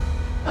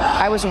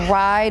I was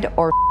ride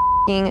or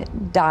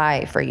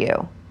die for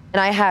you.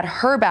 And I had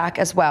her back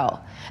as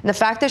well. And the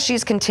fact that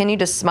she's continued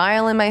to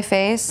smile in my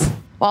face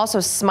while also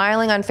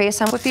smiling on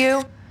FaceTime with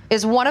you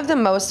is one of the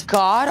most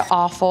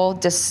god-awful,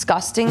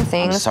 disgusting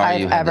things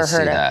I've ever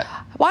heard of.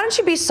 Why don't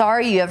you be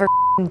sorry you ever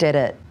did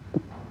it?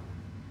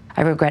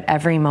 I regret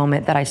every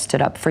moment that I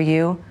stood up for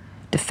you,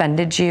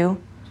 defended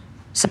you,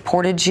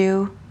 supported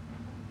you.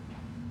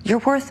 You're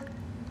worth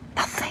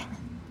nothing.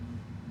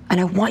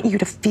 And I want you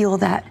to feel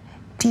that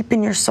deep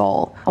in your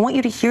soul. I want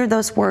you to hear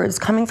those words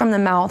coming from the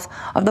mouth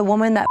of the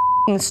woman that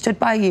stood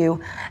by you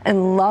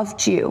and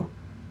loved you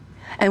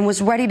and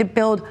was ready to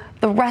build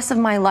the rest of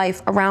my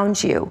life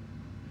around you.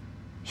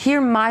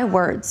 Hear my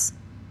words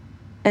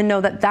and know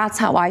that that's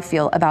how I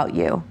feel about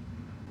you.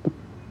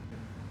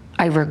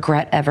 I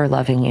regret ever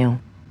loving you.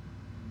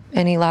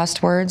 Any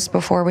last words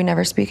before we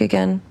never speak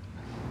again?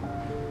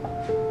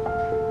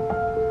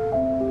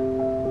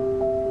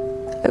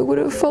 I would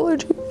have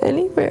followed you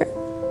anywhere.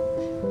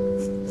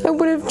 I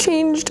would have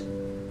changed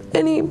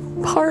any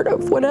part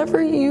of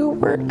whatever you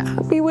weren't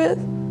happy with.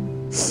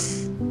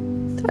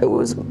 I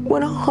was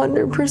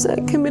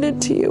 100%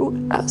 committed to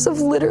you as of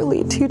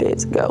literally 2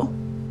 days ago.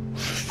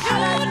 You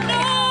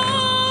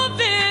know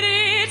that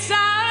it's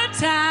our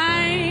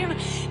time.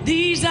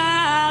 These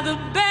are the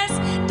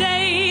best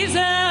days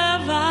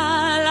of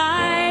our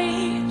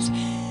lives.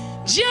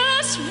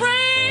 Just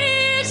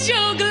raise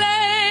your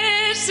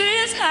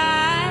glasses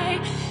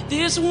high.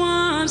 This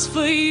one's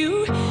for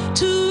you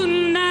tonight.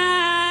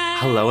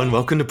 Hello and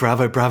welcome to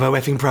Bravo, Bravo,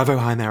 effing Bravo.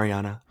 Hi,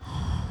 Mariana.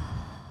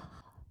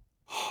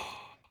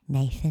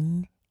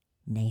 Nathan.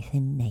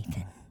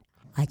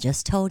 I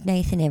just told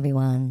Nathan,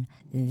 everyone,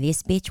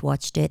 this bitch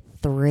watched it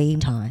 3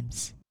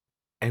 times.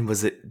 And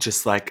was it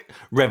just like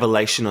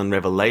revelation on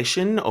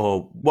revelation,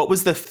 or what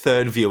was the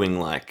third viewing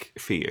like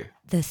for you?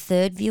 The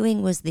third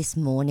viewing was this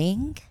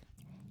morning,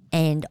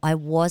 and I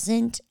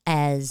wasn't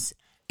as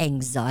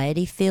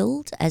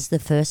anxiety-filled as the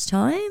first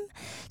time.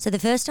 So the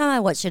first time I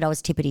watched it, I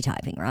was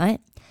tippity-typing, right?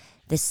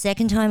 The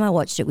second time I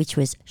watched it, which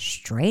was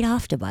straight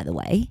after, by the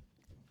way.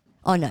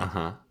 Oh,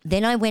 no.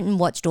 Then I went and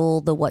watched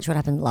all the Watch What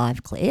Happened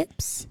live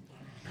clips.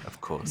 Of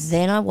course.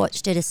 Then I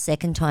watched it a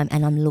second time,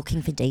 and I'm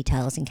looking for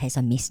details in case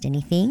I missed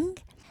anything.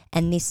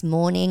 And this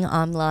morning,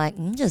 I'm like,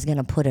 I'm just going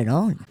to put it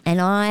on. And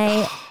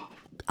I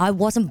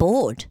wasn't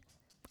bored.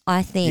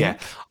 I think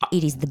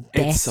it is the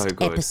best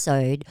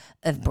episode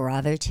of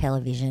Bravo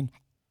television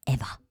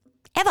ever.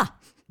 Ever.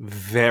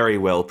 Very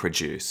well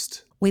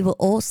produced. We were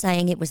all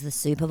saying it was the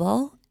Super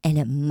Bowl, and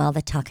it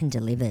mother tucking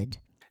delivered.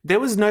 There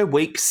was no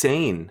weak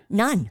scene.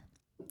 None.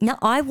 No,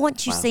 I want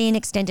to see an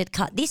extended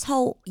cut. This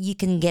whole, you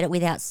can get it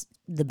without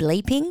the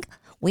bleeping.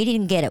 We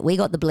didn't get it. We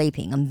got the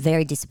bleeping. I'm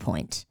very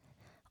disappointed.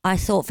 I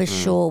thought for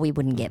sure we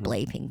wouldn't get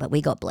bleeping, but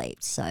we got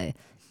bleeped. So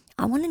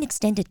I want an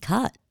extended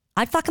cut.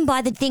 I'd fucking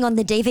buy the thing on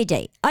the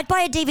DVD. I'd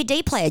buy a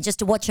DVD player just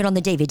to watch it on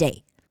the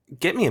DVD.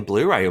 Get me a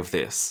Blu-ray of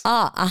this.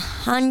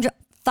 100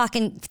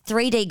 fucking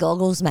 3D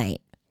goggles,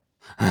 mate.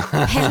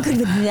 How good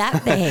would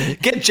that be?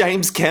 Get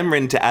James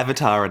Cameron to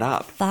avatar it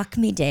up. Fuck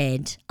me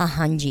dead.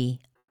 100.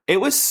 It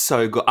was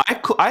so good.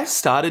 I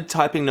started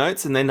typing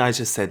notes and then I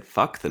just said,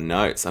 fuck the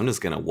notes. I'm just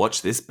going to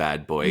watch this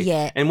bad boy.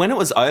 Yeah. And when it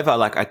was over,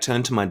 like I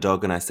turned to my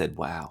dog and I said,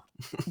 wow.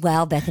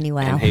 Wow, Bethany,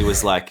 wow. And he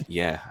was like,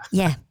 yeah.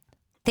 Yeah.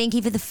 Thank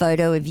you for the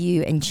photo of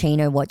you and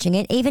Chino watching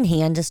it. Even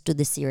he understood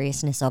the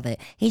seriousness of it.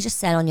 He just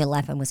sat on your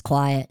lap and was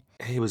quiet.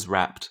 He was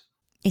rapt.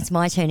 It's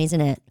my turn,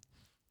 isn't it?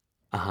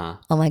 Uh-huh.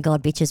 Oh my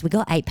God, bitches. We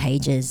got 8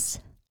 pages.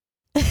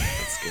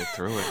 Let's get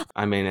through it.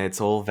 I mean,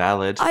 it's all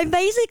valid. I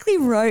basically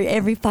wrote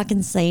every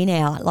fucking scene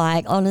out.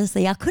 Like,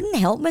 honestly, I couldn't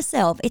help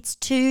myself. It's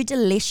too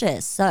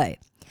delicious. So,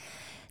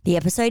 the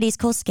episode is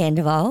called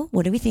Scandival.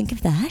 What do we think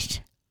of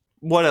that?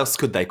 What else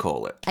could they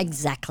call it?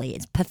 Exactly.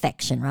 It's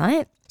perfection,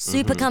 right?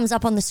 Super comes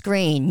up on the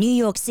screen. New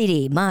York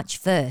City,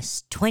 March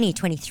 1st,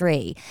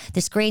 2023.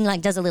 The screen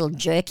like does a little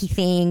jerky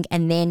thing,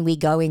 and then we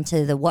go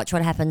into the Watch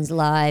What Happens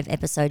live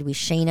episode with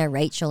Sheena,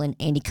 Rachel, and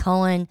Andy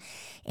Cohen.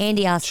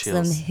 Andy asks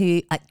them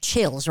who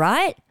chills,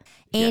 right?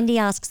 Andy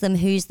asks them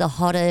who's the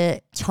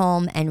hotter.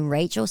 Tom and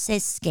Rachel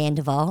says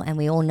Scandival, and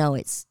we all know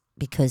it's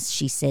because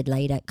she said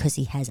later because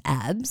he has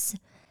abs.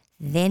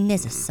 Then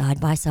there's a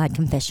side-by-side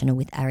confessional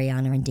with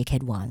Ariana and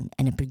Dickhead 1,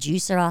 and a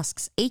producer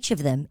asks each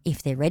of them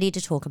if they're ready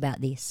to talk about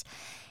this,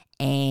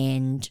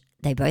 and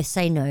they both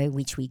say no,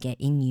 which we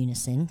get in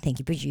unison. Thank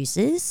you,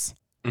 producers.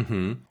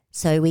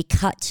 So we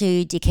cut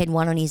to Dickhead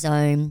 1 on his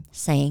own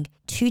saying,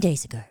 2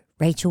 days ago,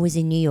 Rachel was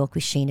in New York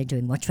with Sheena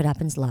doing Watch What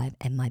Happens live,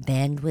 and my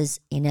band was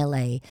in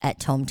LA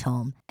at Tom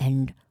Tom,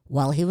 and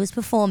while he was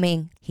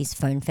performing, his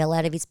phone fell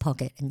out of his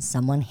pocket and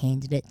someone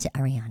handed it to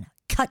Ariana.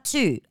 Cut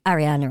to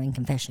Ariana in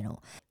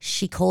confessional.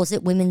 She calls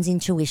it women's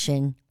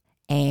intuition,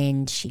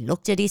 and she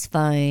looked at his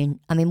phone.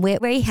 I mean, we're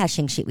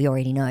rehashing shit we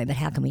already know, but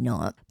how can we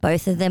not?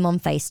 Both of them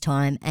on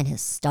FaceTime, and her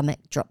stomach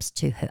drops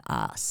to her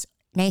ass.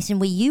 Nathan,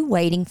 were you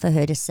waiting for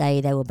her to say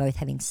they were both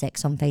having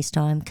sex on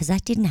FaceTime? Because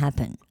that didn't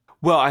happen.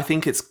 Well, I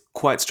think it's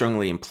quite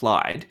strongly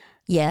implied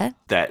Yeah.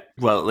 that,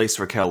 well, at least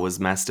Raquel was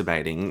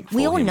masturbating for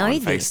We all him know on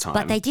this, FaceTime.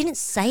 but they didn't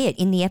say it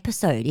in the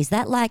episode. Is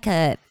that like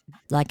a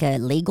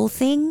legal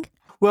thing?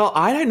 Well,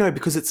 I don't know,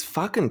 because it's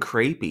fucking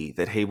creepy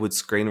that he would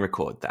screen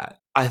record that.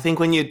 I think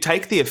when you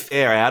take the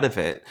affair out of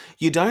it,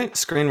 you don't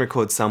screen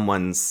record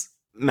someone's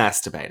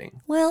masturbating.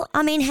 Well,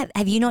 I mean,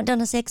 have you not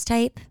done a sex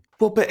tape?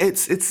 Well, but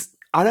it's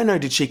I don't know,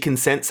 did she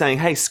consent saying,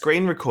 hey,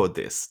 screen record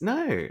this?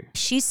 No.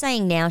 She's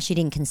saying now she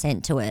didn't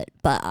consent to it,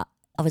 but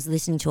I was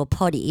listening to a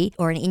potty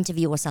or an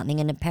interview or something,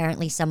 and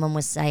apparently someone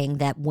was saying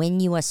that when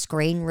you are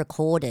screen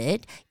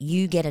recorded,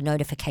 you get a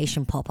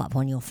notification pop up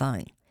on your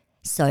phone.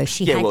 So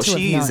she had to have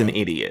she is known. an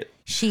idiot.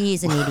 She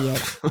is an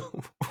idiot.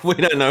 We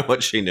don't know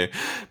what she knew.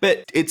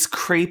 But it's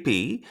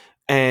creepy.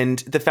 And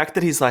the fact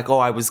that he's like, oh,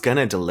 I was going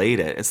to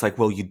delete it. It's like,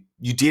 well, you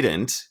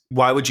didn't.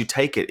 Why would you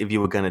take it if you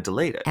were going to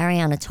delete it?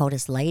 Ariana told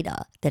us later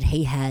that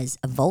he has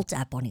a Vault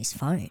app on his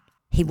phone.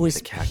 He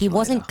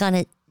wasn't going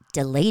to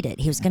delete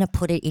it. He was going to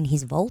put it in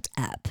his Vault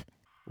app.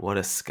 What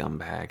a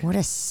scumbag.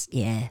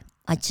 Yeah.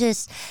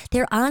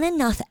 There aren't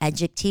enough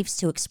adjectives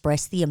to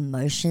express the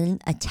emotion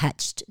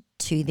attached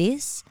to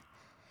this.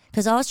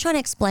 Because I was trying to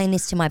explain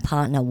this to my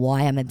partner,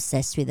 why I'm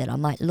obsessed with it.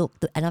 I'm like, look,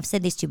 and I've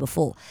said this to you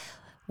before,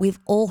 we've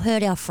all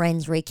heard our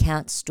friends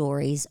recount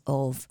stories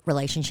of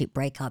relationship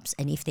breakups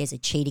and if there's a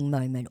cheating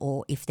moment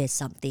or if there's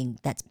something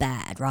that's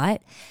bad,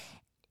 right?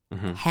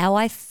 Mm-hmm. How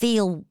I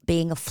feel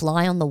being a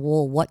fly on the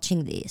wall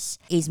watching this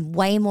is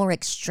way more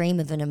extreme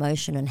of an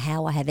emotion than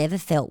how I have ever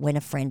felt when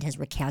a friend has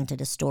recounted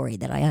a story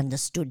that I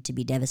understood to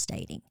be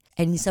devastating.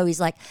 And so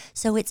he's like,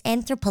 so it's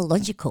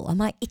anthropological. I'm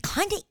like, it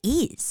kind of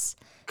is.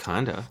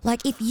 Kinda.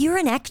 Like, if you're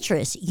an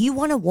actress, you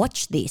want to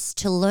watch this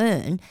to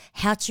learn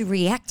how to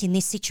react in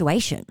this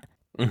situation.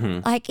 Mm-hmm.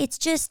 Like, it's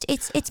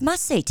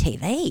must-see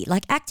TV.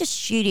 Like, Actors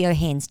Studio,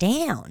 hands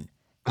down.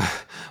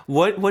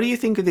 What do you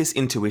think of this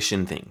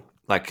intuition thing?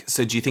 Like,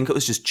 so do you think it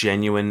was just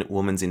genuine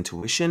woman's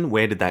intuition?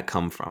 Where did that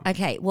come from?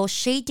 Okay, well,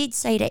 she did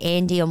say to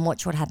Andy on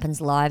Watch What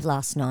Happens Live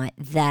last night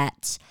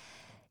that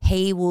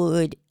he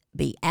would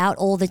be out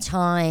all the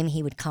time.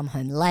 He would come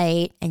home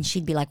late and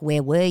she'd be like,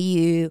 where were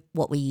you?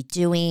 What were you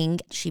doing?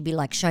 She'd be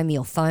like, show me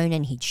your phone,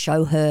 and he'd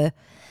show her.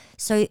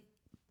 So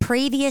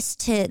previous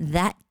to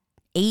that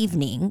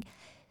evening,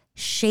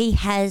 she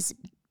has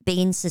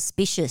been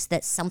suspicious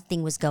that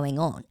something was going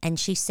on. And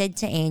she said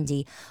to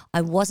Andy, I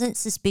wasn't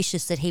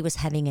suspicious that he was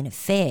having an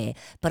affair,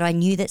 but I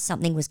knew that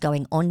something was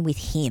going on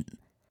with him.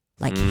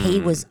 Like he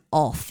was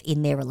off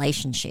in their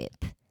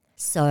relationship.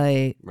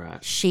 So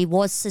She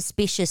was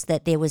suspicious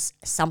that there was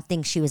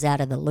something she was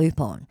out of the loop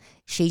on.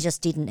 She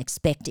just didn't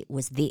expect it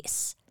was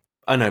this.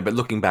 I know, but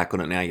looking back on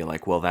it now, you're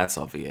like, well, that's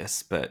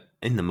obvious. But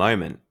in the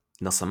moment,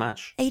 not so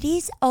much. It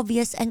is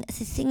obvious. And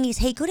the thing is,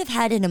 he could have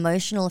had an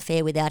emotional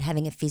affair without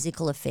having a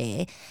physical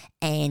affair,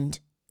 and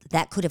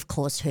that could have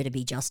caused her to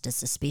be just as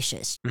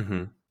suspicious.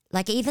 Mm-hmm.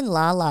 Like, even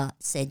Lala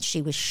said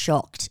she was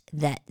shocked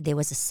that there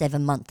was a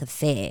 7-month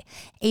affair,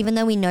 even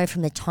though we know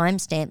from the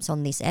timestamps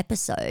on this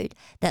episode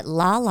that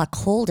Lala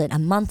called it a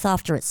month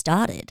after it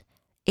started.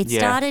 It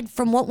started,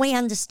 from what we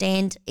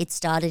understand, it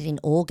started in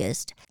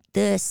August.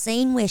 The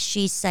scene where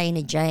she's saying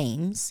to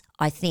James,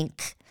 I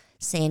think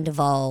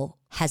Sandoval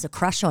has a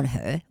crush on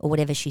her, or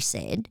whatever she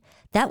said,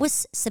 that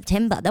was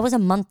September. That was a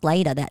month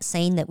later, that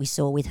scene that we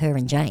saw with her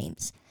and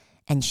James,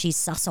 and she's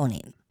sus on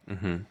him.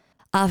 Mm-hmm.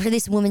 After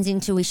this woman's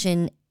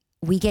intuition,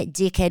 we get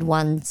Dickhead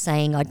 1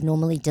 saying, I'd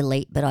normally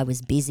delete, but I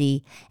was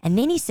busy. And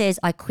then he says,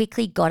 I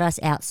quickly got us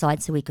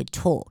outside so we could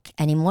talk.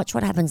 And in Watch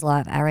What Happens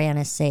Live,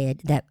 Ariana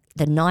said that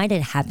the night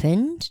it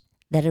happened,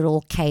 that it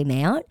all came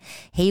out,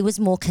 he was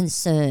more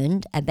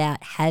concerned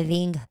about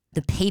having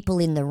the people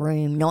in the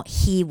room not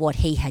hear what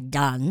he had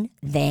done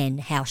than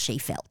how she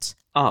felt.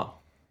 Oh,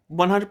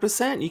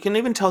 100%. You can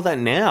even tell that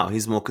now.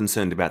 He's more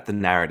concerned about the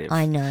narrative.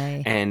 I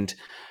know. And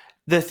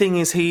the thing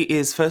is, he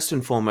is first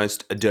and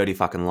foremost a dirty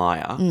fucking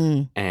liar.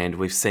 And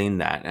we've seen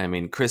that. I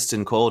mean,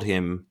 Kristen called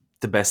him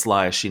the best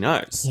liar she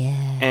knows.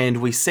 Yeah.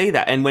 And we see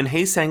that. And when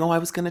he's saying, oh, I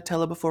was going to tell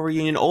her before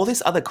reunion, all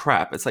this other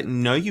crap, it's like,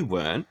 no, you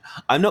weren't.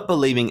 I'm not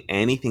believing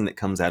anything that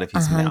comes out of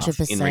his 100%.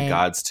 mouth in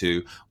regards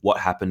to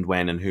what happened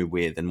when and who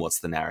with and what's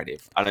the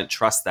narrative. I don't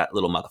trust that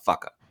little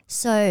motherfucker.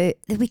 So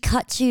we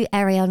cut to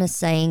Ariana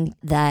saying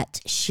that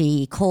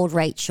she called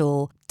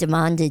Rachel,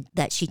 demanded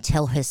that she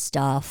tell her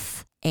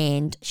stuff,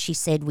 and she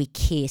said we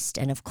kissed.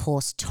 And of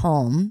course,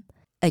 Tom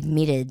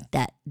admitted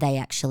that they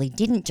actually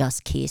didn't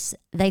just kiss,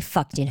 they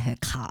fucked in her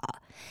car.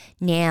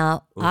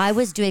 Now, I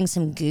was doing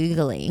some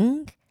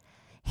Googling.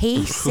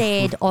 He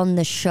said on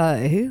the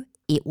show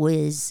it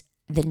was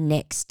the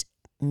next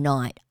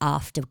night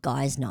after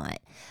guys'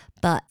 night.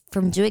 But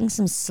from doing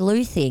some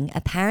sleuthing,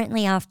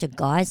 apparently after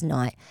guys'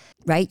 night,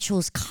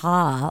 Rachel's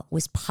car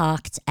was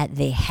parked at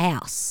their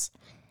house.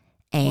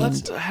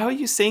 And how are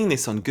you seeing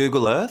this on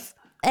Google Earth?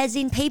 As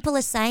in, people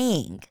are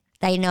saying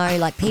they know,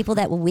 like people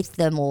that were with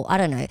them, or I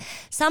don't know.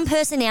 Some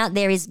person out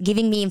there is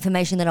giving me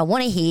information that I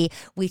want to hear,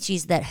 which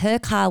is that her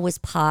car was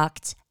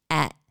parked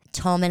at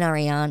Tom and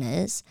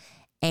Ariana's,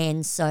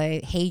 And so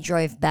he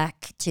drove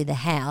back to the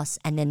house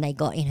and then they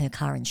got in her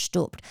car and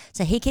stopped.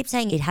 So he kept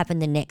saying it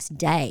happened the next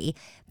day,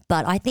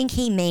 but I think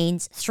he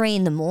means 3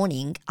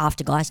 a.m.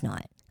 after guys'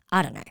 night.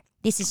 I don't know.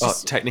 This is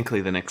just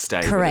technically the next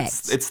day.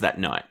 correct. But it's that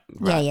night.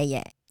 Right?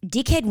 Yeah.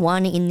 Dickhead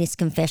 1 in this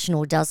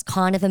confessional does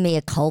kind of a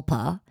mea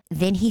culpa.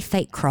 Then he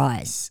fake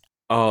cries.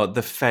 Oh,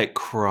 the fake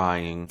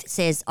crying.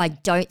 Says, I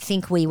don't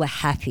think we were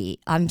happy.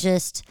 I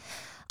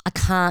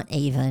can't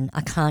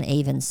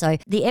even. So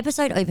the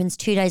episode opens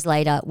 2 days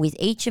later with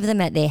each of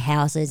them at their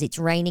houses. It's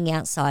raining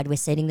outside. We're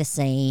setting the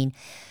scene.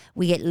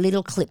 We get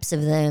little clips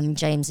of them.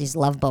 James is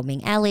love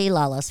bombing Allie.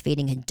 Lala's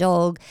feeding her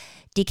dog.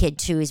 Dickhead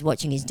 2 is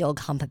watching his dog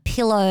hump a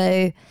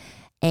pillow.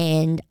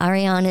 And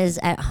Ariana's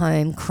at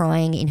home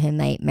crying in her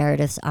mate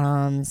Meredith's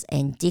arms.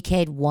 And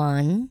Dickhead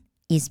 1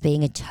 is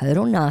being a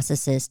total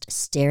narcissist,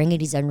 staring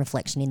at his own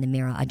reflection in the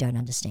mirror. I don't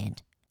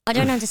understand.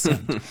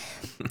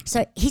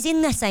 So he's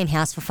in the same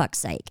house, for fuck's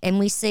sake. And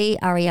we see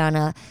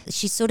Ariana,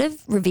 she's sort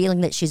of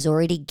revealing that she's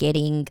already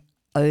getting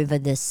over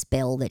the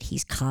spell that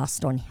he's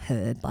cast on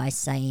her by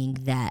saying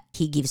that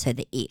he gives her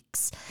the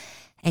icks.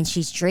 And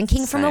she's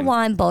drinking from a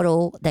wine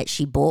bottle that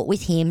she bought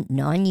with him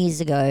 9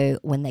 years ago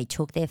when they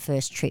took their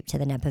first trip to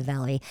the Napa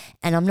Valley.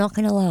 And I'm not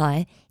going to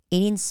lie,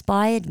 it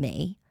inspired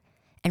me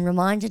and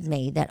reminded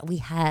me that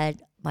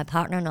my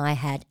partner and I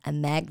had a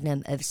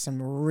magnum of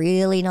some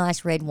really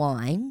nice red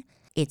wine.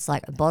 It's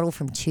like a bottle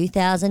from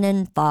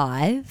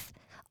 2005.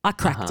 I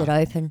cracked it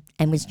open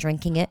and was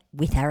drinking it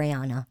with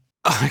Ariana.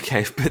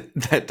 Okay, but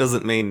that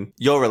doesn't mean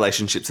your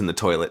relationship's in the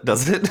toilet,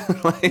 does it?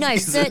 No,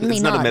 certainly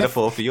it's not. not a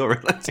metaphor for your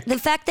relationship. The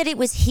fact that it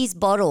was his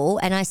bottle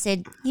and I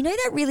said, you know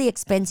that really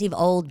expensive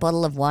old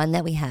bottle of wine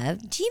that we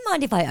have? Do you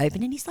mind if I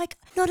open it? And he's like,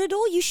 not at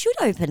all. You should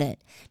open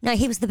it. No,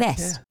 he was the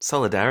best. Yeah.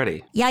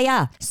 Solidarity.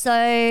 Yeah. So,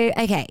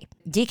 okay.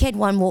 Dickhead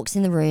 1 walks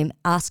in the room,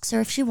 asks her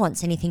if she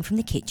wants anything from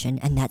the kitchen,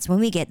 and that's when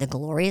we get the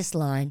glorious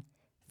line,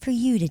 for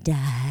you to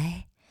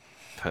die.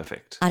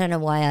 Perfect. I don't know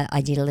why I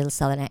did a little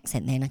southern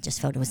accent then. I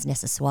just felt it was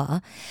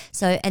necessaire.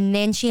 So, and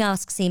then she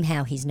asks him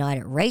how his night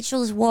at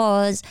Rachel's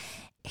was.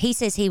 He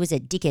says he was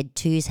at Dickhead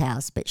 2's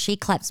house, but she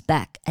claps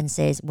back and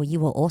says, well, you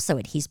were also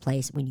at his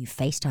place when you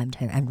FaceTimed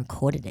her and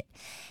recorded it.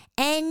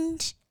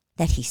 And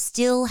that he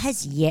still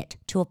has yet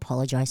to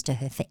apologise to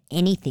her for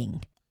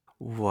anything.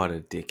 What a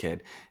dickhead.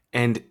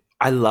 And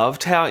I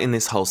loved how in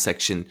this whole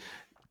section,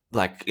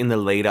 like in the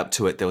lead up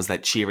to it, there was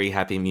that cheery,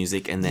 happy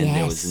music and then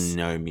there was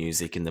no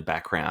music in the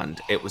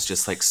background. It was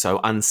just like so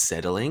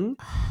unsettling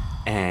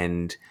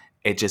and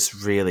it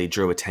just really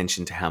drew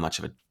attention to how much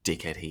of a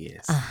dickhead he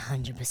is.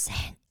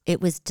 100%.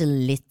 It was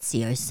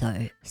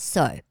delicioso.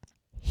 So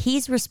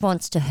his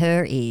response to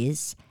her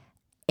is,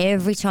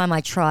 every time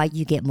I try,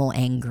 you get more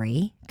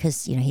angry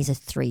because, you know, he's a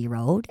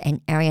 3-year-old.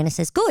 And Ariana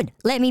says, good,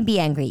 let me be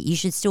angry. You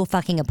should still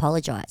fucking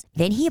apologise.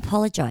 Then he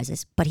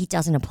apologises, but he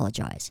doesn't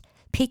apologise.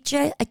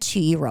 Picture a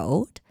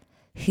 2-year-old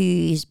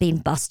who's been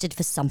busted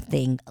for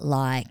something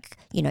like,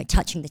 you know,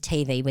 touching the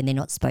TV when they're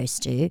not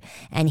supposed to.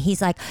 And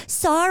he's like,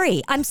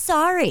 sorry, I'm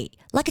sorry.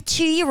 Like a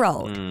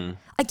 2-year-old.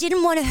 I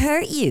didn't want to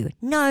hurt you.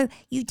 No,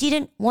 you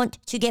didn't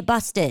want to get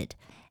busted.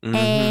 Mm-hmm.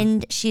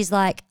 And she's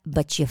like,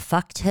 but you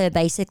fucked her.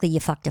 Basically, you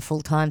fucked her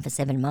full time for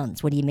 7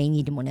 months. What do you mean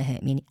you didn't want to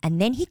hurt me?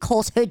 And then he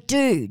calls her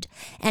dude.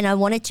 And I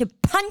wanted to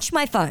punch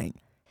my phone.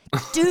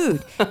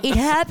 Dude, it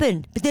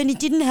happened, but then it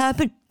didn't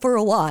happen for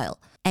a while.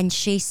 And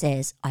she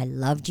says, I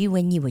loved you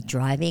when you were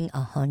driving a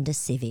Honda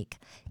Civic.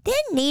 There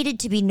needed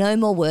to be no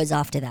more words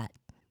after that.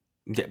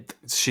 Yeah,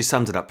 she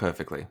sums it up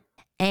perfectly.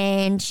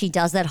 And she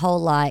does that whole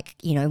like,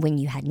 you know, when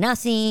you had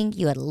nothing,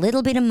 you had a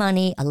little bit of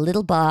money, a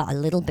little bar, a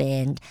little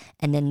band,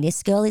 and then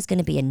this girl is going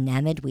to be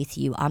enamored with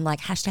you. I'm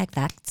like,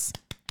 #facts.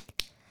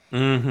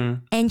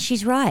 Mm-hmm. And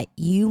she's right.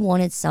 You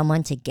wanted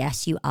someone to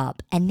gas you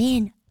up. And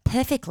then,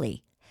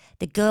 perfectly,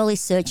 the girl is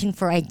searching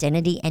for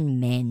identity and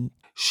men.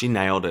 She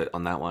nailed it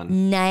on that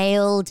one.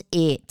 Nailed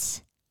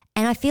it.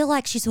 And I feel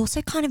like she's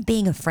also kind of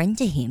being a friend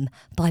to him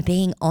by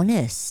being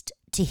honest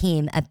to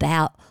him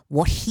about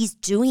what he's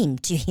doing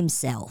to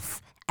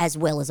himself, as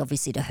well as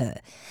obviously to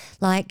her.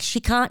 Like, she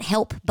can't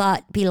help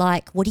but be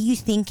like, what are you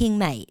thinking,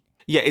 mate?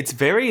 Yeah, it's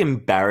very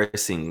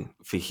embarrassing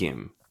for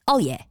him. Oh,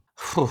 yeah.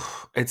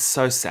 It's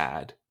so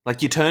sad.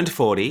 Like, you turned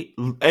 40.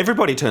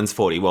 Everybody turns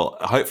 40. Well,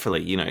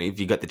 hopefully, you know, if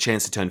you got the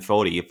chance to turn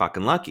 40, you're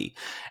fucking lucky.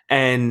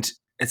 And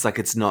it's like,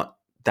 it's not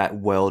that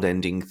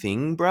world-ending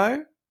thing,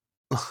 bro.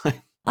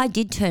 I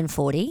did turn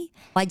 40.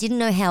 I didn't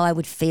know how I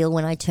would feel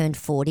when I turned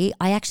 40.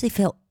 I actually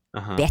felt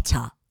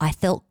better. I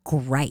felt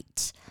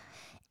great.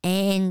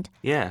 And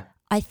yeah,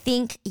 I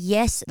think,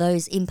 yes,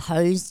 those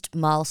imposed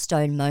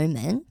milestone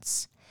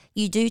moments,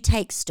 you do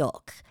take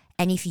stock.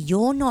 And if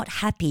you're not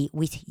happy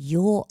with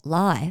your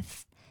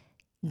life,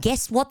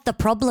 guess what the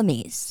problem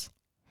is?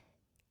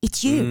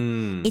 It's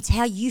you. It's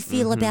how you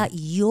feel about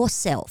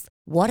yourself.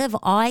 What have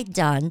I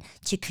done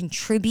to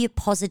contribute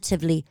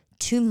positively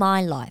to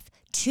my life,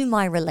 to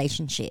my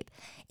relationship?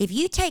 If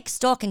you take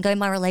stock and go,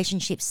 my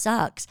relationship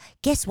sucks,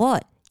 guess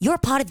what? You're a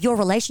part of your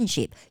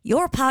relationship.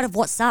 You're a part of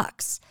what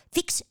sucks.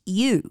 Fix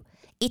you.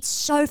 It's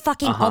so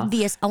fucking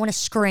obvious. I want to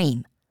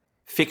scream.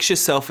 Fix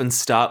yourself and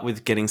start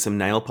with getting some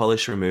nail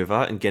polish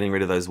remover and getting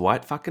rid of those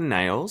white fucking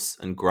nails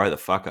and grow the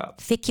fuck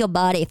up. Fix your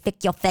body,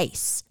 fix your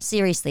face.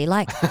 Seriously,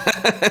 like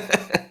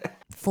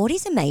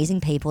 40's amazing,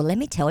 people. Let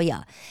me tell you,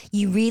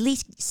 you really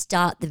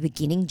start the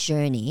beginning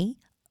journey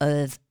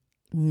of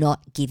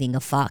not giving a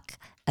fuck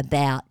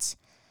about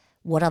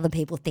what other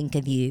people think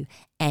of you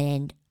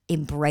and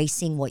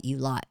embracing what you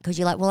like. Because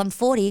you're like, well, I'm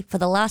 40. For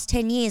the last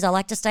 10 years, I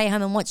like to stay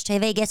home and watch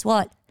TV. Guess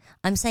what?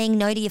 I'm saying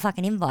no to your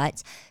fucking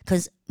invites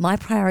because my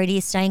priority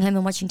is staying home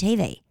and watching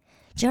TV.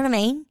 Do you know what I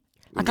mean?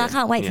 Like, I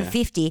can't wait for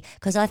 50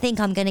 because I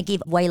think I'm going to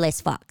give way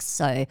less fucks.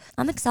 So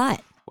I'm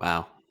excited.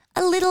 Wow.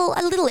 A little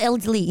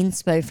elderly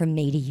inspo from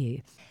me to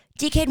you.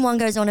 Dickhead 1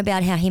 goes on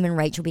about how him and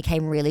Rachel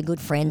became really good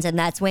friends, and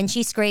that's when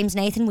she screams,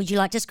 Nathan, would you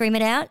like to scream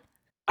it out?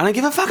 I don't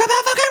give a fuck about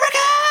fucking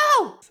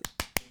Raquel!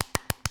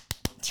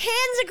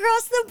 10s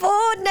across the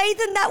board,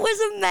 Nathan, that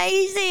was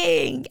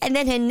amazing. And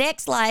then her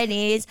next line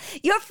is,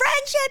 your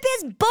friendship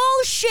is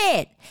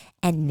bullshit.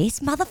 And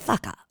this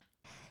motherfucker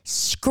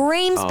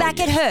screams back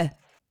at her,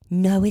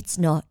 no, it's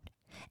not.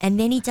 And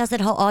then he does that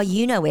whole,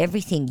 you know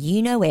everything.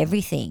 You know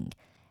everything.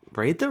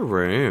 Read the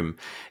room.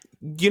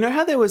 You know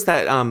how there was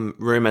that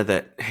rumor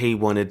that he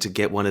wanted to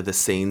get one of the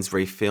scenes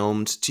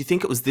refilmed? Do you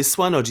think it was this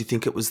one or do you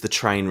think it was the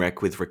train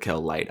wreck with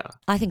Raquel later?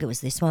 I think it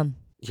was this one.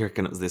 You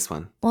reckon it was this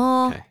one?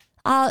 Oh, Okay.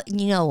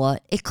 You know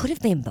what? It could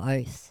have been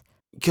both.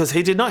 Because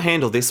he did not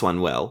handle this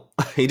one well.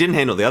 He didn't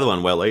handle the other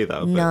one well either.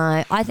 But.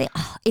 No, I think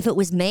if it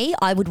was me,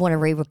 I would want to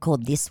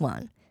re-record this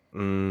one.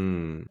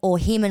 Or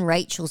him and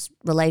Rachel's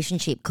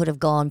relationship could have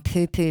gone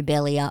poo-poo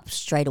belly up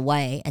straight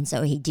away, and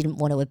so he didn't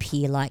want to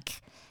appear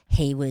like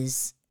he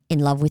was in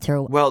love with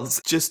her. Well,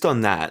 just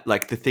on that,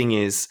 like the thing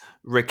is,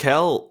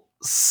 Raquel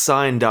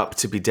signed up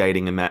to be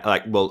dating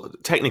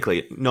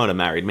technically not a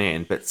married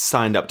man, but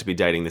signed up to be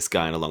dating this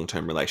guy in a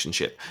long-term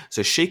relationship.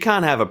 So she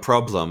can't have a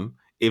problem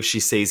if she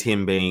sees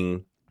him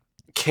being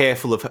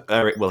careful of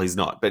her. Well, he's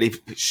not, but if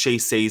she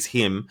sees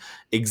him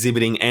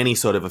exhibiting any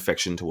sort of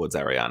affection towards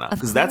Ariana,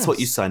 because that's what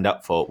you signed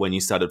up for when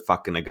you started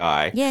fucking a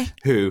guy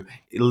who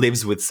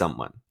lives with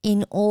someone.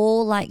 In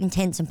all like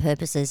intents and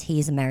purposes, he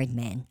is a married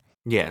man.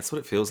 Yeah, that's what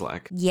it feels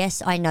like.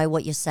 Yes, I know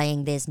what you're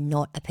saying. There's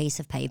not a piece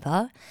of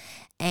paper.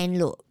 And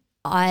look,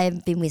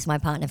 I've been with my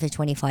partner for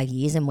 25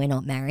 years and we're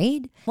not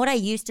married. What I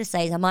used to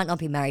say is I might not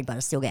be married, but I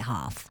still get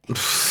half.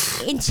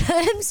 In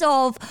terms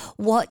of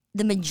what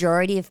the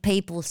majority of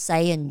people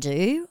say and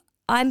do,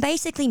 I'm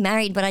basically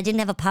married, but I didn't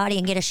have a party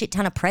and get a shit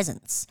ton of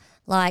presents.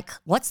 Like,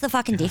 what's the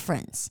fucking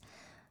difference?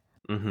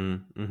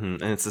 And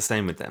it's the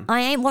same with them.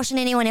 I ain't washing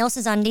anyone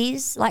else's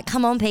undies. Like,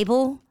 come on,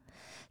 people.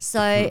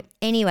 So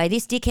anyway,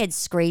 this dickhead's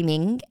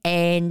screaming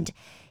and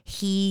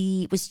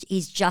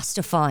he's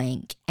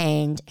justifying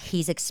and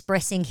he's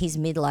expressing his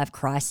midlife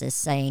crisis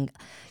saying,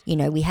 you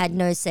know, we had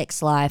no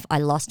sex life, I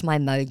lost my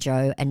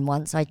mojo, and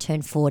once I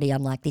turned 40,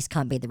 I'm like, this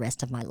can't be the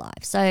rest of my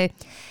life. So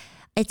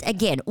it's,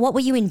 again, what were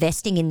you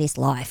investing in this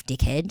life,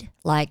 dickhead?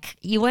 Like,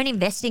 you weren't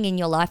investing in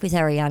your life with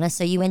Ariana,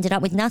 so you ended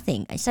up with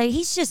nothing. So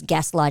he's just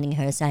gaslighting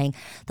her, saying,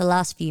 the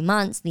last few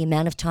months, the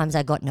amount of times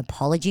I got an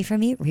apology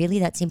from you, really,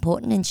 that's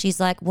important? And she's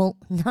like, well,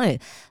 no,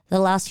 the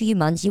last few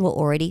months you were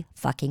already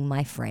fucking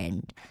my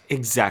friend.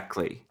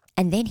 Exactly.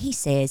 And then he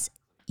says,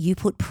 you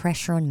put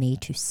pressure on me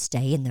to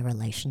stay in the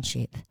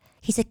relationship.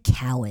 He's a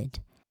coward.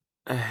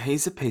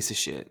 He's a piece of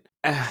shit.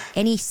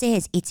 And he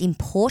says, it's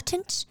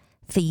important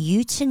for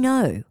you to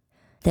know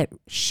that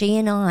she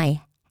and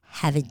I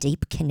have a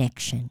deep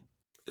connection.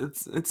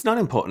 It's not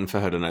important for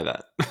her to know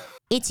that.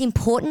 It's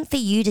important for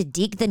you to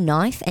dig the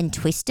knife and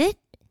twist it?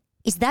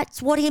 Is that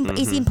what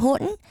is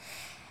important?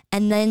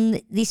 And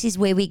then this is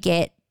where we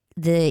get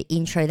the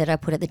intro that I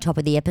put at the top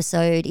of the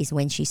episode is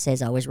when she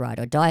says, I was ride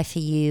or die for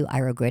you. I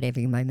regret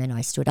every moment I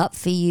stood up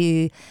for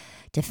you,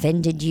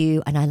 defended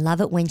you. And I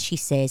love it when she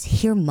says,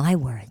 hear my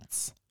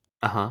words.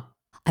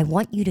 I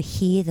want you to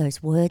hear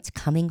those words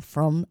coming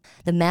from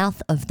the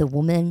mouth of the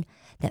woman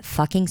that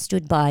fucking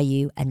stood by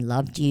you and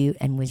loved you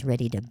and was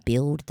ready to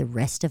build the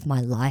rest of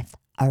my life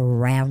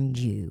around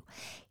you.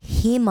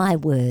 Hear my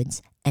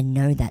words and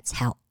know that's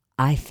how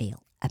I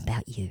feel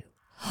about you.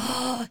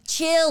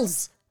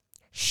 Chills.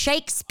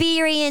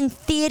 Shakespearean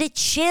theatre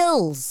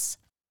chills.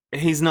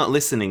 He's not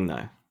listening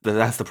though.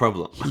 That's the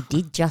problem. He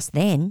did just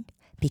then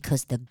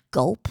because the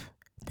gulp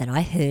that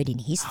I heard in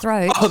his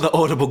throat the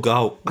audible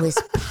gulp was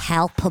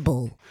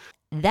palpable.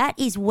 That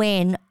is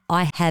when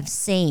I have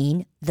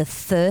seen the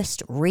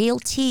first real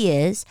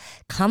tears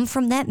come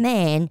from that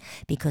man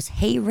because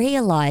he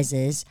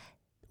realizes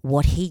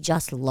what he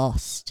just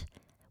lost,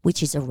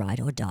 which is a ride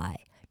or die.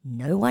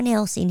 No one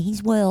else in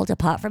his world,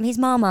 apart from his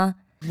mama,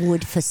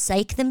 would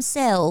forsake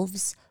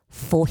themselves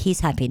for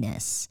his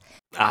happiness.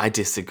 I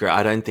disagree.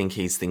 I don't think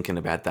he's thinking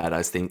about that.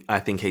 I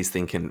think he's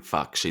thinking,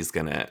 fuck, she's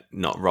going to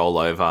not roll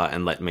over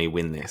and let me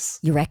win this.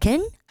 You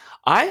reckon?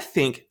 I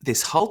think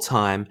this whole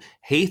time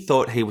he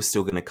thought he was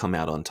still going to come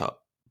out on top.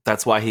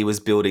 That's why he was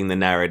building the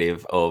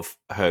narrative of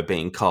her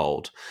being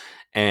cold.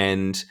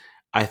 And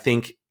I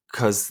think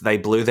because they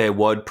blew their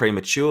wad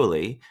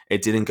prematurely,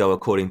 it didn't go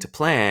according to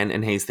plan.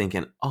 And he's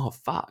thinking, oh,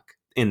 fuck,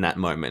 in that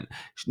moment.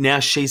 Now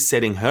she's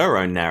setting her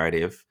own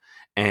narrative,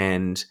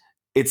 and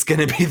it's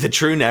going to be the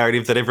true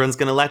narrative that everyone's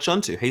going to latch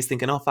onto. He's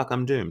thinking, oh, fuck,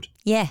 I'm doomed.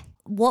 Yeah.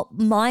 What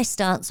my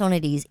stance on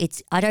it is,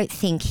 I don't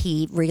think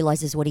he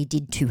realizes what he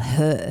did to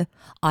her.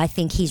 I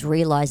think he's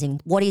realizing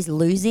what he's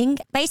losing.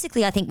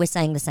 Basically, I think we're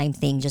saying the same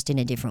thing, just in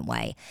a different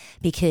way.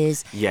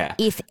 Because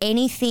if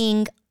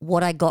anything,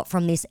 what I got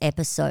from this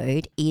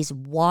episode is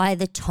why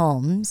the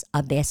Toms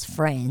are best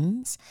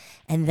friends,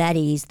 and that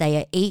is they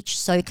are each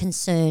so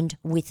concerned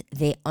with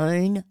their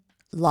own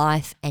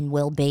life and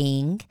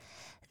well-being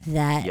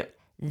that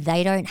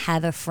they don't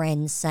have a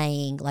friend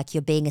saying, like,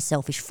 you're being a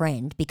selfish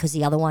friend, because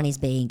the other one is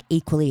being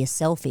equally as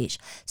selfish.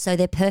 So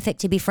they're perfect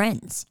to be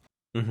friends.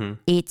 Mm-hmm.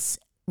 It's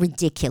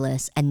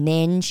ridiculous. And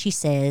then she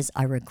says,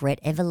 I regret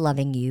ever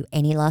loving you.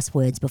 Any last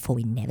words before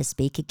we never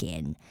speak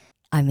again?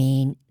 I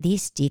mean,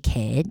 this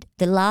dickhead,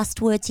 the last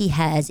words he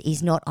has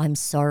is not I'm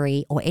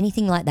sorry or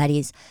anything like that,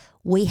 is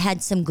we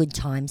had some good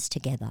times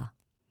together.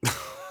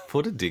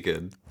 What a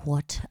dickhead.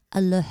 What a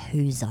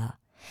lahoozer.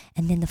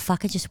 And then the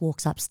fucker just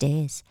walks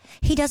upstairs.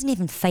 He doesn't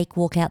even fake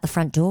walk out the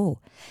front door.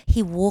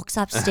 He walks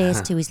upstairs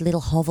to his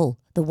little hovel,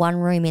 the one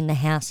room in the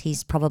house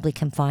he's probably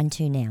confined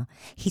to now.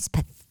 He's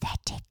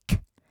pathetic.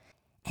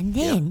 And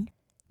then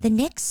the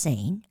next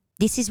scene,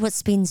 this is what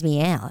spins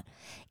me out,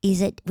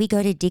 is that we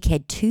go to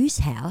Dickhead 2's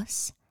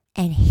house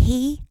and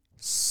he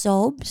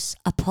sobs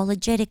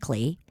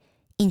apologetically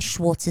in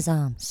Schwartz's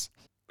arms.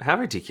 How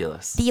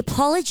ridiculous. The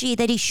apology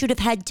that he should have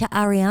had to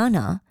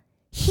Ariana,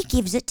 he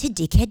gives it to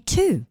Dickhead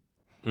 2.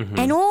 Mm-hmm.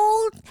 And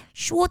all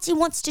Schwartzy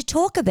wants to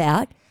talk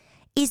about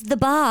is the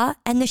bar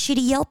and the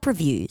shitty Yelp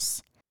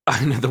reviews.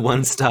 I know, the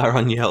 1 star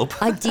on Yelp.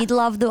 I did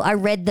love I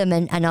read them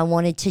and I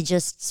wanted to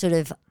just sort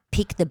of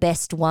pick the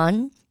best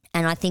one.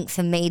 And I think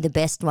for me, the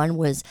best one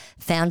was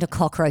found a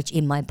cockroach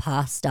in my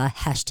pasta,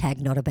 #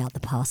 not about the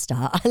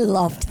pasta. I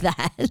loved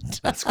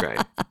that. That's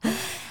great.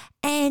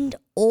 And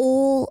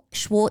all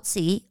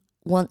Schwartzy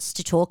wants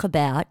to talk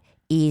about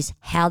is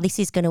how this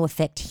is going to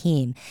affect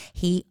him.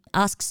 He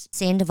asks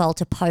Sandoval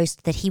to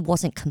post that he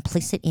wasn't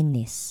complicit in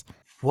this.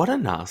 What a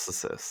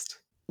narcissist.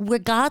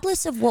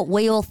 Regardless of what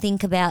we all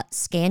think about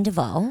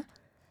Sandoval,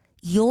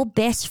 your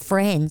best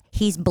friend,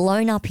 he's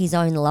blown up his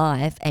own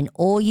life and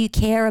all you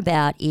care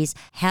about is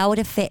how it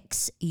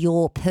affects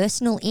your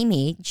personal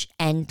image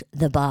and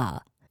the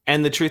bar.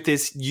 And the truth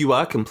is, you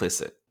are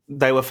complicit.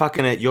 They were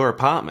fucking at your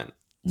apartment.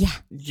 Yeah.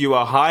 You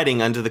are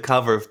hiding under the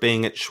cover of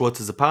being at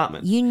Schwartz's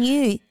apartment. You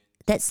knew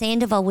that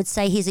Sandoval would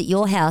say he's at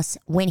your house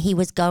when he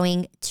was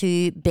going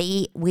to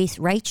be with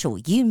Rachel.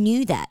 You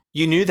knew that.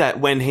 You knew that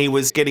when he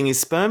was getting his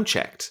sperm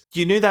checked.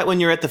 You knew that when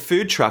you're at the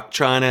food truck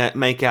trying to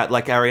make out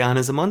like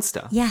Ariana's a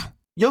monster. Yeah.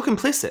 You're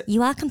complicit.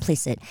 You are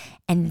complicit.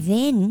 And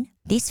then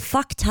this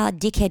fucktard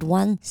dickhead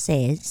 1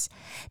 says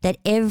that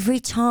every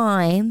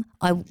time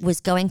I was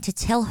going to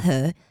tell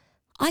her,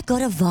 I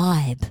got a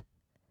vibe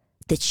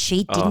that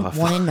she didn't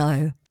want to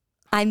know.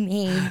 I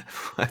mean,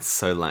 that's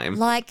so lame.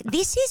 Like,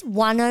 this is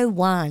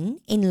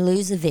 101 in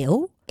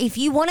Loserville. If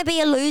you want to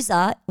be a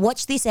loser,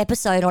 watch this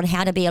episode on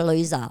how to be a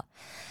loser.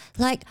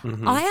 Like,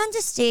 I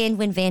understand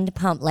when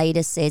Vanderpump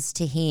later says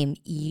to him,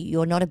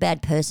 you're not a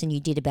bad person, you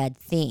did a bad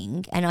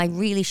thing. And I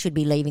really should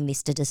be leaving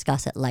this to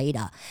discuss it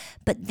later.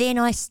 But then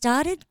I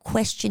started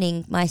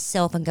questioning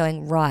myself and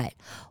going, right,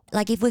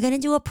 like if we're going to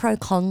do a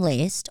pro-con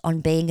list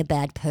on being a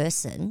bad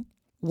person,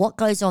 what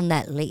goes on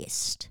that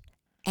list?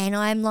 And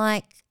I'm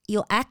like,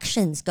 your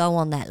actions go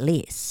on that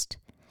list.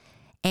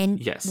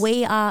 And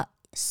we are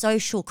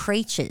social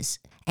creatures,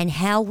 and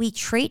how we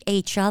treat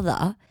each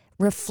other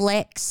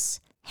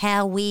reflects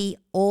how we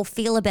all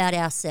feel about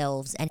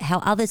ourselves and how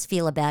others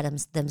feel about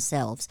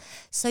themselves.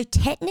 So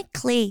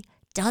technically,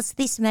 does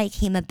this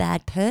make him a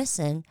bad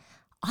person?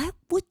 I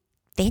would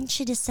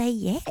venture to say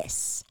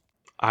yes.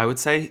 I would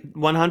say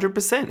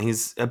 100%.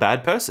 He's a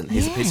bad person.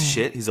 He's a piece of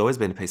shit. He's always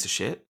been a piece of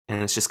shit.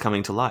 And it's just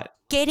coming to light.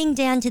 Getting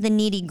down to the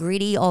nitty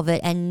gritty of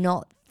it and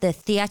not the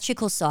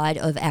theatrical side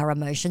of our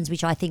emotions,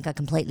 which I think are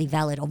completely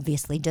valid,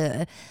 obviously,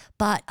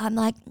 but I'm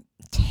like,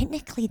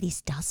 technically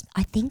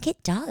I think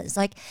it does.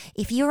 Like,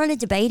 if you're on a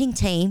debating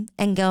team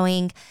and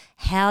going,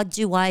 how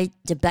do I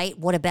debate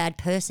what a bad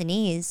person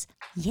is?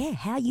 Yeah,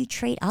 how you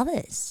treat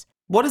others.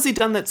 What has he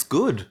done that's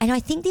good? And I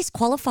think this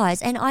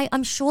qualifies. And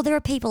I'm sure there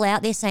are people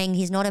out there saying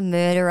he's not a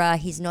murderer,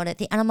 he's not a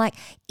thing. And I'm like,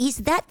 is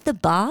that the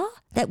bar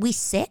that we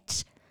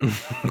set?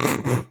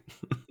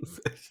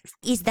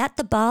 Is that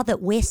the bar that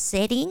we're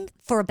setting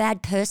for a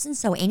bad person,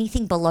 so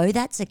anything below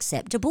that's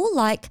acceptable?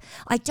 Like,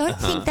 I don't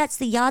think that's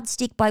the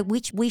yardstick by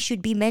which we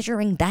should be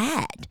measuring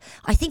bad.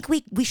 I think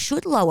we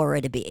should lower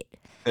it a bit.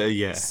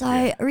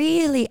 So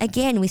really,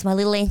 again, with my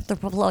little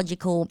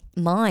anthropological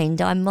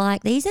mind, I'm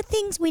like, these are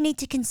things we need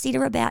to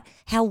consider about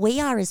how we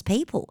are as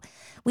people.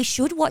 We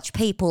should watch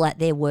people at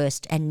their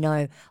worst and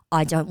know,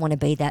 I don't want to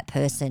be that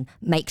person.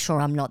 Make sure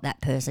I'm not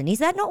that person. Is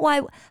that not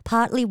why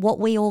partly what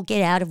we all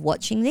get out of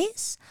watching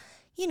this?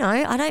 You know,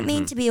 I don't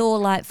mean to be all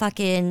like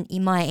fucking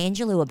Maya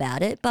Angelou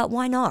about it, but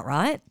why not,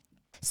 right?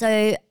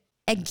 So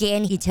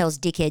again, he tells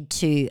Dickhead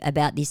 2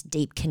 about this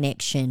deep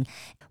connection.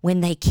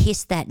 when they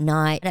kissed that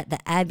night at the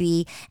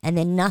Abbey, and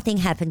then nothing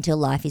happened till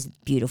Life is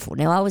Beautiful.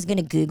 Now, I was going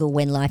to Google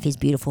when Life is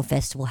Beautiful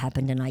festival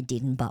happened and I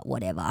didn't, but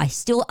whatever. I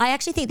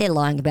actually think they're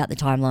lying about the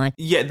timeline.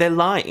 Yeah, they're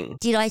lying.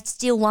 Did I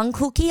steal one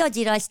cookie or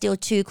did I steal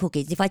two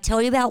cookies? If I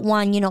tell you about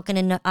one, you're not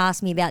going to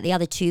ask me about the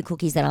other two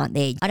cookies that aren't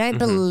there. I don't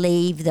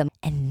believe them.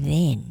 And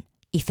then,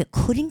 if it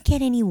couldn't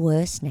get any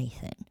worse,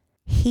 Nathan,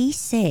 he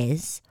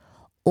says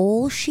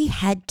all she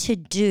had to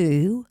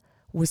do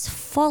was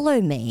follow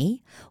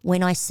me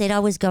when I said I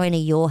was going to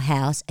your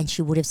house and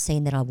she would have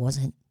seen that I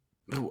wasn't.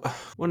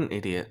 What an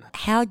idiot.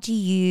 How do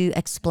you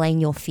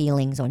explain your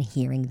feelings on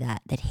hearing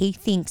that he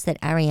thinks that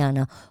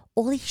Ariana,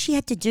 all she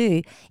had to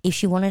do if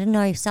she wanted to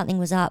know if something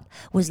was up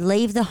was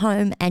leave the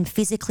home and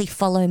physically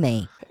follow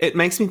me? It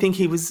makes me think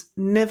he was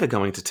never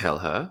going to tell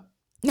her.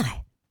 No.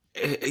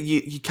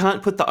 You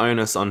can't put the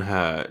onus on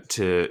her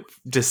to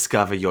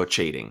discover you're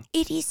cheating.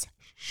 It is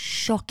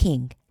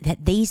shocking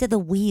that these are the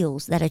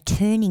wheels that are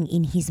turning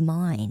in his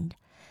mind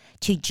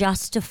to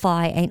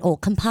justify or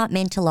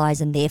compartmentalize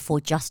and therefore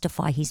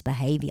justify his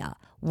behaviour.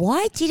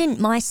 Why didn't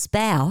my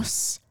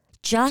spouse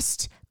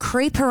just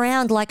creep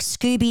around like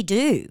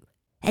Scooby-Doo?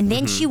 And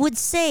then she would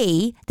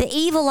see the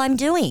evil I'm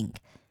doing.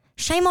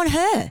 Shame on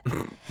her.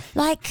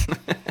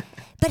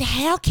 But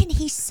how can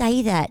he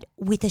say that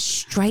with a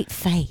straight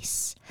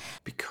face?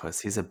 Because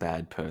he's a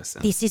bad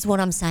person. This is what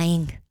I'm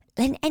saying.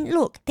 And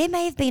look, there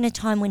may have been a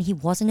time when he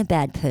wasn't a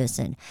bad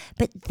person,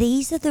 but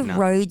these are the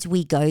roads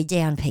we go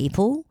down,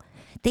 people.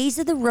 These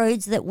are the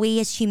roads that we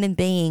as human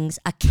beings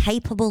are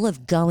capable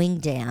of going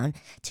down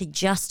to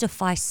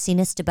justify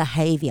sinister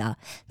behaviour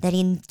that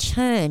in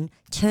turn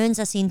turns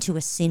us into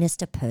a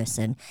sinister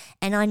person.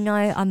 And I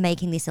know I'm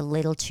making this a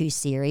little too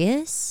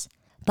serious,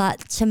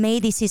 but to me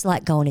this is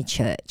like going to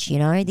church, you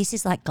know? This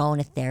is like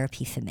going to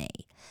therapy for me.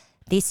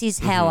 This is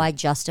how I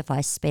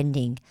justify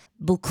spending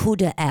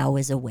bukuda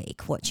hours a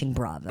week watching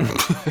Bravo.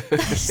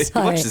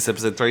 So, watch this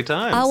episode 3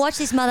 times. I watched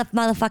this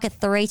motherfucker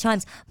 3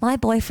 times. My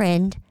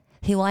boyfriend,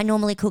 who I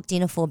normally cook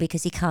dinner for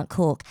because he can't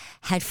cook,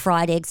 had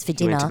fried eggs for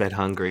dinner. Went to bed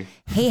hungry.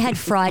 He had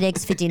fried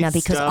eggs for dinner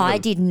because I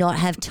did not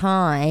have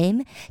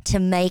time to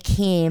make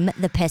him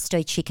the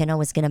pesto chicken I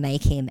was going to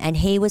make him. And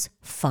he was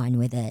fine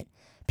with it.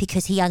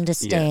 Because he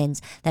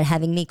understands that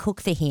having me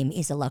cook for him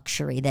is a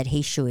luxury that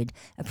he should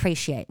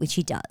appreciate, which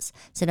he does.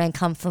 So don't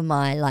come for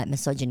my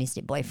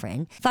misogynistic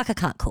boyfriend. Fucker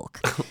can't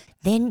cook.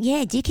 Then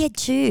dickhead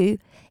 2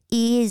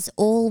 is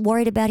all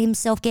worried about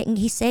himself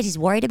he's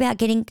worried about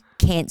getting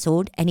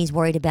cancelled and he's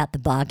worried about the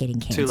bar getting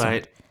cancelled. Too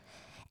late.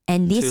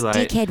 And this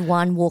dickhead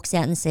 1 walks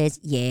out and says,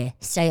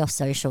 stay off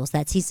socials.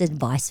 That's his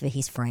advice for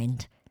his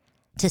friend,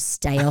 to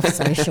stay off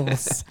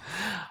socials.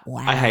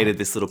 Wow. I hated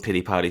this little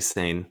pity party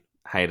scene.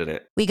 Hated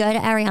it. We go to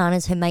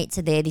Ariana's, her mates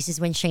are there. This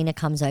is when Sheena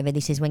comes over.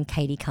 This is when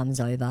Katie comes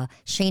over.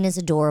 Sheena's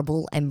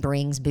adorable and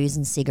brings booze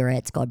and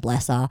cigarettes, God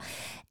bless her.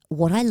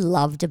 What I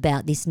loved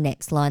about this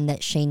next line that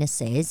Sheena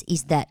says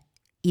is that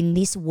in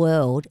this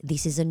world,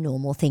 this is a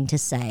normal thing to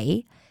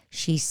say.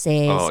 She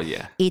says,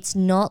 it's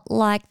not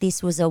like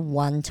this was a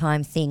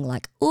one-time thing,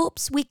 like,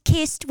 oops, we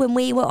kissed when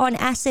we were on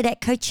acid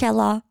at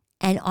Coachella.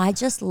 And I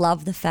just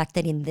love the fact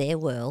that in their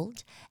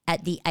world,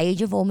 at the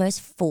age of almost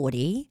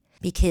 40,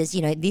 because,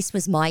 this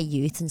was my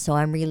youth and so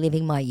I'm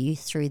reliving my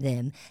youth through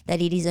them,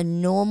 that it is a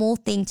normal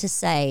thing to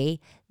say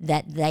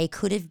that they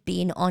could have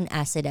been on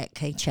acid at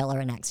Coachella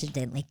and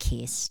accidentally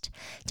kissed.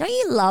 Don't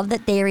you love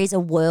that there is a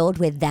world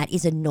where that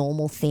is a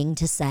normal thing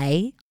to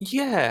say?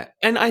 Yeah,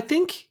 and I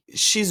think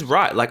she's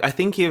right. I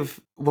think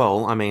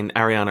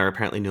Ariana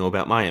apparently knew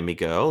about Miami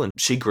Girl and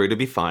she grew to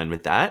be fine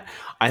with that.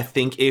 I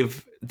think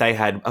if they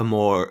had a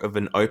more of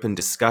an open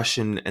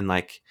discussion and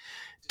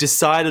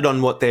decided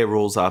on what their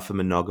rules are for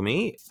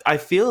monogamy, I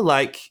feel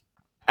like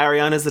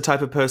Ariana's the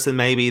type of person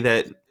maybe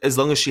that as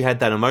long as she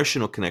had that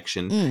emotional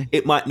connection,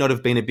 it might not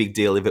have been a big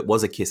deal if it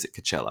was a kiss at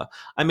Coachella.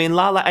 I mean,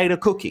 Lala ate a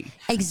cookie.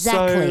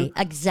 Exactly.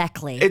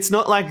 It's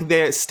not like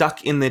they're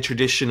stuck in their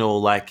traditional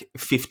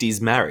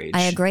 50s marriage.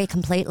 I agree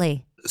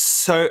completely.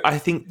 So I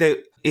think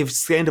that if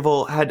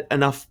Scandival had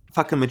enough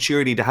fucking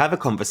maturity to have a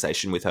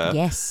conversation with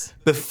her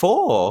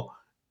before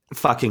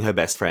fucking her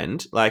best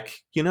friend,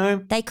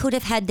 they could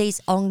have had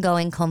these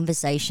ongoing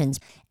conversations,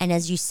 and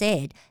as you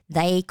said,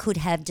 they could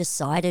have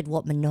decided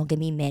what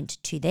monogamy meant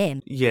to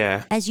them.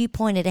 As you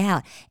pointed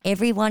out,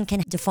 everyone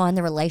can define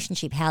the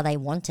relationship how they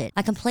want it.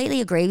 I completely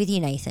agree with you,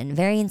 Nathan.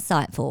 Very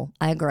insightful.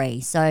 I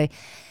agree. So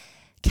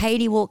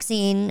Katie walks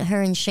in,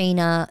 her and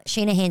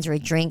Sheena hands her a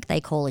drink.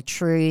 They call a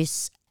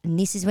truce, and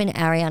this is when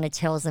Ariana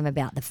tells them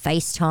about the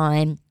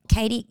FaceTime.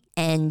 Katie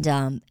and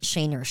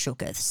Sheena are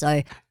shooketh.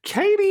 So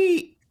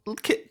Katie,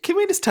 can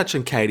we just touch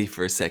on Katie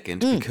for a second?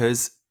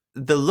 Because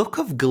the look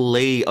of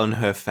glee on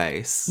her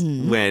face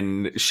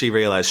when she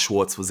realized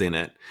Schwartz was in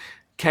it,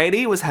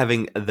 Katie was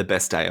having the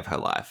best day of her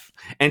life.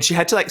 And she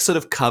had to sort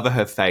of cover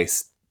her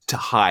face to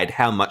hide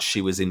how much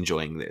she was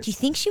enjoying this. Do you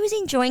think she was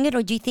enjoying it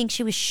or do you think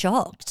she was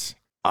shocked?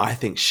 I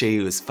think she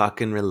was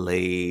fucking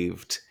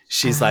relieved.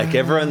 She's like,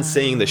 everyone's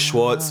seeing the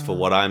Schwartz for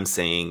what I'm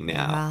seeing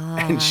now.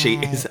 And she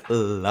is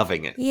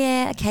loving it.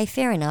 Yeah, okay,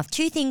 fair enough.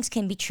 Two things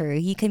can be true.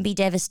 You can be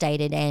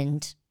devastated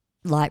and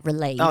like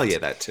relieved. Oh, yeah,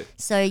 that too.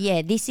 So,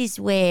 yeah, this is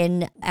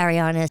when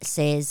Ariana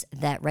says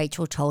that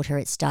Rachel told her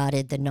it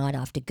started the night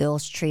after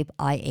girls' trip,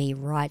 i.e.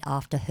 right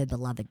after her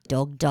beloved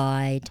dog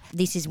died.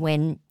 This is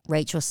when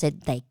Rachel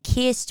said they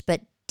kissed,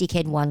 but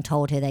Dickhead 1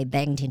 told her they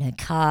banged in her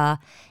car.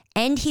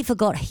 And he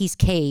forgot his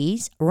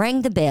keys,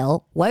 rang the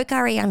bell, woke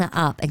Ariana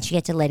up, and she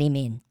had to let him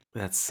in.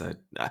 That's so...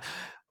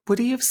 would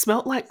he have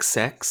smelt like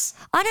sex?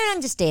 I don't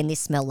understand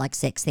this smell like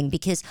sex thing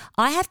because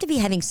I have to be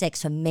having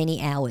sex for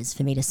many hours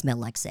for me to smell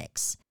like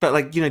sex. But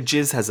like,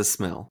 jizz has a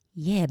smell.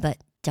 Yeah, but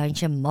don't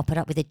you mop it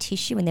up with a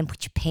tissue and then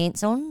put your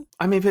pants on?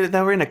 I mean, but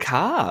they were in a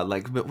car.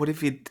 Like, but what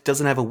if he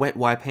doesn't have a wet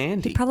wipe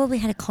handy? He probably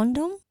had a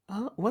condom.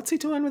 What's he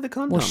doing with a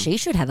condom? Well, she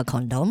should have a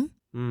condom.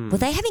 Were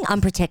they having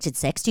unprotected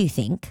sex, do you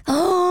think?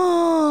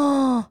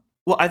 Oh!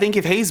 Well, I think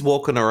if he's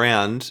walking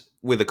around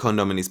with a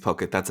condom in his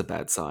pocket, that's a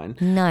bad sign.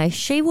 No,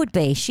 she would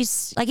be.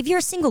 She's like, if you're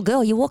a single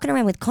girl, you're walking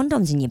around with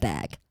condoms in your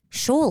bag.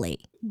 Surely.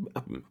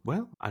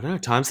 Well, I don't know.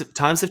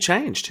 Times have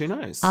changed. Who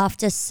knows?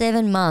 After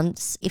 7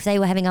 months, if they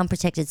were having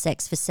unprotected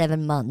sex for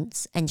 7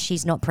 months and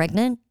she's not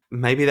pregnant.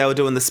 Maybe they were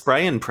doing the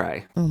spray and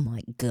pray. Oh,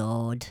 my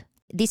God.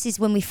 This is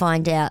when we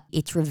find out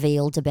it's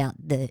revealed about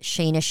the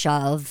Sheena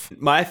shove.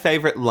 My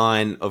favourite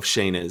line of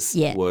Sheena's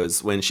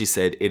was when she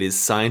said, "It is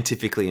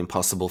scientifically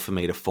impossible for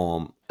me to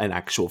form an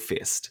actual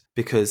fist,"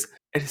 because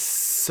it is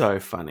so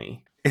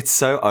funny. It's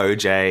so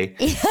OJ.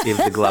 If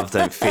the glove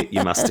don't fit,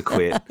 you must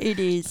acquit. It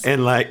is.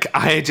 And like,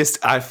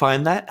 I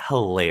find that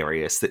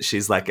hilarious that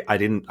she's like, I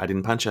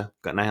didn't punch her,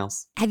 got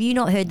nails. Have you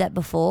not heard that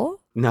before?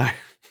 No.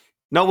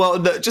 Well,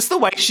 just the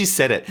way she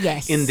said it.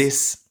 Yes. In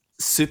this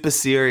super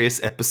serious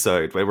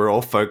episode where we're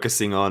all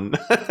focusing on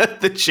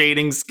the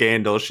cheating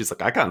scandal, she's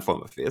like, I can't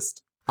form a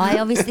fist. I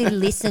obviously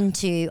listen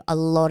to a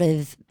lot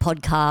of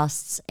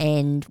podcasts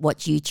and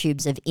watch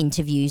YouTubes of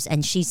interviews,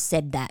 and she's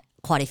said that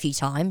quite a few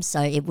times. So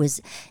it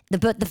was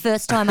the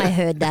first time I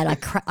heard that, I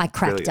cracked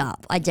Brilliant.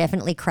 up. I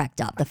definitely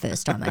cracked up the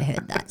first time I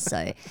heard that.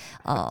 So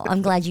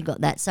I'm glad you got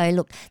that. So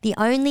look, the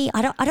only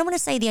I don't want to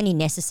say the only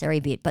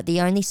necessary bit, but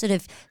the only sort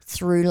of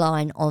through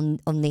line on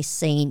this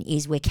scene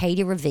is where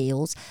Katie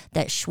reveals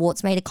that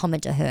Schwartz made a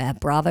comment to her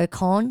at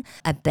BravoCon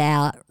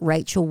about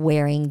Rachel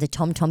wearing the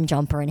Tom Tom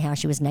jumper and how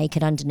she was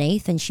naked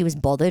underneath, and she was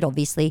bothered.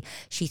 Obviously,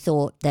 she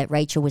thought that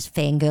Rachel was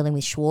fangirling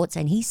with Schwartz,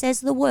 and he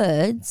says the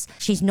words,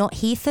 "She's not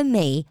here for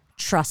me.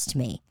 Trust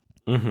me."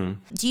 Mm-hmm.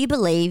 Do you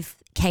believe,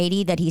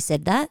 Katie, that he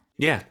said that?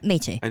 Yeah. Me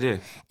too. I do.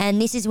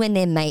 And this is when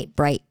their mate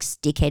breaks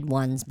Dickhead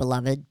 1's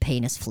beloved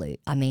penis flute.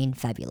 I mean,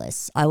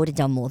 fabulous. I would have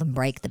done more than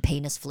break the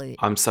penis flute.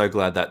 I'm so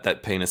glad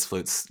that penis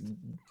flute's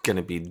going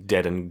to be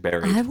dead and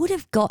buried. I would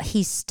have got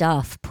his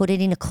stuff, put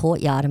it in a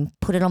courtyard and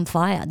put it on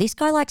fire. This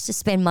guy likes to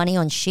spend money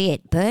on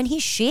shit. Burn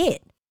his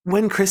shit.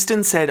 When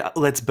Kristen said,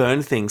 let's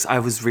burn things, I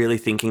was really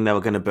thinking they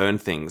were going to burn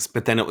things,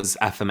 but then it was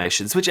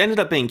affirmations, which ended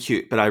up being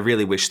cute, but I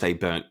really wish they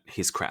burnt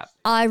his crap.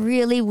 I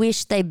really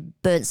wish they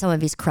burnt some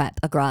of his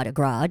crap,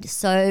 agrad.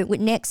 So with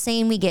next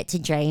scene, we get to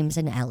James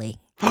and Allie.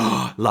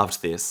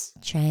 Loved this.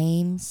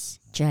 James.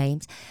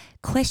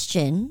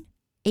 Question,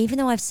 even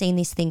though I've seen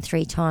this thing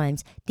 3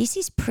 times, this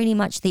is pretty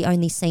much the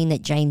only scene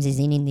that James is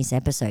in this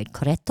episode,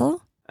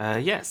 correcto?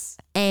 Yes.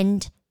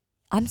 And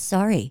I'm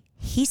sorry,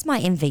 he's my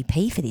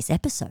MVP for this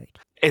episode.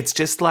 It's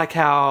just like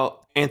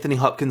how Anthony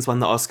Hopkins won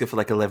the Oscar for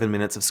like 11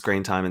 minutes of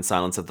screen time in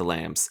Silence of the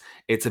Lambs.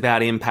 It's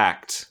about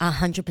impact.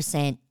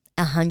 100%.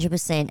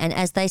 100%. And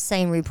as they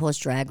say in RuPaul's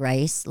Drag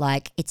Race,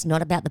 like, it's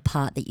not about the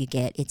part that you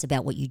get, it's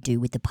about what you do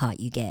with the part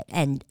you get.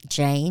 And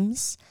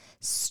James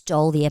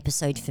stole the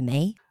episode for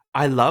me.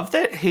 I love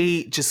that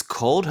he just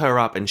called her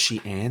up and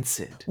she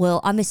answered. Well,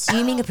 I'm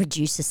assuming a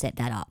producer set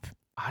that up.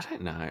 I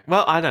don't know.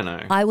 Well, I don't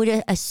know. I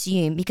would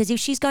assume, because if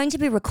she's going to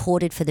be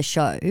recorded for the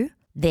show,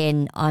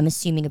 then I'm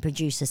assuming a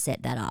producer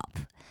set that up.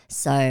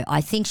 So I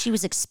think she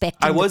was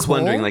expecting I was the call.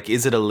 wondering, like,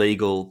 is it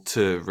illegal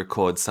to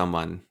record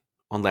someone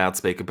on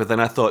loudspeaker? But then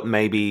I thought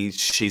maybe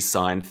she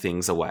signed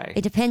things away.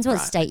 It depends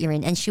what state you're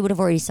in, and she would have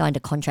already signed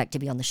a contract to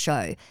be on the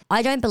show.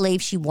 I don't believe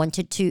she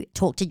wanted to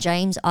talk to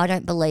James. I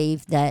don't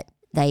believe that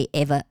they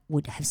ever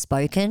would have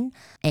spoken,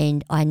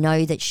 and I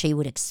know that she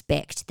would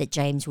expect that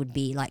James would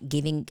be like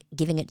giving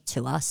it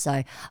to us.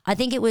 So I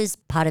think it was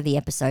part of the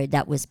episode,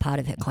 that was part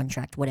of her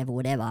contract,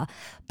 whatever.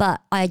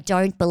 But I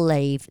don't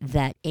believe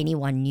that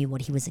anyone knew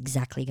what he was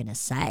exactly going to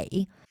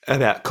say.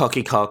 About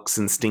cocky cocks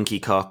and stinky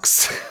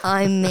cocks.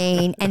 I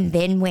mean, and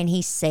then when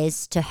he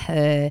says to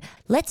her,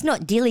 let's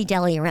not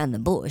dilly-dally around the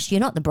bush. You're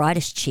not the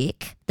brightest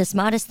chick. The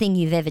smartest thing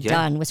you've ever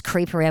done was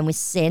creep around with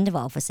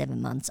Sandoval for 7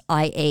 months,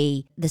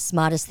 i.e. the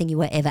smartest thing you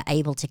were ever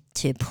able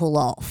to pull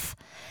off.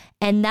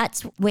 And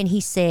that's when he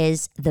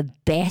says the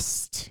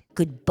best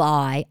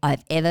goodbye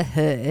I've ever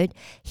heard.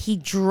 He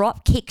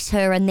drop kicks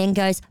her and then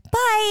goes,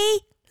 bye.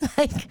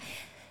 Like,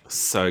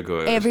 so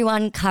good.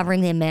 everyone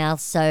covering their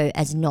mouths so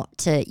as not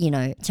to,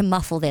 to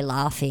muffle their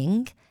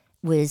laughing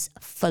was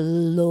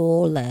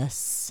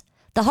flawless.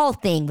 The whole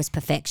thing was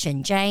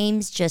perfection.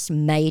 James just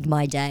made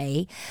my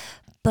day.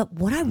 But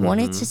what I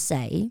wanted to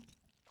say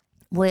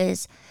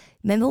was,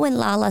 remember when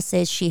Lala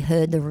says she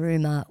heard the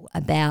rumor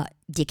about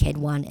Dickhead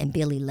 1 and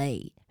Billy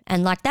Lee?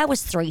 And like that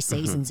was 3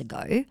 seasons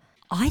ago.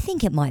 I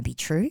think it might be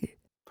true.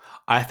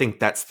 I think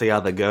that's the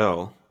other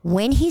girl.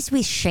 When he's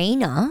with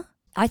Sheena,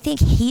 I think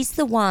he's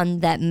the one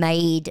that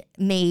made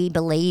me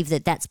believe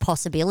that that's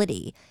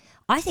possibility.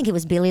 I think it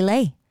was Billy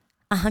Lee,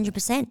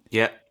 100%.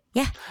 Yeah.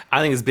 Yeah.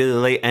 I think it's Billy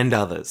Lee and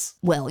others.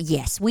 Well,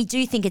 yes, we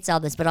do think it's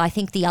others, but I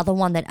think the other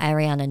one that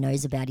Ariana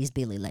knows about is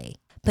Billy Lee.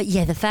 But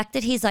yeah, the fact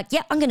that he's like,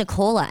 yeah, I'm going to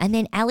call her. And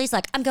then Ali's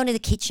like, I'm going to the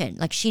kitchen.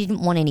 Like she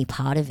didn't want any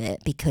part of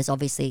it because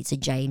obviously it's a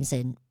James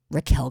and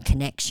Raquel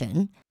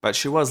connection. But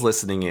she was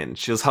listening in.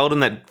 She was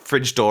holding that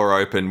fridge door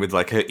open with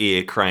like her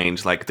ear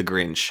craned like the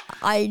Grinch.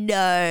 I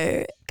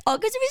know. Oh,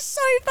 because it was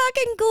so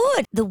fucking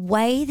good. The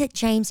way that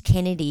James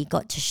Kennedy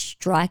got to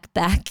strike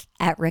back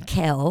at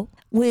Raquel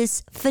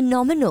was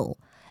phenomenal.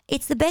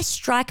 It's the best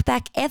strike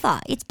back ever.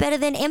 It's better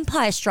than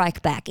Empire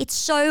Strike Back. It's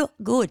so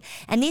good.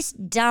 And this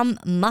dumb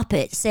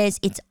Muppet says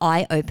it's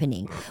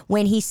eye-opening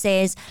when he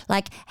says,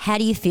 like, how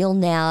do you feel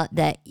now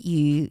that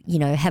you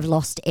have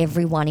lost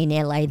everyone in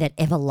LA that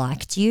ever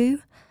liked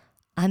you?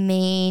 I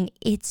mean,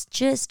 it's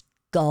just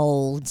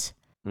gold.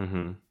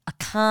 Mm-hmm. I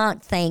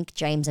can't thank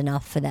James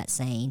enough for that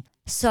scene.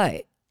 So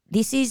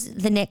this is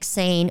the next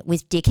scene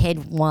with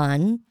Dickhead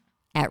 1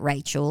 at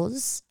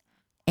Rachel's.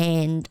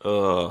 And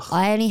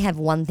I only have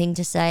one thing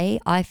to say.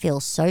 I feel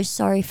so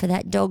sorry for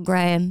that dog,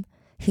 Graham,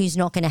 who's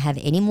not going to have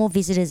any more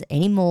visitors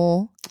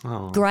anymore.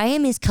 Oh.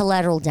 Graham is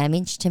collateral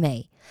damage to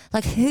me.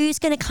 Like, who's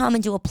going to come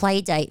and do a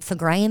play date for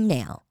Graham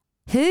now?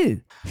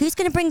 Who? Who's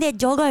going to bring their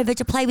dog over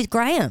to play with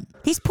Graham?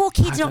 This poor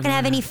kid's not going to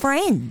have any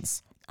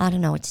friends. I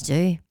don't know what to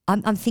do.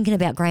 I'm thinking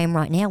about Graham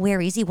right now. Where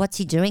is he? What's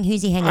he doing?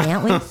 Who's he hanging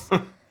out with?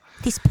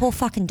 This poor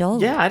fucking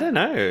dog. Yeah, I don't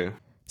know.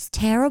 It's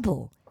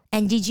terrible.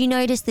 And did you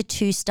notice the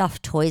 2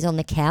 stuffed toys on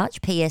the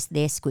couch? P.S.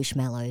 They're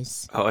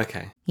Squishmallows. Oh,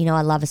 okay. You know,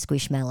 I love a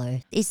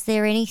Squishmallow. Is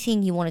there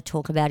anything you want to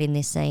talk about in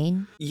this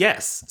scene?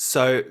 Yes.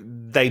 So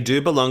they do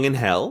belong in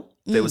hell.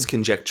 There was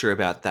conjecture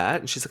about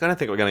that. And she's like, I don't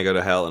think we're going to go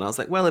to hell. And I was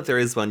like, well, if there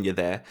is one, you're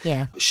there.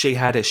 Yeah. She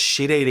had a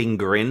shit-eating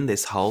grin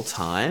this whole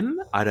time.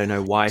 I don't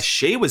know why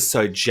she was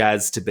so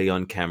jazzed to be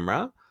on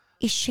camera.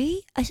 Is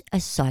she a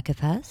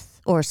psychopath?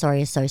 Or,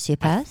 sorry, a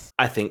sociopath?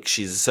 I think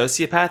she's a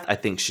sociopath. I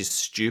think she's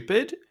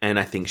stupid. And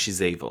I think she's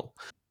evil.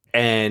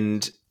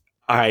 And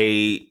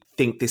I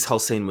think this whole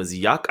scene was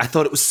yuck. I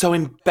thought it was so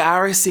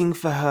embarrassing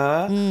for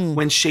her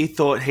when she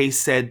thought he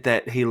said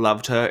that he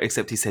loved her,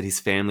 except he said his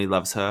family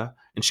loves her.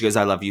 And she goes,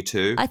 I love you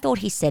too. I thought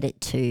he said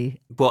it too.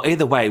 Well,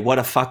 either way, what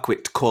a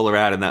fuckwit to call her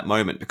out in that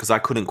moment because I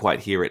couldn't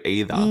quite hear it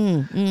either.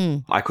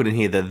 I couldn't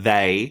hear the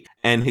they.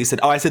 And he said,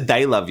 oh, I said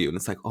they love you. And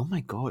it's like, oh my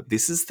God,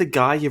 this is the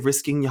guy you're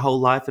risking your whole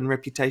life and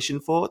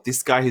reputation for?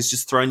 This guy who's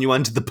just thrown you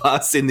under the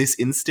bus in this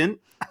instant?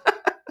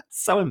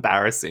 So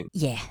embarrassing.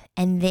 Yeah.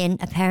 And then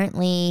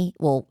apparently,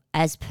 well,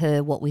 as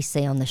per what we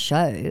see on the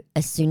show,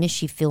 as soon as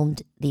she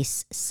filmed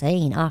this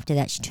scene, after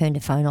that, she turned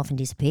her phone off and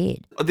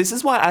disappeared. This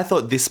is why I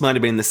thought this might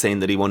have been the scene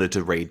that he wanted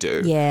to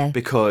redo. Yeah.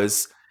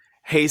 Because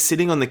he's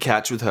sitting on the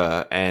couch with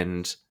her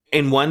and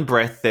in one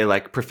breath, they're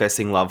like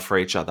professing love for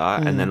each other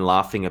and then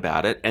laughing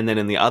about it. And then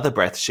in the other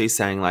breath, she's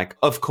saying like,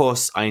 of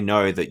course, I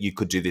know that you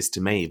could do this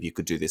to me if you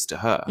could do this to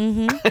her.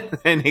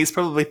 And he's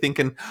probably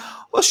thinking,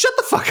 well, shut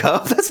the fuck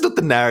up. That's not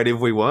the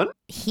narrative we want.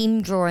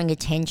 Him drawing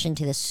attention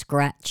to the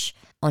scratch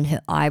on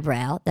her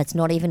eyebrow that's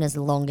not even as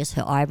long as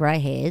her eyebrow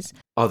hairs.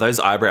 Oh, those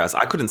eyebrows.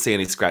 I couldn't see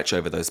any scratch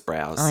over those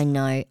brows. I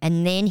know.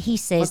 And then he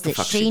says What the that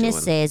fuck's she Sheena doing?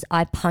 says,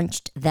 I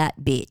punched that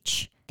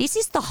bitch. This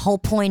is the whole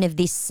point of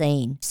this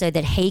scene, so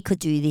that he could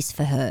do this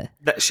for her.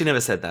 She never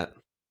said that.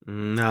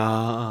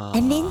 No.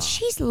 And then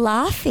she's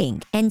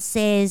laughing and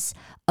says,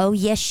 oh,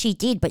 yes, she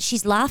did. But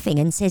she's laughing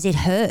and says it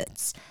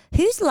hurts.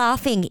 Who's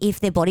laughing if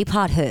their body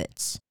part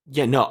hurts?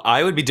 Yeah, no,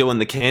 I would be doing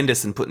the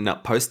Candace and putting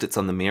up Post-its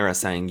on the mirror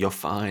saying, you're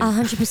fine.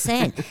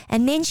 100%.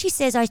 And then she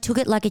says, I took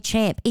it like a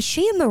champ. Is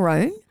she a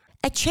maroon?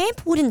 A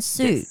champ wouldn't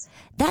sue. Yes.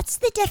 That's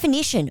the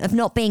definition of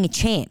not being a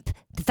champ.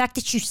 The fact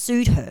that you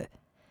sued her.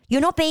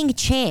 You're not being a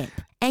champ.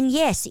 And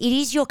yes, it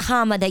is your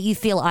karma that you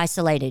feel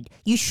isolated.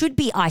 You should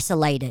be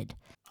isolated.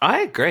 I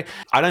agree.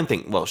 I don't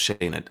think punched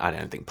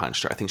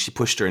her. I think she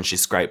pushed her and she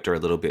scraped her a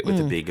little bit with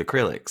the big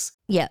acrylics.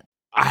 Yeah.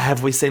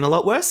 Have we seen a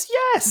lot worse?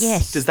 Yes.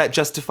 Yes. Does that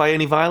justify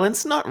any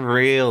violence? Not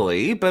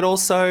really, but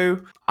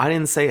also I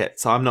didn't see it,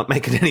 so I'm not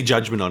making any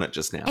judgment on it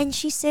just now. And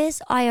she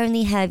says, I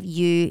only have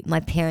you, my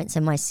parents,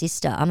 and my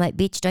sister. I'm like,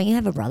 bitch, don't you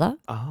have a brother?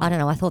 Oh. I don't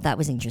know. I thought that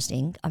was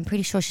interesting. I'm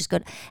pretty sure she's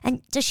got.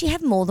 And does she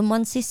have more than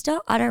one sister?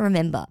 I don't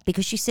remember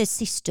because she says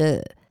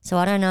sister. So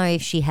I don't know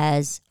if she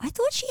has. I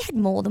thought she had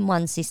more than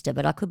one sister,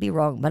 but I could be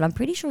wrong. But I'm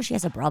pretty sure she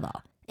has a brother.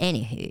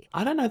 Anywho.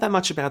 I don't know that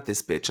much about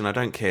this bitch and I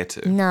don't care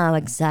to. No,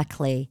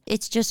 exactly.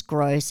 It's just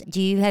gross.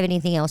 Do you have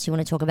anything else you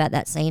want to talk about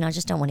that scene? I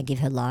just don't want to give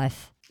her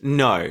life.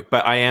 No,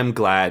 but I am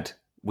glad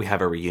we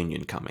have a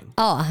reunion coming.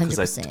 Oh, 100%.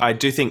 Because I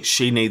do think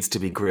she needs to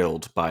be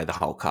grilled by the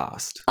whole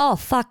cast. Oh,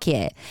 fuck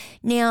yeah.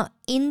 Now,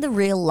 in the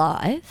real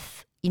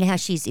life, you know how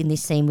she's in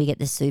this scene, we get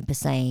the super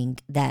saying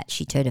that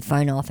she turned her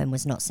phone off and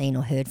was not seen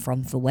or heard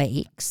from for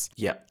weeks.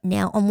 Yep.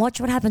 Now, on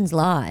Watch What Happens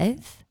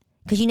Live,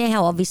 because you know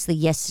how obviously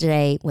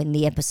yesterday when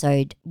the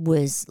episode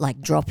was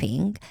like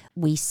dropping,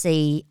 we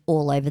see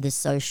all over the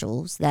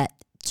socials that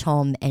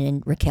Tom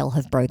and Raquel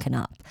have broken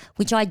up,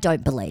 which I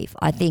don't believe.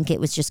 I think it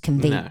was just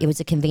convenient. No. It was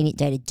a convenient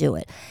day to do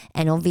it.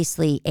 And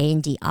obviously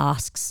Andy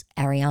asks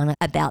Ariana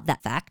about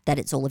that fact, that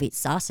it's all a bit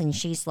sus. And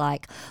she's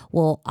like,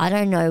 well, I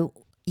don't know,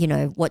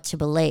 what to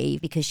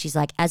believe, because she's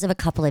like, as of a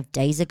couple of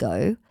days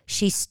ago,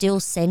 she's still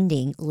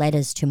sending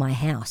letters to my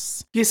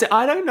house. Yes,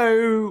 I don't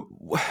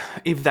know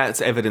if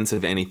that's evidence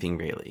of anything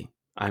really.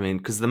 I mean,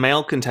 because the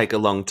mail can take a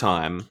long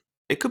time.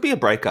 It could be a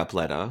breakup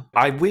letter.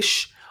 I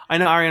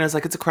know Ariana's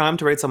like, it's a crime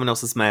to read someone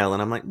else's mail.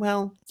 And I'm like,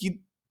 well, you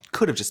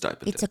could have just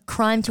opened it. It's a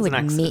crime to It's an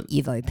admit accident.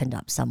 you've opened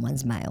up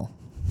someone's mail.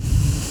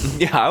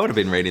 Yeah, I would have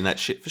been reading that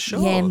shit for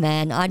sure. Yeah,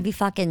 man. I'd be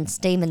fucking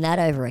steaming that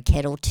over a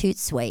kettle, toot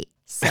sweet.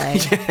 So,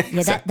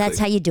 that's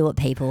how you do it,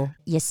 people.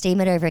 You steam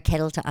it over a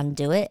kettle to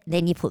undo it.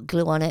 Then you put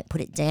glue on it,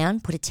 put it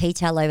down, put a tea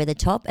towel over the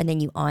top, and then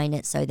you iron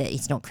it so that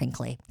it's not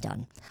crinkly.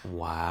 Done.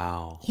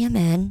 Wow. Yeah,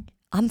 man.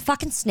 I'm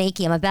fucking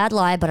sneaky. I'm a bad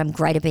liar, but I'm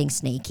great at being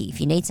sneaky.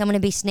 If you need someone to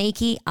be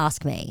sneaky,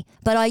 ask me.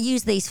 But I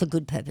use these for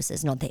good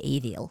purposes, not the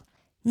evil.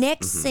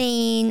 Next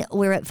scene,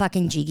 we're at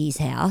fucking Jiggy's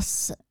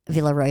house,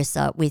 Villa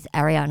Rosa, with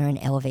Ariana and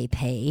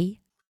LVP.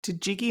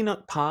 Did Jiggy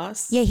not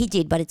pass? Yeah, he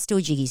did, but it's still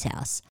Jiggy's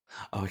house.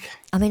 Okay.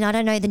 I mean, I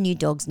don't know the new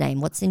dog's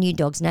name. What's the new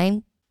dog's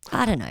name?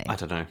 I don't know. I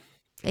don't know.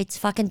 It's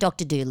fucking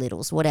Dr.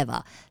 Doolittle's,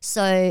 whatever.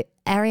 So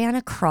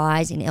Ariana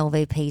cries in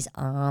LVP's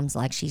arms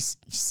like she's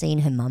seen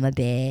her mama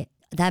bear.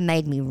 That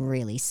made me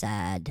really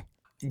sad.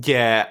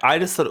 Yeah, I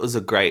just thought it was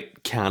a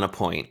great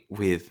counterpoint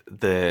with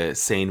the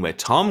scene where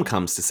Tom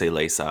comes to see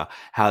Lisa,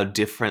 how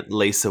different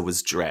Lisa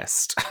was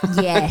dressed.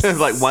 Yes.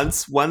 Like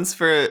once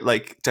for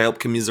like to help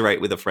commiserate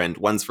with a friend,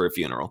 once for a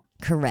funeral.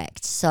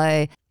 Correct.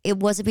 So it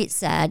was a bit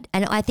sad.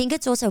 And I think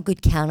it's also a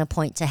good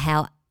counterpoint to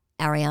how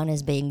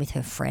Ariana's being with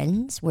her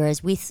friends.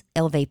 Whereas with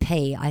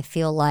LVP, I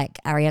feel like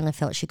Ariana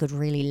felt she could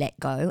really let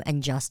go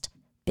and just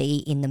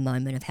be in the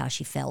moment of how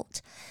she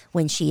felt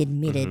when she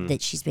admitted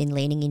that she's been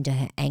leaning into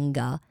her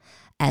anger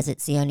as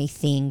it's the only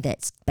thing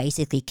that's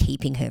basically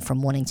keeping her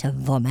from wanting to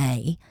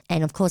vomit.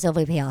 And of course,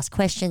 LVP asks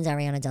questions.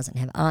 Ariana doesn't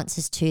have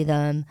answers to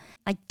them.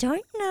 I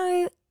don't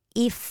know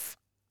if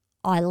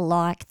I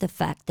like the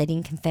fact that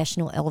in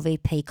confessional,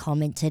 LVP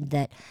commented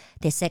that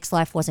their sex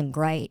life wasn't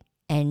great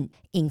and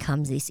in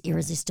comes this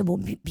irresistible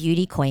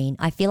beauty queen.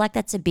 I feel like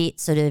that's a bit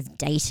sort of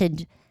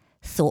dated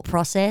thought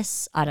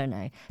process. I don't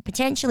know.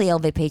 Potentially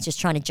LVP is just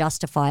trying to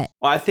justify it.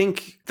 Well, I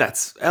think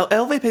that's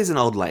LVP is an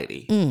old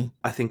lady.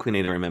 I think we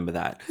need to remember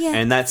that. Yeah.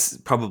 And that's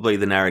probably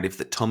the narrative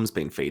that Tom's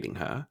been feeding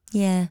her.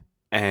 Yeah.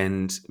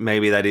 And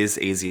maybe that is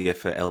easier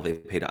for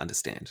LVP to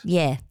understand.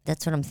 Yeah,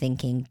 that's what I'm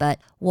thinking. But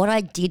what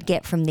I did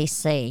get from this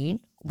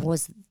scene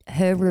was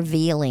her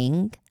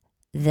revealing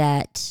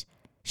that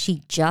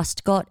she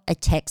just got a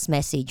text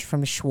message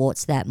from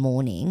Schwartz that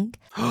morning.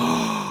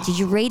 Did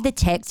you read the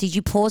text? Did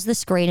you pause the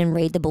screen and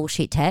read the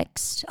bullshit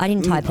text? I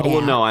didn't type it out.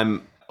 Well, no,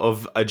 I'm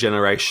of a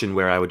generation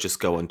where I would just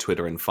go on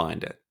Twitter and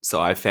find it.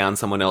 So I found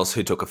someone else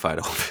who took a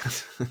photo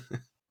of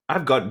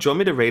it. do you want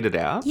me to read it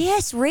out?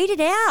 Yes, read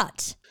it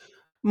out.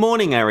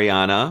 Morning,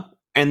 Ariana.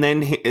 And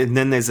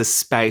then there's a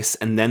space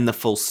and then the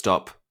full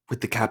stop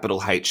with the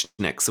capital H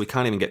next. So we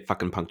can't even get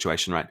fucking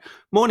punctuation right.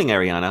 Morning,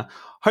 Ariana.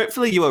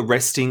 Hopefully you are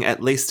resting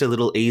at least a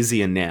little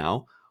easier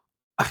now.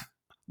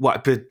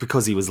 What?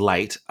 Because he was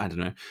late? I don't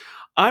know.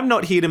 I'm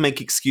not here to make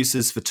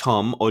excuses for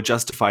Tom or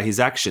justify his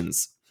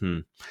actions.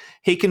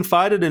 He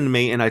confided in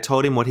me and I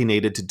told him what he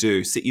needed to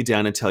do, sit you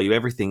down and tell you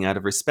everything out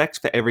of respect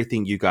for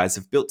everything you guys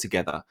have built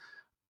together.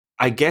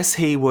 I guess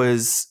he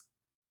was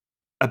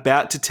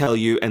about to tell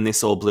you and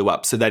this all blew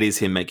up. So that is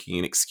him making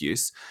an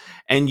excuse.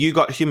 And you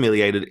got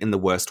humiliated in the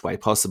worst way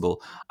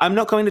possible. I'm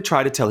not going to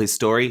try to tell his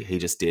story. He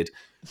just did.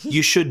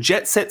 You should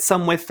jet set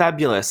somewhere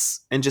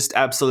fabulous and just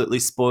absolutely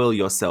spoil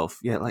yourself.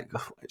 Yeah, like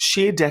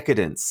sheer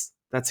decadence.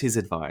 That's his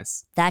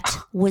advice. That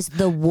was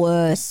the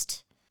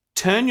worst.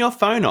 Turn your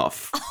phone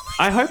off.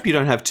 I hope you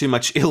don't have too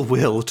much ill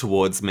will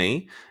towards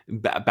me.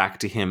 Back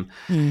to him.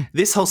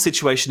 This whole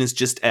situation is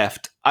just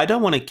effed. I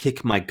don't want to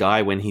kick my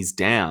guy when he's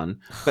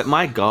down, but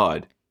my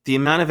God, the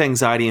amount of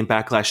anxiety and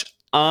backlash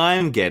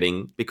I'm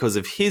getting because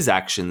of his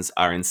actions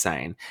are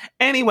insane.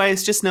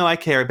 Anyways, just know I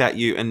care about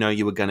you and know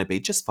you were going to be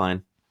just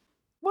fine.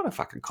 What a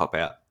fucking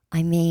cop-out.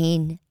 I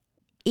mean,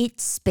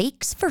 it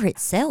speaks for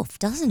itself,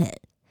 doesn't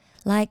it?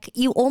 Like,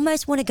 you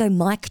almost want to go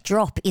mic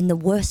drop in the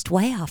worst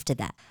way after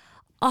that.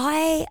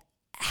 I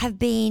have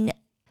been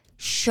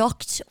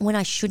shocked when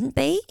I shouldn't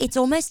be. It's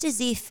almost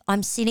as if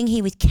I'm sitting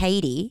here with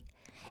Katie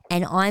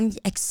and I'm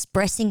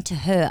expressing to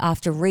her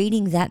after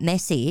reading that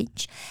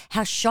message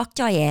how shocked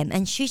I am.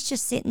 And she's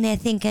just sitting there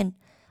thinking,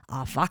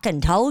 I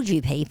fucking told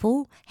you,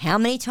 people. How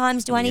many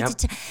times do I need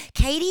to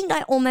Katie,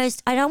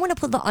 I don't want to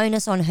put the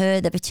onus on her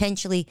that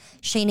potentially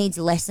she needs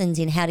lessons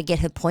in how to get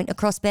her point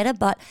across better,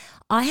 but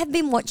I have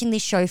been watching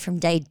this show from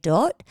day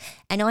dot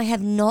and I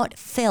have not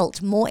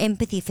felt more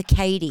empathy for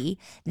Katie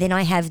than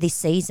I have this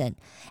season.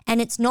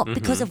 And it's not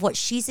because of what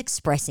she's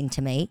expressing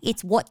to me.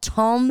 It's what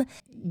Tom,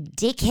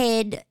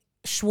 dickhead,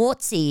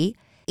 Schwartzy,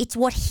 it's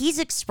what he's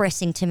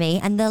expressing to me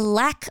and the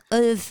lack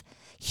of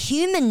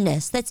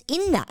humanness that's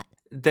in that.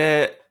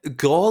 The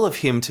gall of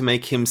him to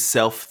make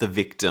himself the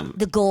victim.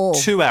 The gall.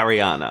 To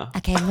Ariana.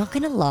 Okay, I'm not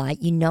going to lie.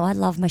 You know I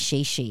love my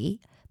Shishi,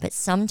 but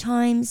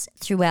sometimes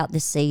throughout the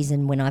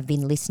season when I've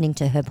been listening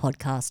to her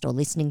podcast or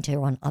listening to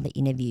her on other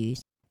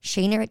interviews,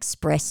 Sheena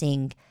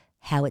expressing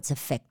how it's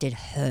affected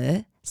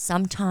her,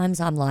 sometimes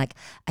I'm like,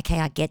 okay,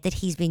 I get that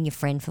he's been your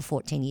friend for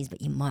 14 years,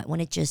 but you might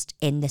want to just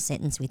end the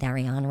sentence with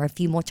Ariana a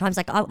few more times.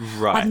 Like,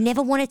 I've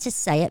never wanted to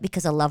say it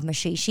because I love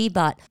Mashishi,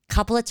 but a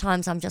couple of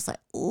times I'm just like,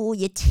 oh,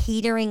 you're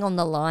teetering on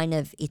the line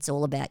of it's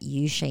all about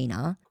you,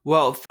 Sheena.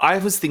 Well, I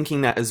was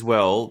thinking that as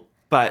well,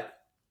 but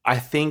I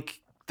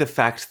think the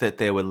fact that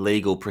there were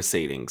legal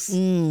proceedings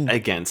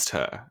against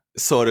her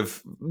sort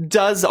of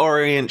does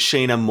orient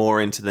Sheena more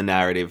into the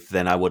narrative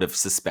than I would have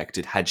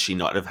suspected had she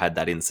not have had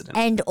that incident.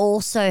 And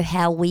also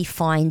how we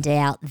find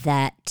out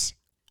that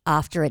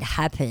after it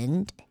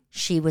happened,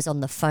 she was on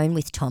the phone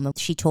with Tom.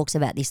 She talks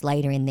about this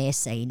later in their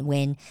scene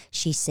when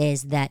she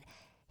says that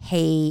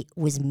he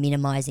was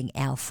minimizing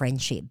our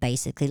friendship,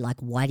 basically like,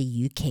 why do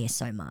you care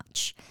so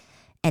much?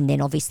 And then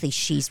obviously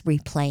she's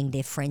replaying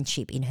their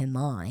friendship in her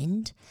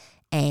mind,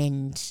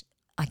 and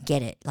I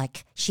get it.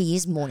 Like, she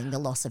is mourning the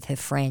loss of her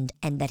friend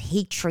and that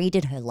he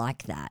treated her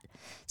like that.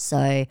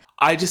 So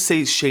I just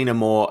see Sheena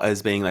more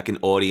as being like an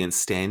audience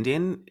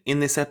stand-in in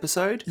this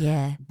episode.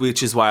 Yeah.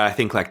 Which is why I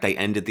think like they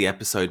ended the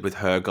episode with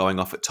her going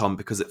off at Tom,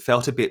 because it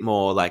felt a bit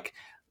more like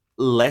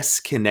less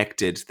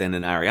connected than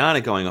an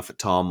Ariana going off at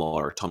Tom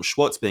or a Tom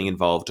Schwartz being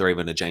involved or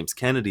even a James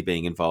Kennedy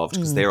being involved,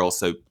 because they're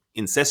also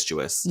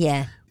incestuous.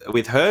 Yeah.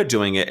 With her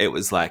doing it, it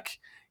was like,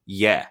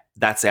 yeah,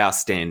 that's our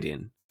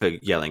stand-in for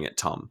yelling at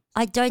Tom.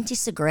 I don't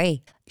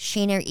disagree.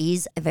 Sheena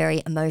is a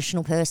very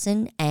emotional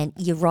person, and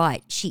you're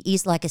right, she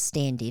is like a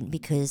stand-in,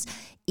 because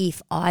if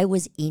I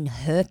was in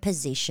her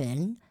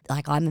position,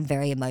 like, I'm a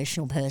very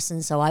emotional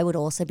person, so I would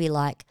also be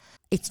like,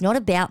 it's not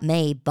about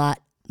me, but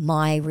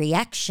my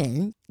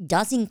reaction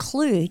does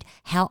include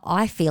how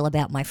I feel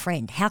about my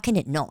friend. How can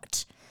it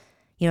not?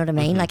 You know what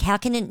I mean? Like, how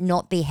can it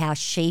not be how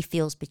she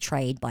feels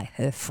betrayed by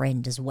her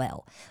friend as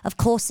well? Of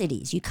course it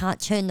is. You can't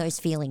turn those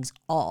feelings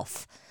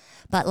off.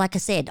 But like I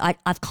said,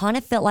 I've kind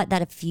of felt like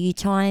that a few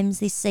times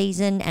this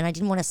season, and I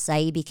didn't want to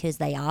say because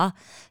her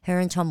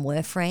and Tom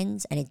were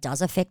friends, and it does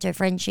affect her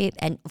friendship.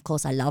 And of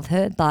course I love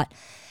her, but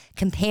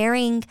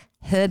comparing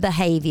her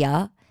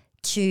behavior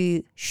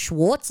to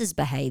Schwartz's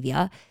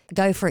behavior,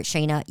 go for it,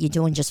 Sheena, you're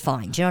doing just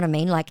fine. Do you know what I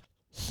mean? Like,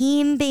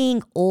 him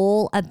being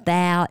all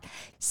about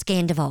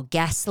Scandival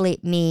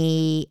gaslit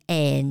me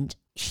and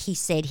he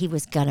said he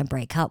was going to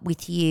break up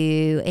with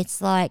you.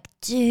 It's like,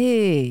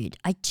 dude,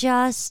 I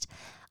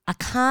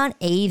can't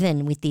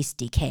even with this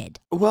dickhead.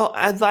 Well,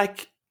 and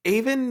like,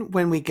 even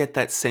when we get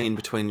that scene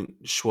between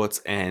Schwartz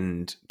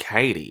and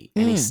Katie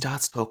and he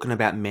starts talking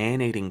about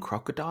man-eating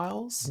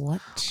crocodiles.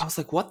 What? I was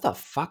like, what the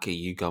fuck are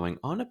you going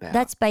on about?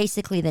 That's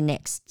basically the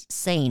next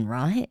scene,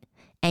 right?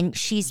 And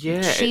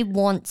she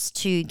wants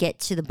to get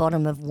to the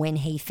bottom of when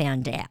he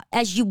found out,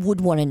 as you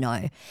would want to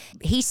know.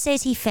 He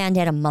says he found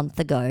out a month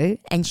ago,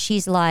 and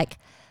she's like,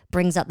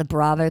 brings up the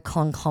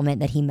BravoCon comment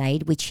that he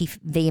made, which he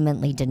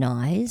vehemently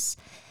denies.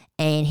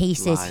 And he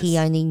says he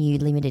only knew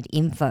limited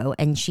info.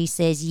 And she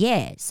says,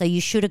 yeah, so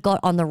you should have got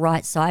on the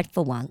right side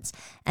for once.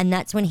 And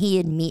that's when he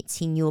admits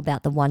he knew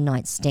about the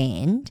one-night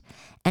stand.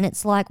 And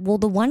it's like, well,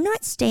 the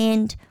one-night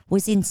stand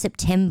was in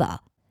September.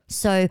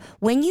 So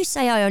when you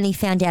say I only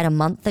found out a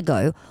month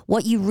ago,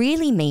 what you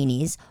really mean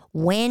is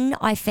when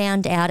I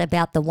found out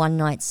about the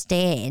one-night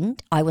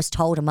stand, I was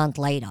told a month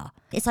later.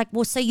 It's like,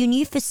 well, so you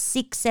knew for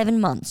 6-7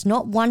 months,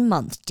 not 1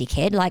 month,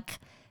 dickhead. Like,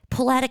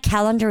 pull out a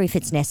calendar if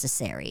it's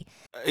necessary.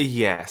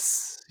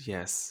 Yes.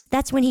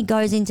 That's when he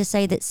goes in to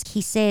say that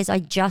he says I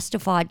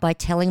justified by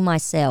telling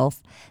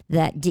myself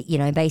that, you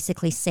know,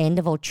 basically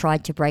Sandoval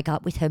tried to break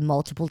up with her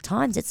multiple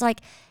times. It's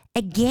like,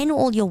 again,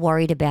 all you're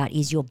worried about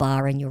is your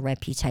bar and your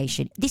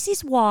reputation. This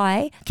is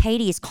why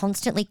Katie is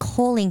constantly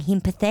calling him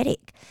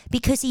pathetic,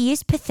 because he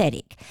is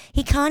pathetic.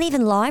 He can't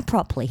even lie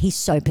properly. He's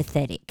so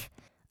pathetic.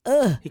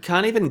 Ugh. He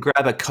can't even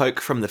grab a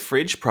Coke from the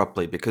fridge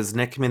properly because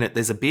next minute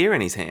there's a beer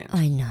in his hand.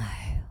 I know.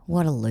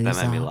 What a loser.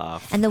 That made me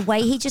laugh. And the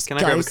way he just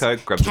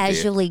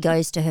casually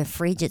goes to her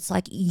fridge, it's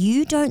like,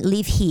 you don't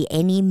live here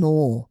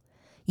anymore.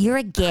 You're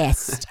a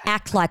guest.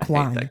 Act like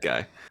one. That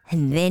guy.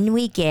 And then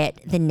we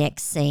get the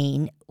next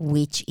scene,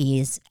 which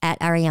is at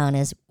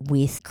Ariana's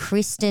with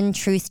Kristen,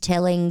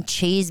 truth-telling,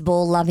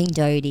 cheeseball-loving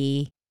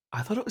Dodie.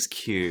 I thought it was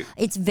cute.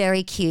 It's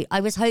very cute.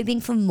 I was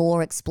hoping for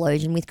more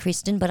explosion with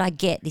Kristen, but I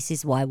get this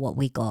is what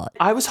we got.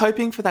 I was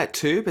hoping for that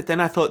too, but then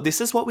I thought this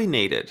is what we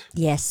needed.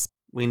 Yes.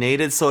 We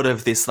needed sort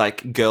of this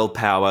like girl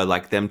power,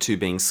 like them two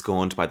being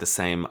scorned by the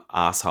same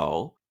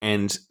asshole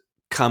and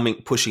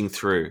pushing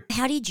through.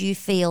 How did you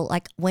feel?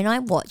 Like when I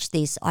watched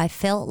this, I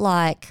felt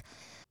like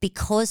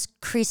because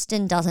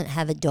Kristen doesn't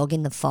have a dog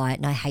in the fight,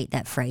 and I hate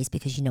that phrase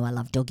because you know I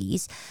love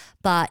doggies,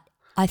 but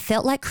I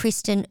felt like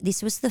Kristen,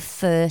 this was the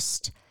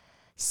first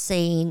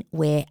scene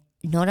where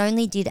not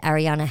only did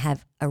Ariana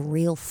have a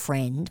real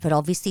friend, but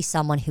obviously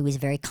someone who was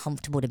very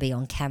comfortable to be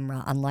on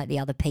camera, unlike the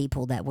other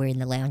people that were in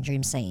the lounge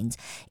room scenes.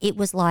 It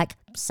was like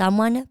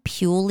someone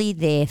purely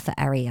there for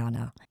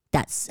Ariana.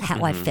 That's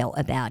how I felt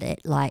about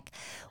it. Like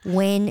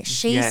when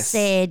she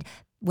said,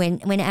 when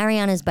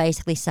Ariana's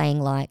basically saying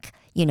like,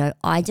 you know,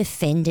 I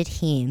defended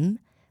him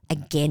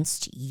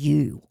against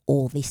you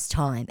all this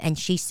time. And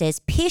she says,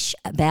 pish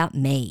about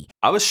me.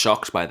 I was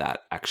shocked by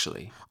that,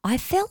 actually. I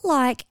felt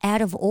like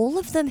out of all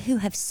of them who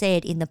have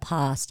said in the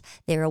past,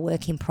 they're a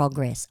work in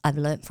progress. I've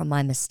learnt from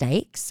my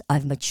mistakes.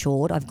 I've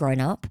matured. I've grown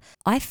up.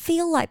 I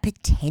feel like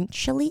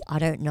potentially, I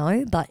don't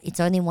know, but it's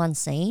only one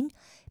scene.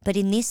 But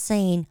in this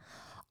scene,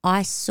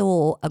 I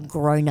saw a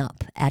grown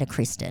up out of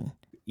Kristen.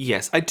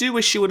 Yes, I do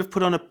wish she would have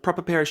put on a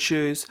proper pair of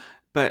shoes,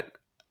 but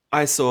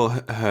I saw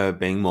her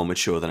being more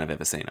mature than I've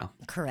ever seen her.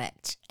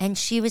 Correct. And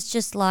she was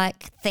just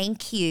like,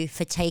 thank you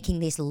for taking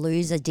this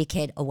loser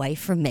dickhead away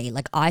from me.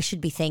 Like, I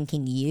should be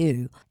thanking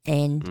you.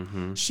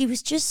 And she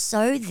was just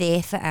so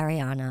there for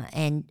Ariana.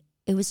 And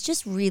it was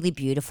just really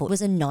beautiful. It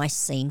was a nice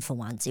scene for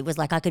once. It was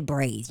like I could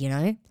breathe, you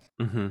know?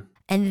 Mm-hmm.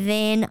 And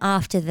then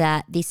after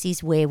that, this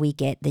is where we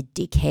get the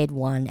dickhead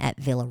one at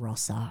Villa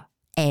Rossa.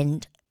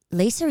 And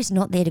Lisa is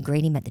not there to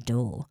greet him at the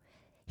door.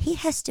 He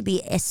has to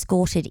be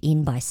escorted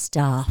in by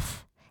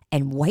staff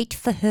and wait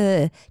for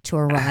her to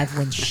arrive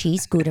when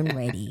she's good and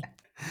ready.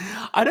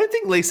 I don't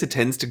think Lisa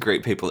tends to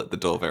greet people at the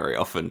door very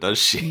often, does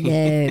she?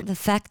 No, the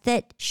fact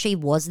that she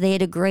was there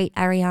to greet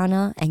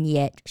Ariana and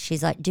yet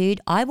she's like, dude,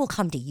 I will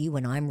come to you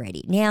when I'm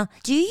ready. Now,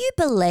 do you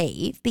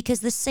believe, because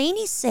the scene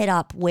is set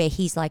up where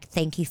he's like,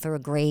 thank you for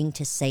agreeing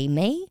to see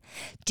me.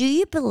 Do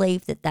you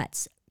believe that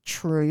that's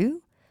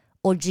true?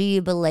 Or do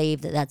you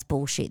believe that that's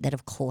bullshit, that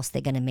of course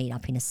they're going to meet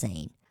up in a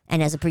scene?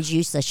 And as a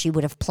producer, she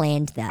would have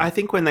planned that. I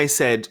think when they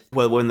said,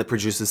 well, when the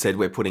producer said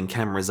we're putting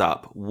cameras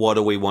up, what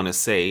do we want to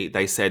see?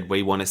 They said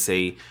we want to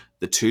see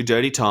the two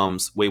dirty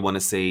Toms. We want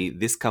to see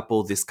this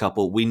couple, this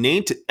couple. We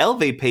need to,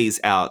 LVP's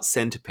our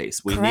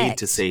centerpiece. We need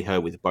to see her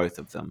with both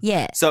of them.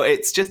 Yeah. So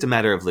it's just a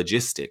matter of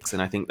logistics.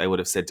 And I think they would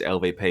have said to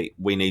LVP,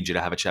 we need you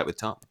to have a chat with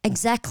Tom.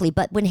 Exactly.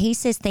 But when he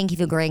says, thank you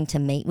for agreeing to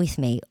meet with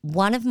me,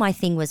 one of my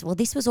thing was, well,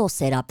 this was all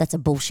set up. That's a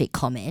bullshit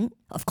comment.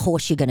 Of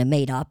course you're going to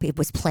meet up. It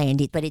was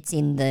planned, but it's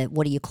in the,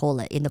 what do you call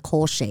it, in the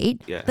call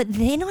sheet. Yeah. But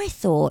then I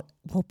thought,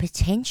 well,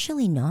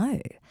 potentially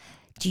no.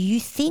 Do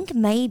you think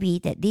maybe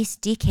that this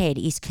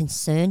dickhead is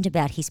concerned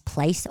about his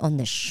place on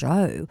the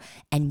show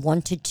and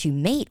wanted to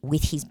meet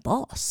with his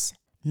boss?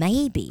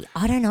 Maybe.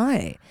 I don't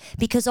know.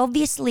 Because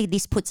obviously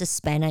this puts a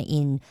spanner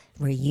in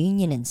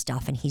reunion and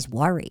stuff and he's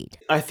worried.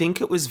 I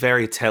think it was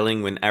very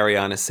telling when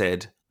Ariana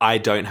said, I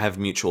don't have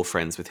mutual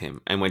friends with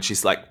him. And when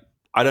she's like,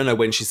 I don't know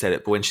when she said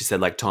it, but when she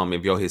said like, Tom,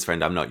 if you're his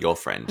friend, I'm not your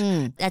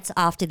friend. That's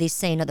after this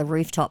scene at the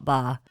rooftop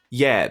bar.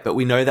 Yeah, but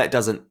we know that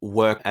doesn't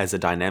work as a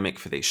dynamic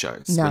for these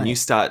shows. No. When you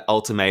start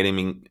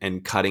ultimatuming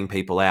and cutting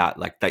people out,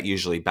 like that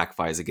usually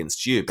backfires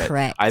against you. But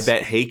Correct. I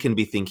bet he can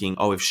be thinking,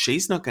 oh, if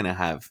she's not going to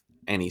have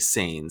any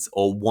scenes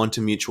or want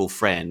a mutual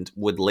friend,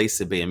 would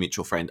Lisa be a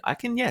mutual friend? I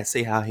can,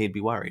 see how he'd be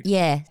worried.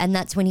 Yeah, and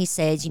that's when he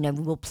says, we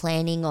were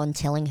planning on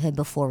telling her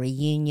before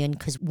reunion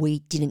because we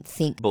didn't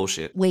think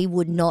Bullshit. we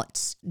would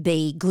not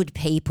be good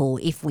people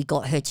if we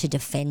got her to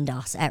defend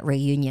us at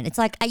reunion. It's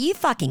like, are you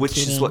fucking Which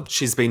kidding? is what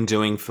she's been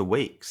doing for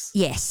weeks.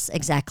 Yes,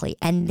 exactly.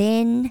 And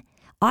then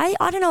I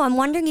don't know, I'm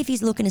wondering if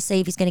he's looking to see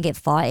if he's going to get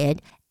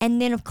fired.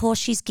 And then, of course,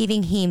 she's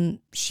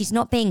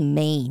not being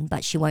mean,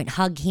 but she won't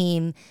hug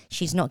him.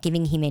 She's not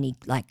giving him any,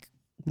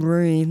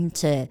 room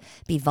to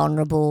be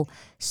vulnerable.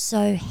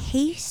 So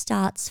he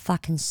starts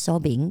fucking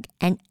sobbing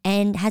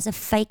and has a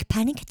fake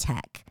panic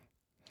attack.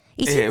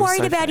 Is he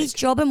worried about his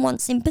job and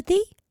wants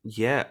sympathy?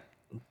 Yeah.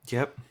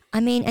 Yep. I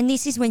mean, and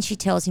this is when she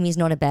tells him he's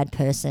not a bad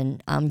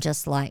person. I'm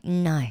just like,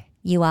 no.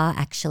 You are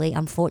actually,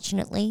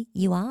 unfortunately,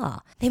 you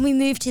are. Then we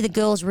move to the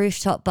girls'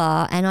 rooftop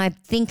bar, and I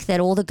think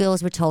that all the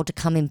girls were told to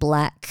come in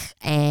black,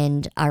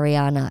 and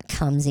Ariana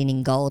comes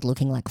in gold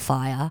looking like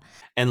fire.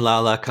 And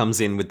Lala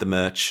comes in with the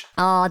merch.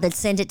 Oh, they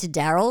sent it to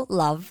Daryl.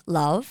 Love,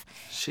 love.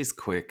 She's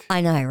quick. I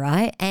know,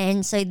 right?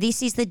 And so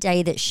this is the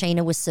day that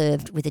Sheena was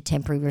served with a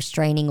temporary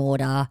restraining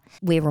order.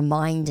 We're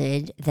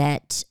reminded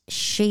that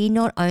she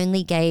not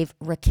only gave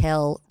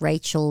Rachel,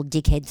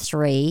 Dickhead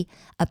 3,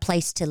 a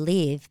place to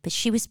live, but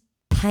she was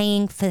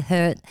paying for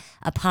her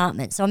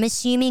apartment. So I'm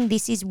assuming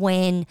this is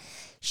when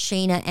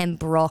Sheena and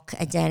Brock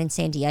are down in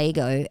San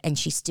Diego and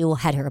she still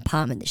had her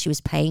apartment that she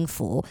was paying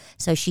for.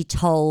 So she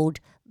told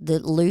the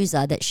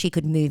loser that she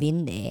could move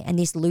in there, and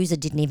this loser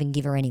didn't even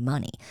give her any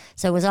money.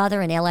 So it was either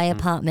an LA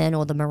apartment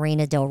or the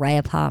Marina Del Rey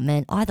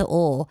apartment, either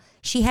or.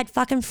 She had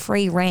fucking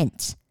free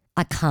rent.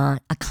 I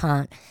can't.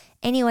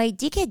 Anyway,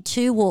 Dickhead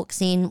 2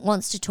 walks in,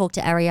 wants to talk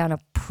to Ariana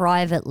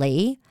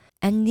privately,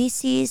 and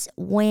this is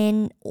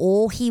when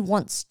all he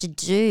wants to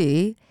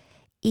do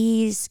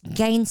is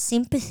gain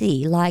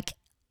sympathy, like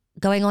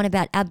going on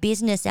about our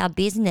business, our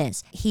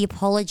business. He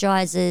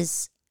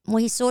apologizes. Well,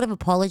 he sort of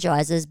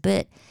apologizes,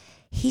 but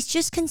he's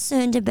just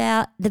concerned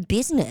about the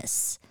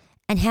business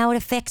and how it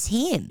affects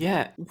him.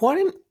 Yeah, what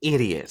an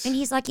idiot. And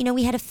he's like,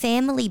 we had a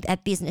family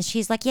at business.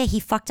 She's like, yeah, he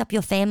fucked up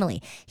your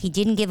family. He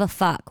didn't give a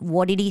fuck.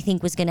 What did he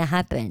think was going to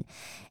happen?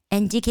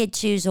 And Dickhead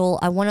 2's all,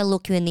 I want to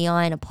look you in the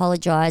eye and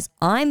apologize.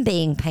 I'm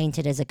being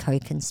painted as a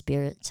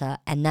co-conspirator,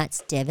 and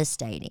that's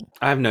devastating.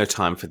 I have no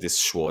time for this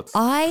Schwartz.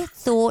 I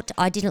thought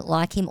I didn't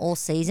like him all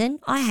season.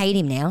 I hate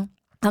him now.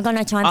 I've got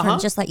no time for him,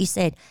 just like you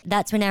said.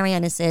 That's when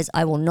Ariana says,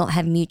 I will not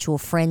have mutual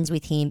friends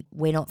with him.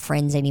 We're not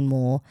friends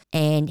anymore.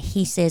 And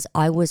he says,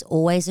 I was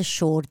always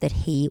assured that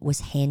he was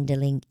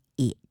handling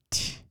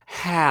it.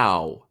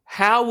 How?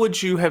 How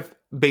would you have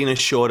been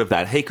assured of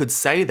that? He could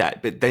say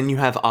that, but then you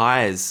have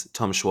eyes,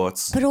 Tom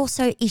Schwartz. But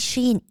also, is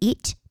she an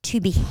it to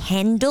be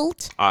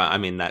handled? I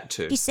mean that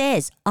too. She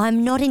says,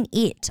 I'm not an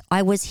it.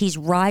 I was his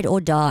ride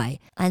or die.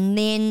 And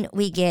then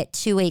we get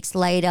 2 weeks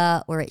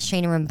later, we're at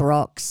Sheena and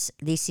Brock's.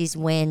 This is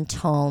when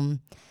Tom,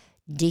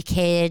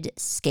 dickhead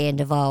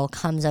Scandival,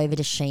 comes over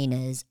to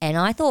Sheena's. And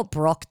I thought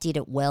Brock did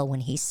it well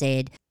when he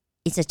said,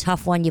 it's a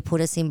tough one you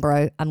put us in,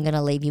 bro. I'm going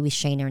to leave you with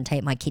Sheena and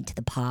take my kid to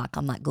the park.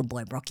 I'm like, good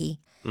boy, Brocky.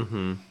 Mm-hmm,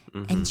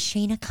 mm-hmm. And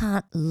Sheena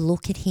can't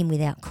look at him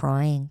without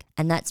crying.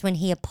 And that's when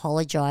he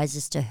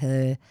apologizes to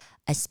her,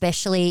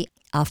 especially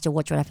after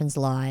Watch What Happens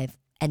Live.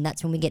 And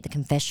that's when we get the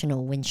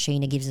confessional when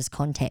Sheena gives us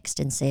context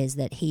and says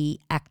that he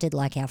acted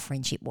like our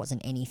friendship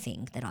wasn't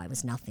anything, that I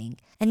was nothing.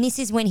 And this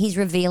is when he's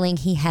revealing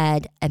he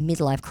had a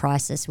midlife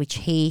crisis, which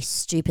he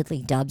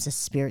stupidly dubs a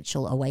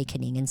spiritual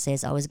awakening and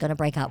says, I was going to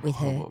break up with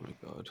her. Oh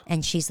my God.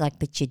 And she's like,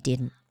 but you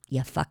didn't.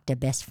 You fucked her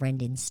best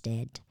friend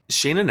instead.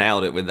 Sheena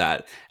nailed it with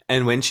that.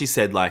 And when she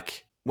said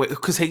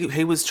because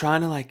he was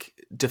trying to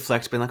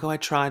deflect, being like, oh, I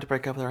tried to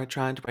break up with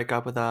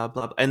her,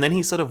 blah, blah. And then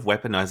he sort of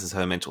weaponizes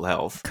her mental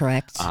health.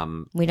 Correct.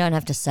 We don't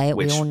have to say it.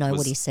 We all know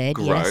what he said.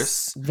 Gross.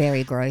 Yes,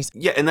 very gross.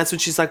 Yeah, and that's when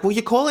she's like, well,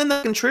 you call in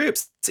the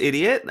troops,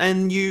 idiot,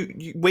 and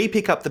we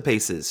pick up the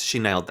pieces. She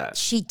nailed that.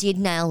 She did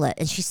nail it.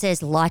 And she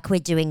says, like we're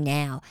doing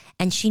now.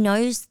 And she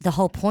knows the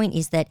whole point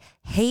is that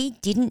he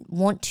didn't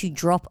want to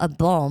drop a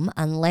bomb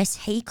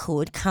unless he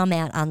could come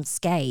out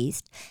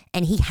unscathed,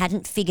 and he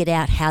hadn't figured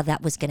out how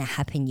that was going to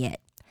happen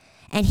yet.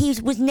 And he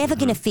was never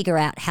going to figure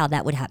out how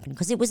that would happen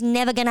because it was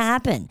never going to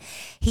happen.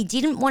 He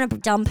didn't want to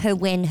dump her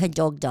when her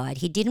dog died.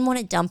 He didn't want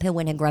to dump her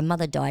when her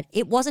grandmother died.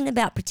 It wasn't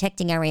about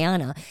protecting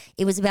Ariana.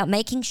 It was about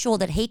making sure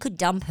that he could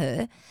dump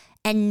her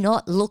and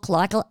not look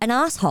like an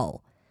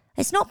asshole.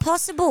 It's not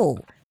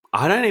possible.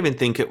 I don't even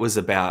think it was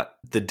about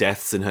the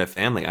deaths in her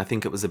family. I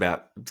think it was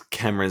about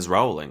cameras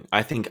rolling.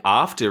 I think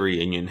after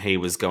reunion, he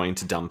was going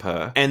to dump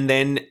her. And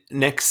then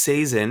next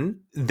season,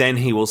 then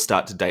he will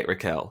start to date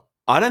Raquel.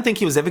 I don't think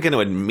he was ever going to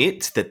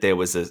admit that there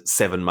was a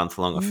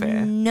 7-month-long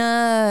affair.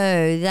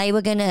 No, they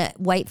were going to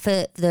wait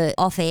for the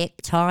off-air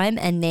time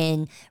and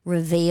then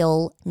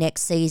reveal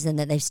next season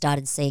that they've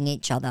started seeing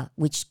each other,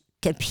 which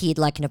appeared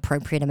like an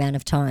appropriate amount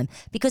of time.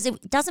 Because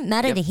it doesn't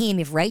matter to him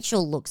if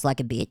Rachel looks like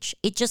a bitch.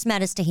 It just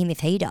matters to him if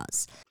he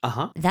does.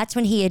 That's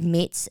when he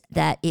admits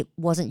that it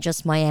wasn't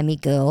just Miami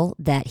Girl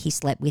that he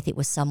slept with. It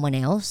was someone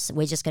else.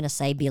 We're just going to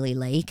say Billy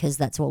Lee because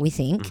that's what we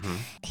think.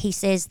 He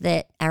says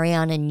that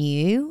Ariana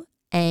knew.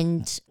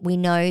 And we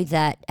know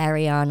that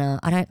Ariana,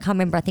 can't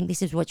remember, I think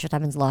this is What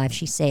Happens Live.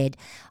 She said,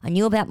 I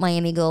knew about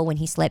Miami Girl when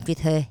he slept with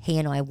her. He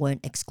and I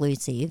weren't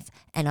exclusive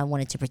and I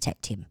wanted to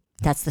protect him.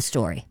 That's the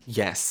story.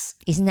 Yes.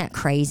 Isn't that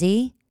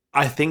crazy?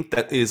 I think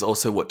that is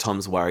also what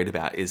Tom's worried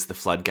about is the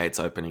floodgates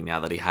opening now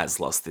that he has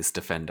lost this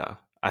defender.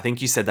 I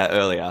think you said that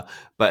earlier,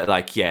 but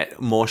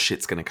more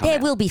shit's going to come out. There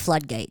will be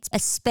floodgates,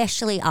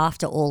 especially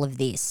after all of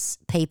this.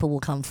 People will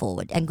come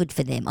forward and good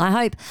for them. I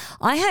hope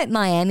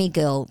Miami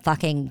Girl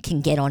fucking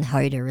can get on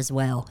Hoda as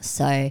well.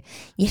 So,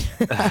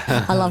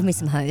 I love me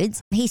some Hodes.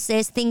 He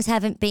says things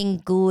haven't been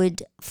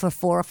good for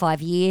 4 or 5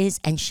 years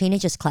and Sheena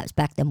just claps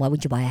back, then why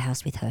would you buy a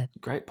house with her?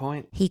 Great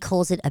point. He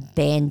calls it a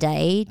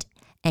Band-Aid.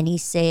 And he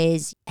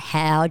says,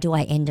 how do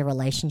I end a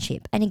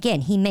relationship? And again,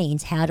 he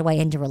means how do I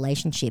end a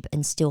relationship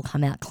and still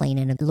come out clean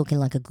and looking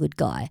like a good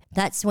guy?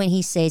 That's when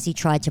he says he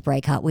tried to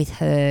break up with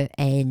her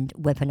and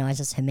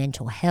weaponizes her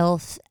mental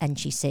health. And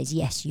she says,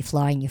 yes, you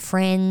fly in your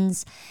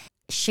friends.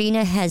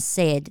 Sheena has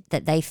said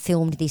that they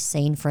filmed this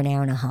scene for an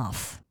hour and a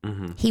half.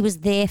 He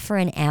was there for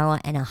an hour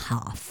and a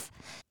half.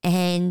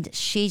 And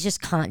she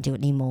just can't do it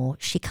anymore.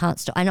 She can't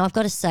stop. And I've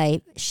got to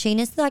say,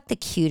 Sheena's like the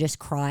cutest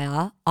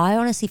crier. I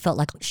honestly felt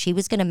like she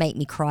was going to make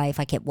me cry if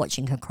I kept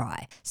watching her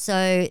cry.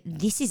 So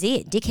this is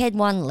it. Dickhead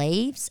 1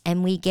 leaves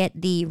and we get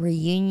the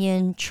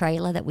reunion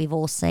trailer that we've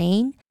all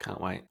seen. Can't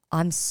wait.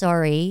 I'm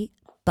sorry,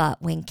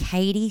 but when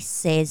Katie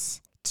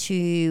says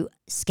to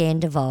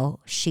Scandival,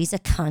 she's a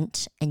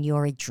cunt and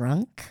you're a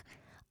drunk,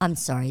 I'm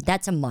sorry,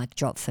 that's a mic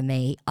drop for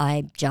me.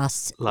 I'm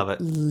just Love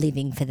it.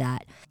 living for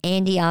that.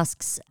 Andy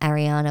asks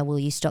Ariana, will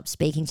you stop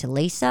speaking to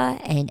Lisa?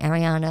 And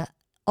Ariana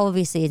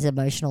obviously is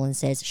emotional and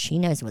says she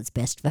knows what's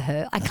best for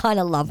her. I kind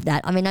of love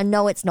that. I mean, I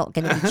know it's not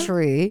going to be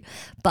true,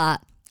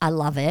 but I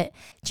love it.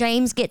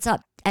 James gets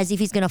up as if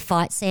he's going to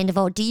fight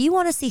Sandoval. Do you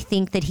honestly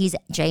think that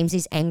James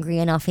is angry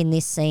enough in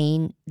this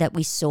scene that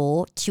we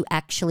saw to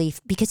actually,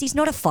 because he's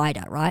not a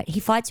fighter, right?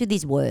 He fights with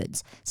his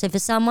words. So for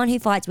someone who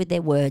fights with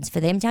their words, for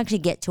them to actually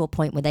get to a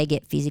point where they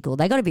get physical,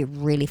 they got to be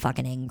really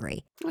fucking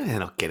angry. Well, they're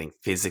not getting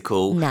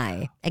physical.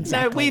 No,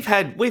 exactly.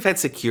 No, we've had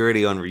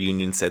security on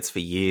reunion sets for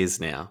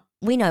years now.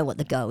 We know what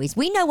the go is.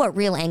 We know what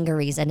real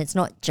anger is, and it's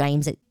not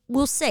James.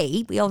 We'll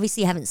see. We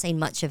obviously haven't seen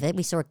much of it.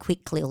 We saw a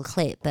quick little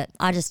clip, but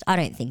I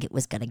don't think it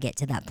was going to get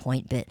to that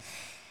point. But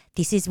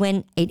this is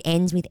when it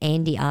ends with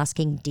Andy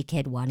asking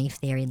Dickhead 1 if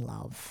they're in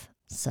love.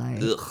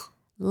 So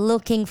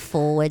looking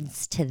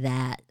forwards to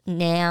that.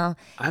 Now,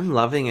 I'm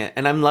loving it.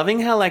 And I'm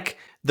loving how like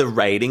the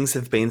ratings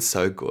have been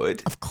so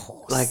good. Of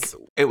course. Like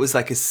it was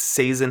like a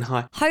season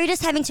high.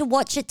 Hoda's having to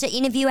watch it to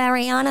interview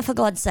Ariana, for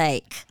God's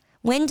sake.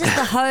 When does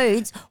the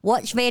Hodes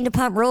watch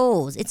Vanderpump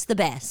Rules? It's the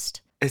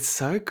best. It's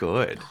so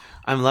good.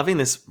 I'm loving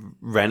this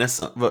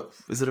renaissance. What,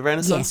 is it a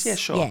renaissance?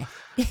 Yes. Yeah, sure.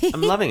 Yeah.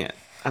 I'm loving it.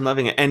 I'm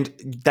loving it. And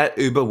that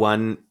Uber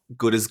One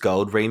Good as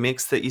Gold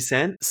remix that you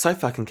sent, so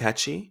fucking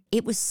catchy.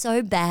 It was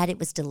so bad, it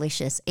was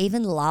delicious.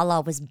 Even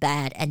Lala was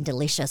bad and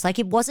delicious. Like,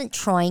 it wasn't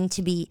trying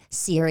to be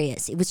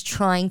serious. It was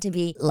trying to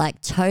be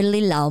like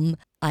totally lum,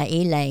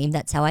 i.e. lame.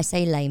 That's how I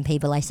say lame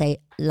people. I say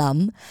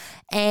lum.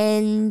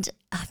 And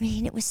I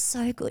mean, it was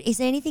so good. Is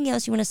there anything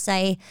else you want to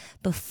say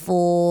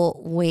before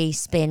we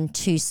spend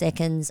 2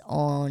 seconds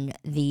on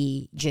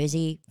the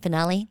Jersey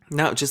finale?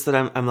 No, just that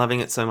I'm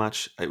loving it so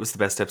much. It was the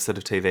best episode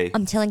of TV.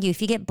 I'm telling you,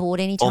 if you get bored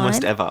anytime.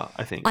 Almost ever,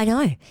 I think. I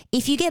know.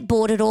 If you get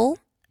bored at all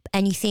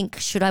and you think,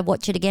 should I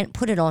watch it again?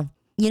 Put it on.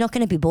 You're not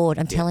going to be bored,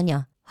 I'm telling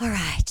you. All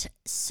right.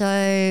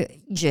 So,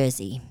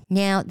 Jersey.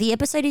 Now, the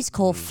episode is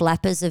called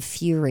Flappers of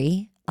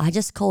Fury. I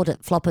just called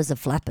it Floppers of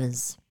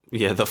Flappers.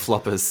 Yeah, the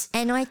floppers.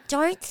 And I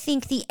don't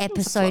think the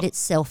episode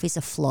itself is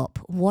a flop.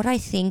 What I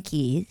think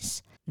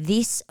is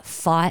this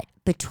fight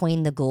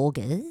between the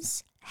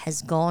Gorgas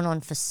has gone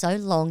on for so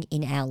long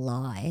in our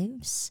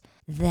lives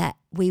that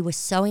we were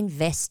so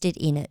invested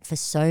in it for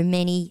so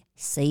many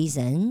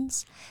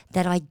seasons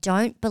that I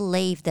don't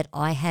believe that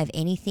I have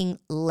anything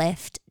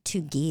left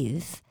to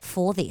give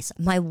for this.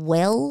 My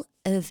well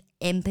of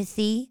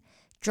empathy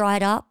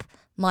dried up,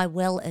 my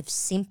well of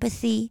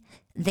sympathy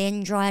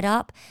then dried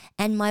up,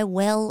 and my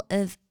well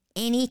of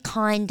any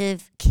kind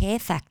of care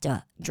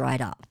factor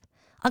dried up.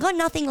 I got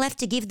nothing left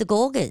to give the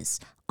Gorgas.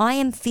 I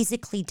am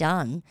physically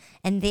done,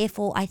 and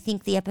therefore I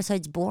think the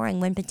episode's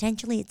boring when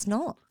potentially it's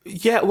not.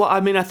 Yeah, well,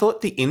 I mean, I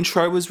thought the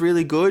intro was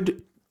really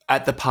good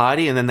at the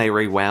party, and then they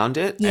rewound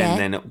it, Yeah. and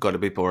then it got a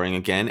bit boring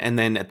again. And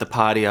then at the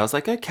party, I was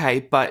like,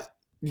 okay, but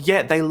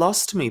yeah, they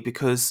lost me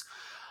because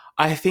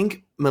I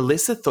think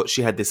Melissa thought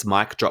she had this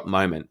mic drop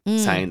moment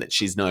saying that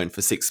she's known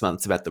for 6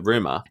 months about the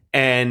rumor.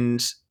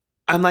 And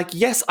I'm like,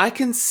 yes, I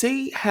can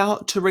see how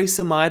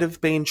Teresa might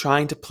have been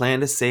trying to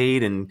plant a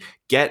seed and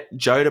get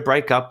Joe to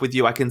break up with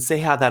you. I can see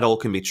how that all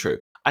can be true.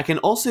 I can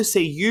also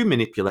see you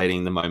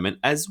manipulating the moment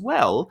as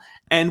well.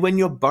 And when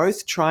you're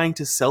both trying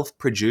to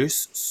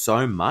self-produce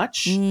so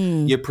much,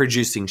 you're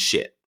producing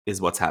shit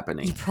is what's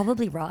happening. You're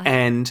probably right.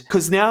 And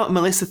because now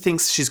Melissa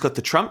thinks she's got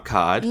the trump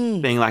card,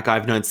 being like,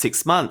 I've known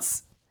 6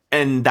 months.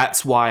 And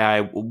that's why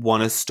I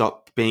want to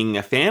stop being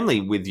a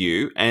family with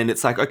you. And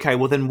it's like, okay,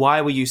 well then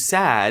why were you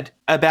sad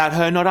about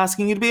her not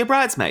asking you to be a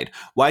bridesmaid?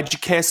 Why did you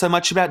care so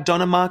much about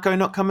Don and Marco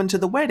not coming to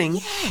the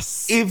wedding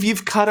if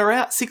you've cut her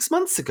out 6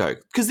 months ago?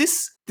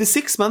 Because the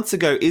 6 months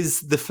ago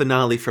is the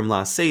finale from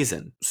last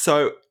season.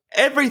 So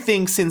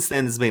everything since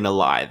then has been a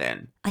lie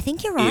then. I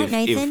think you're right,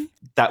 Nathan.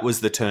 If that was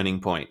the turning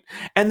point.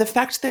 And the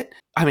fact that,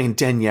 I mean,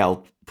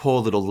 Danielle,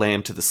 poor little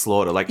lamb to the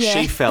slaughter, like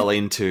she fell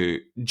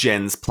into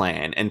Jen's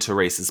plan and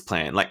Teresa's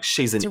plan. Like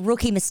It's a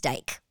rookie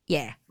mistake.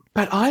 Yeah.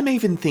 But I'm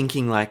even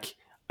thinking like,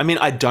 I mean,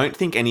 I don't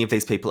think any of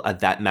these people are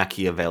that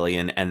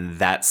Machiavellian and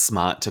that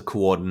smart to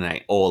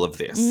coordinate all of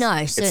this. No,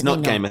 it's certainly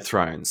not Game of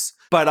Thrones.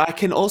 But I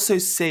can also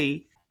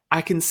see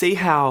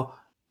how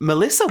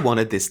Melissa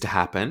wanted this to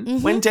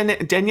happen. When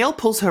Danielle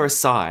pulls her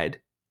aside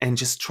and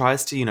just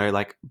tries to,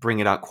 like bring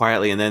it up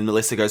quietly. And then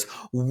Melissa goes,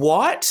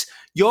 what?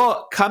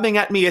 You're coming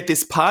at me at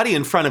this party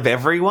in front of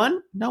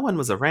everyone? No one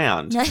was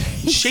around.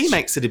 She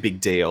makes it a big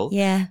deal.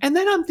 Yeah. And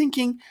then I'm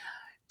thinking,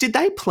 did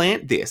they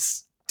plant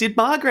this? Did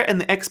Margaret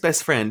and the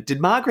ex-best friend, did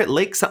Margaret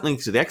leak something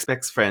to the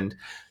ex-best friend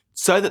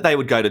so that they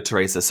would go to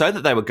Teresa, so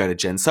that they would go to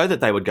Jen, so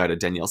that they would go to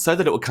Danielle, so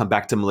that it would come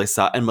back to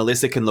Melissa and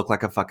Melissa can look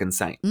like a fucking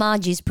saint?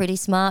 Margie's pretty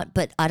smart,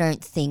 but I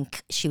don't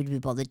think she would be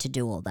bothered to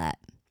do all that.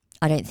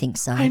 I don't think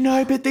so. I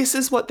know, but this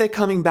is what they're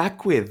coming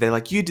back with. They're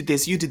like, you did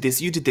this, you did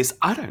this, you did this.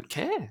 I don't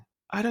care.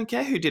 I don't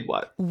care who did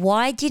what.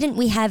 Why didn't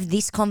we have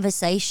this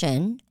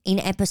conversation in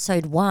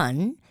episode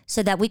 1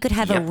 so that we could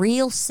have a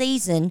real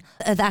season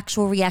of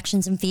actual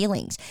reactions and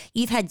feelings?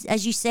 You've had,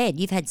 as you said,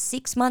 you've had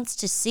 6 months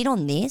to sit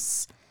on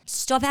this.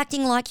 Stop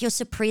acting like you're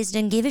surprised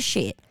and give a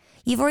shit.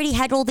 You've already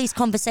had all these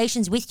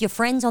conversations with your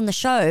friends on the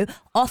show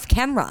off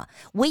camera.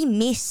 We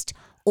missed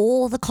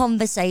all the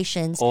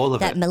conversations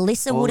that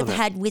Melissa would have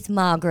had with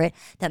Margaret,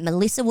 that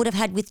Melissa would have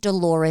had with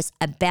Dolores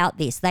about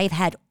this. They've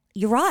had,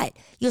 you're right.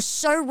 You're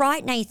so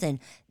right, Nathan.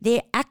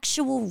 Their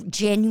actual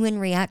genuine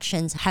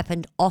reactions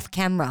happened off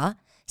camera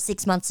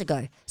 6 months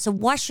ago. So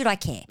why should I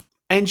care?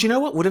 And you know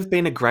what would have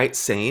been a great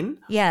scene?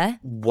 Yeah.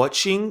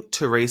 Watching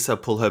Teresa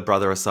pull her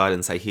brother aside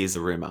and say, here's a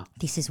rumor.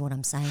 This is what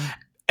I'm saying.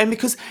 And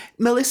because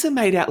Melissa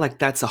made out like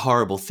that's a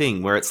horrible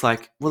thing where it's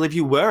like, well, if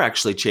you were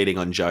actually cheating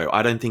on Joe,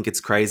 I don't think it's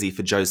crazy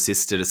for Joe's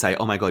sister to say,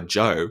 oh my God,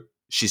 Joe,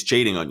 she's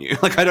cheating on you.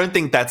 Like, I don't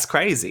think that's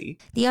crazy.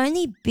 The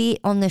only bit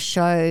on the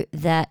show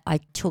that I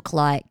took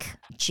like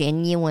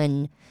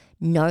genuine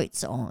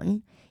notes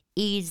on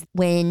is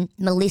when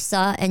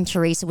Melissa and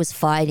Teresa was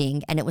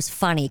fighting, and it was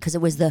funny because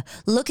it was the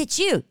look at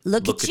you.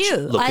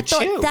 I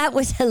thought that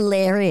was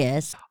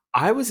hilarious.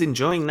 I was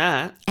enjoying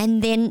that.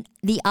 And then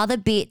the other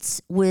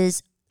bits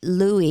was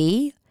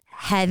Louis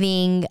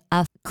having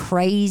a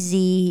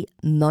crazy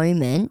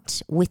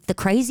moment with the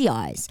crazy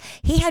eyes.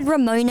 He had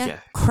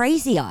Ramona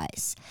crazy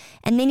eyes.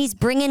 And then he's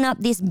bringing up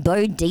this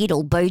Bo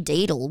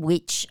Deedle,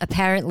 which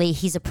apparently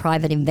he's a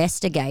private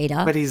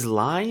investigator. But he's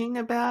lying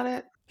about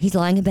it? He's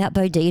lying about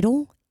Bo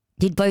Deedle?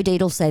 Did Bo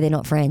Deedle say they're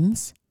not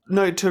friends?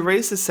 No,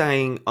 Teresa's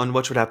saying on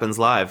Watch What Happens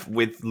Live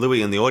with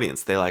Louis in the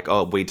audience, they're like,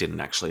 oh, we didn't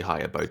actually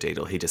hire Bo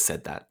Deedle. He just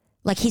said that.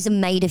 Like he's a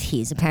mate of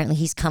his. Apparently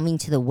he's coming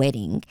to the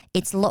wedding.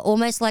 It's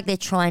almost like they're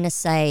trying to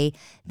say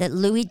that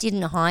Louis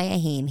didn't hire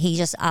him. He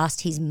just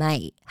asked his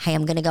mate, hey,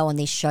 I'm going to go on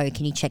this show.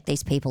 Can you check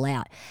these people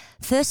out?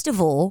 First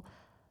of all,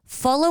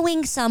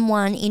 following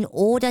someone in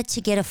order to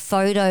get a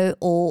photo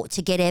or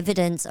to get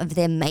evidence of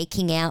them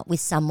making out with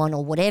someone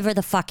or whatever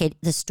the fuck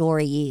the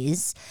story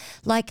is,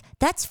 like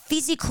that's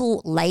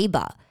physical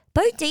labor.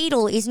 Bo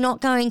Deedle is not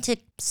going to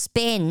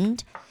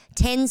spend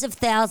tens of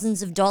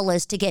thousands of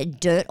dollars to get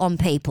dirt on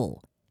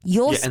people.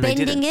 You're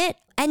spending it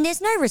and there's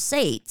no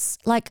receipts.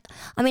 Like,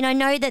 I mean, I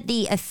know that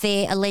the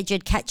affair,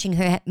 alleged catching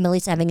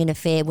Melissa having an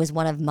affair was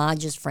one of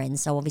Marge's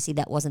friends. So obviously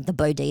that wasn't the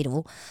Bo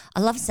Deedle.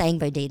 I love saying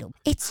Bo Deedle.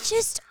 It's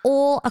just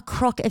all a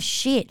crock of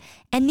shit.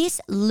 And this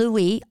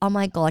Louis, oh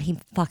my God, he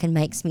fucking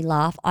makes me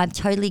laugh. I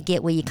totally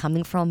get where you're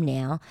coming from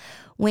now.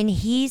 When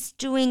he's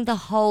doing the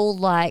whole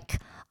like,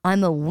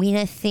 I'm a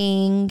winner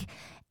thing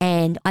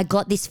and I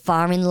got this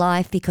far in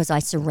life because I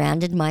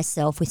surrounded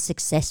myself with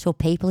successful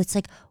people. It's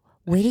like,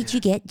 where did you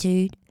get,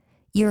 dude?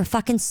 You're a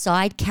fucking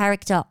side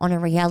character on a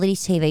reality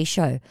TV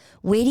show.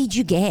 Where did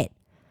you get?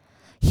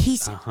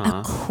 He's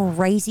a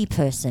crazy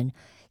person.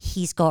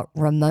 He's got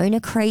Ramona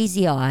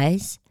crazy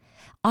eyes.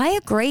 I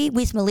agree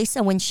with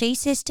Melissa when she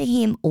says to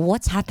him,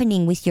 what's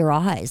happening with your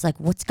eyes? Like,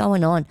 what's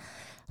going on?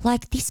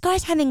 Like, this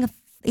guy's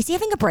is he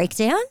having a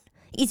breakdown?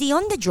 Is he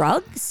on the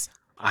drugs?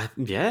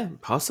 Yeah,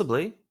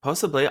 possibly.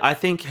 I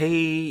think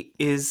he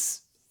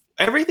is,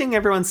 everything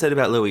everyone said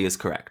about Louis is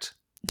correct.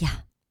 Yeah.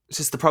 It's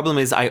just the problem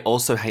is I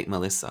also hate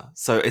Melissa.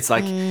 So it's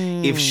like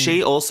if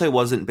she also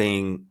wasn't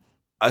being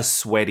a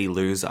sweaty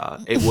loser,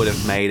 it would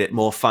have made it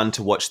more fun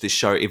to watch this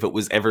show if it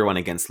was everyone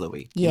against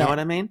Louis. Yeah. You know what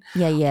I mean?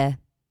 Yeah.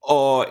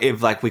 Or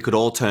if like we could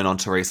all turn on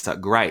Teresa,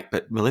 great.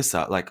 But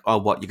Melissa, like, oh,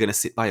 what? You're going to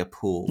sit by a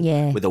pool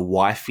with a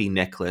wifey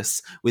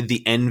necklace with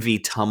the envy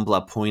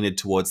tumbler pointed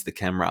towards the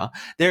camera.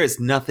 There is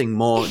nothing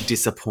more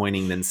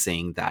disappointing than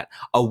seeing that.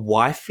 A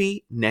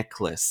wifey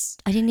necklace.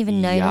 I didn't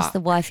even notice the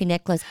wifey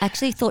necklace. I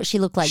actually thought she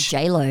looked like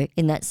J-Lo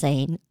in that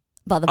scene.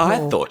 By the pool.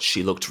 I thought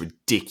she looked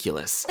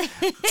ridiculous.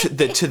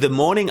 to the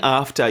morning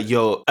after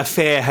your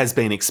affair has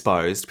been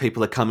exposed,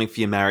 people are coming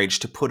for your marriage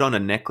to put on a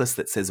necklace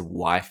that says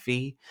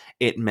wifey.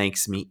 It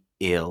makes me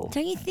ill.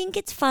 Don't you think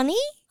it's funny?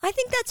 I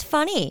think that's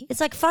funny.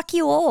 It's like, fuck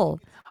you all.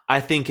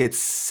 I think it's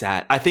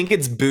sad. I think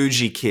it's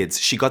bougie kids.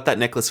 She got that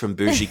necklace from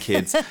bougie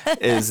kids.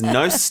 There's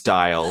no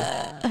style.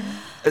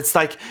 It's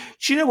like,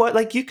 do you know what?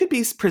 Like, you could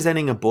be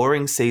presenting a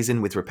boring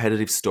season with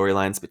repetitive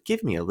storylines, but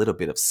give me a little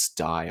bit of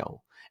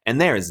style. And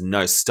there is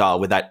no style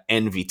with that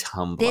envy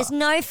tumbler. There's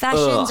no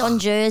fashions on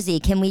Jersey.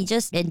 Can we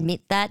just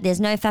admit that? There's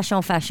no fashion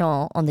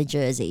on the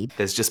Jersey.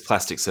 There's just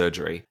plastic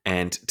surgery.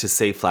 And to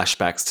see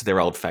flashbacks to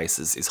their old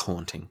faces is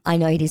haunting. I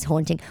know it is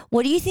haunting.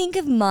 What do you think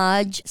of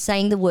Marge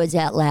saying the words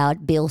out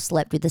loud, Bill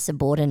slept with a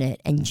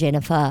subordinate, and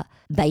Jennifer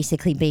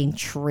basically being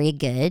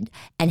triggered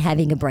and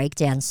having a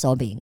breakdown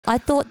sobbing? I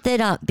thought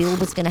that Bill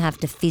was going to have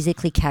to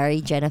physically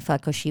carry Jennifer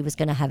because she was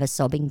going to have a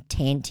sobbing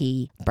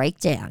tanty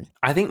breakdown.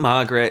 I think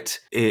Margaret,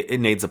 it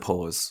needs a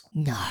pause.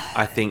 No.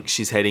 I think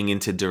she's heading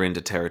into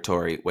Dorinda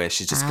territory where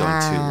she's just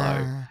going too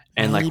low.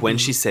 And like when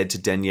she said to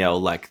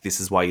Danielle, like, this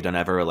is why you don't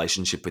have a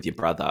relationship with your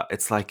brother,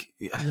 it's like...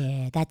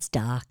 Yeah, that's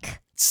dark.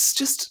 It's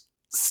just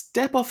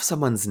step off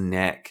someone's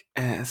neck.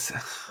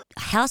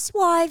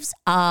 Housewives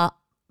are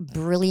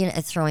brilliant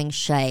at throwing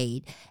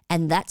shade,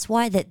 and that's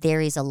why that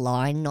there is a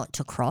line not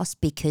to cross,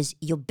 because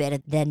you're better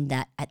than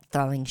that at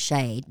throwing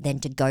shade than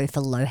to go for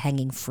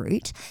low-hanging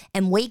fruit,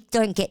 and we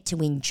don't get to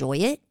enjoy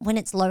it when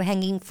it's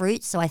low-hanging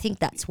fruit. So I think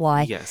that's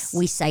why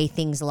we say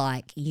things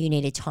like, you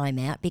need a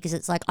timeout, because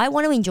it's like, I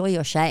want to enjoy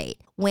your shade.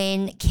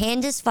 When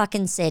Candace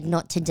fucking said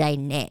not today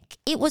neck,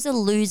 it was a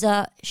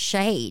loser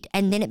shade,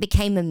 and then it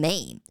became a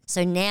meme.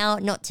 So now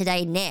not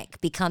today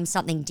neck becomes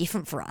something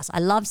different for us. I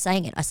love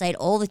saying it. I say it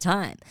all the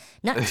time.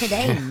 Not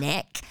today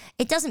neck.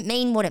 It doesn't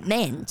mean what it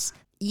meant.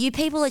 You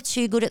people are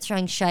too good at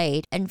throwing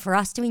shade, and for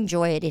us to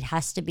enjoy it, it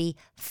has to be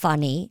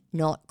funny,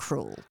 not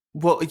cruel.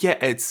 Well, yeah,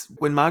 it's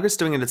when Margaret's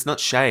doing it, it's not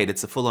shade,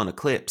 it's a full-on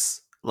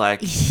eclipse.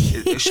 Like,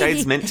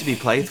 shade's meant to be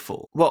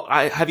playful. Well,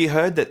 have you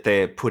heard that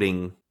they're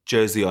putting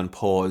Jersey on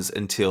pause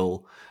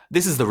until,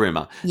 this is the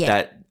rumour,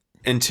 that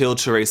until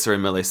Teresa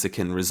and Melissa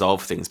can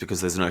resolve things, because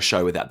there's no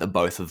show without the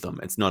both of them.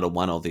 It's not a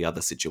one or the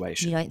other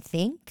situation. You don't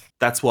think?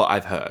 That's what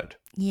I've heard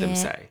them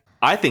say.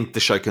 I think the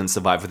show can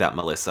survive without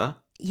Melissa.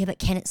 Yeah, but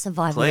can it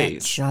survive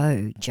without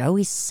Joe? Joe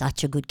is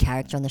such a good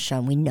character on the show,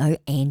 and we know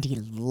Andy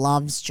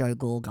loves Joe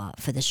Gorga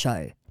for the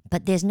show.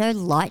 But there's no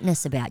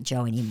lightness about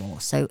Joe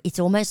anymore. So it's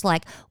almost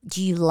like,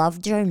 do you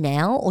love Joe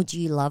now or do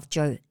you love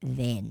Joe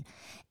then?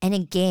 And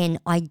again,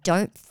 I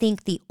don't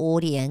think the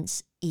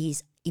audience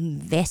is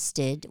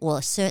invested,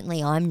 well,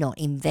 certainly I'm not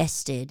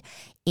invested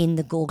in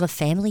the Gorga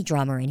family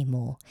drama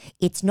anymore.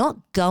 It's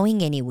not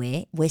going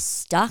anywhere. We're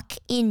stuck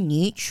in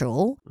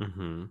neutral.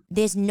 Mm-hmm.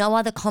 There's no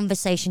other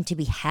conversation to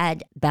be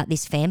had about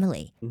this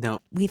family. No.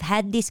 We've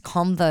had this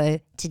convo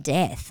to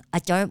death. I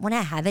don't want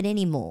to have it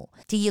anymore.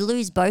 Do you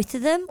lose both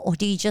of them or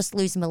do you just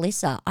lose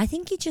Melissa? I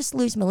think you just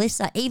lose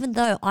Melissa, even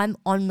though I'm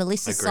on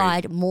Melissa's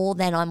side more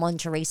than I'm on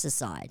Teresa's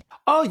side.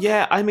 Oh,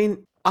 yeah. I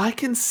mean, I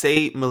can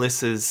see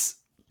Melissa's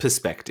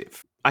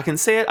perspective. I can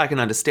see it. I can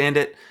understand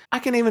it. I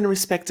can even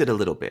respect it a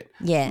little bit.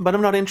 Yeah. But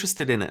I'm not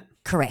interested in it.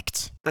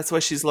 Correct. That's why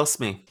she's lost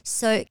me.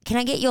 So can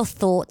I get your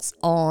thoughts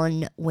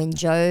on when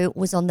Joe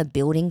was on the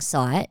building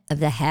site of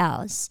the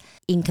house?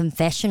 In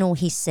confessional,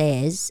 he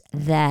says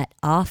that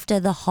after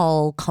the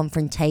whole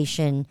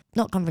confrontation,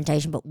 not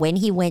confrontation, but when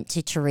he went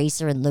to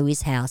Teresa and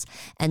Louie's house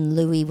and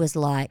Louie was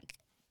like,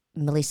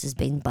 Melissa's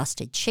been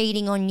busted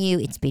cheating on you.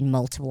 It's been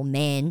multiple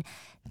men.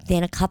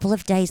 Then a couple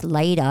of days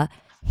later,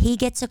 he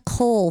gets a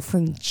call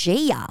from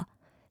Gia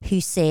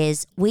who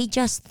says, we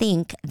just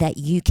think that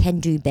you can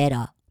do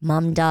better.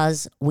 Mum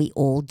does, we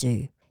all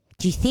do.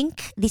 Do you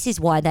think this is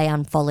why they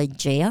unfollowed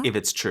Gia? If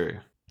it's true.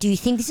 Do you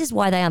think this is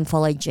why they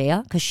unfollowed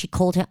Gia? Because she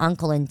called her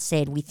uncle and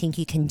said, we think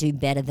you can do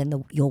better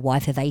than your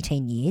wife of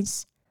 18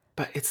 years?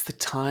 But it's the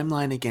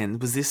timeline again.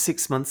 Was this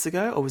 6 months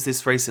ago or was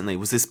this recently?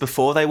 Was this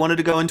before they wanted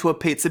to go into a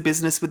pizza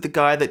business with the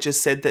guy that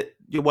just said that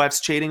your wife's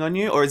cheating on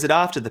you? Or is it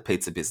after the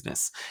pizza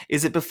business?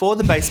 Is it before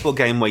the baseball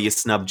game where you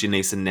snubbed your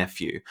niece and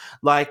nephew?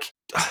 Like,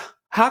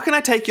 how can I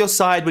take your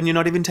side when you're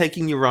not even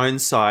taking your own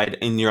side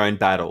in your own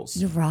battles?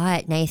 You're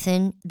right,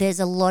 Nathan. There's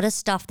a lot of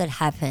stuff that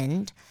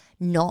happened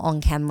not on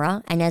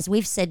camera. And as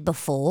we've said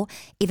before,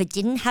 if it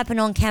didn't happen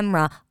on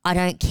camera, I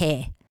don't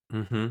care.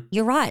 Mm-hmm.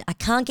 You're right. I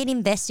can't get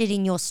invested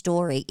in your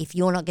story if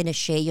you're not going to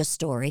share your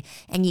story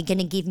and you're going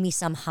to give me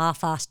some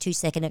half-assed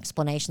 2-second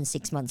explanation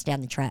 6 months down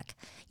the track.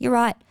 You're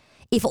right.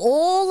 If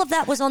all of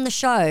that was on the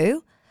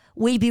show,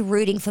 we'd be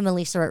rooting for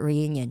Melissa at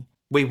reunion.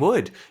 We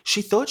would.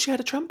 She thought she had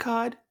a trump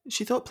card.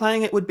 She thought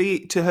playing it would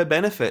be to her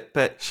benefit,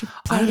 but she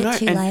I played don't know. it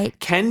too And late.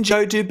 can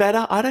Joe do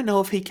better? I don't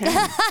know if he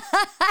can.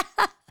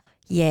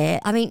 Yeah.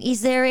 I mean,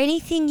 is there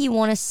anything you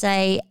want to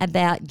say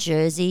about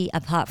Jersey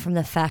apart from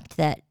the fact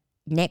that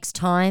next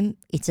time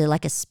it's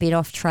like a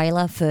spin-off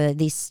trailer for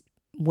this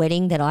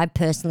wedding that I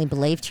personally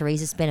believe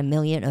Teresa spent $1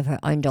 million of her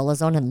own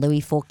dollars on and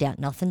Louis forked out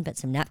nothing but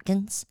some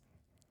napkins?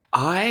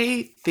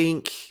 I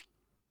think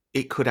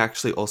it could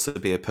actually also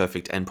be a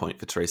perfect endpoint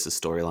for Teresa's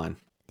storyline.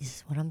 This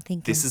is what I'm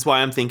thinking. This is why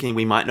I'm thinking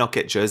we might not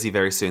get Jersey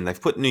very soon.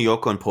 They've put New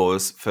York on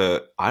pause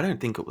for, I don't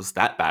think it was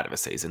that bad of a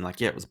season.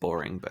 Like, yeah, it was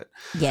boring, but...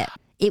 Yeah.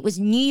 It was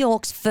New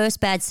York's first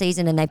bad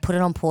season and they put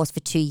it on pause for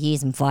 2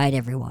 years and fired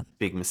everyone.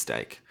 Big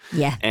mistake.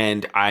 Yeah.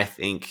 And I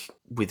think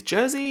with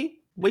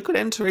Jersey, we could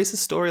end Teresa's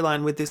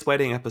storyline with this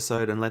wedding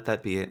episode and let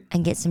that be it.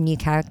 And get some new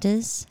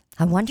characters.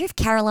 I wonder if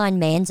Caroline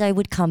Manzo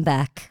would come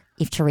back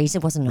if Teresa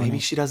wasn't on it. Maybe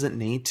she doesn't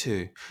need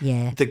to.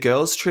 Yeah. The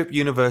Girls Trip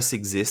universe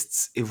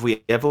exists. If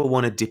we ever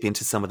want to dip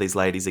into some of these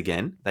ladies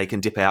again, they can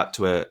dip out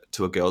to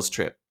a girls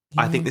trip.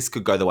 Yeah. I think this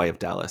could go the way of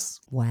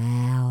Dallas.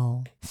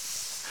 Wow.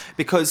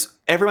 Because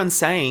everyone's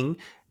saying,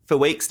 for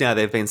weeks now,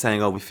 they've been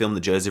saying, oh, we filmed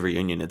the Jersey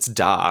reunion. It's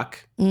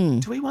dark.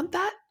 Do we want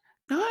that?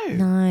 No.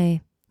 No.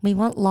 We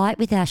want light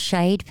with our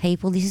shade,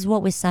 people. This is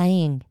what we're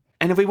saying.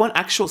 And if we want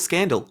actual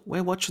scandal,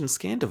 we're watching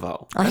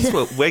Scandival. That's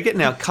what we're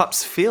getting our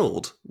cups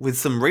filled with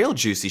some real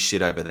juicy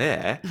shit over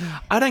there. Yeah.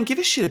 I don't give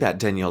a shit about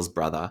Danielle's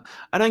brother.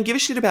 I don't give a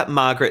shit about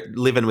Margaret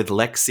living with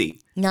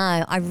Lexi.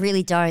 No, I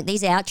really don't.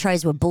 These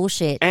outros were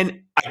bullshit.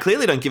 And I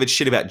clearly don't give a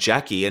shit about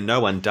Jackie, and no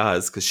one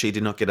does because she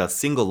did not get a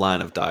single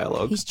line of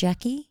dialogue. Who's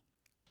Jackie?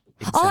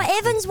 Exactly. Oh,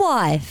 Evan's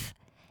wife.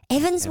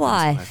 Evan's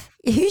wife.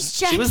 Who's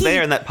Jackie? She was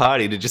there in that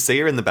party. Did you see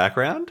her in the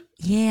background?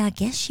 Yeah, I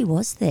guess she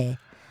was there.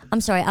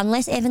 I'm sorry,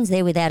 unless Evan's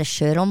there without a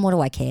shirt on, what do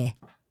I care?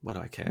 What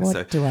do I care?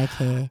 What do I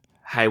care?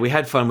 Hey, we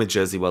had fun with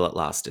Jersey while it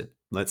lasted.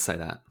 Let's say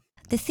that.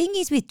 The thing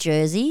is with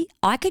Jersey,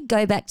 I could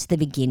go back to the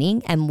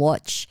beginning and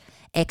watch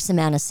X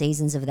amount of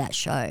seasons of that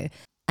show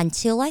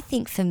until I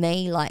think for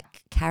me, like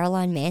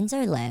Caroline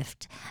Manzo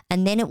left,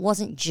 and then it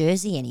wasn't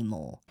Jersey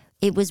anymore.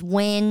 It was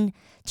when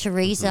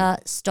Teresa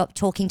stopped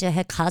talking to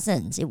her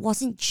cousins. It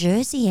wasn't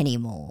Jersey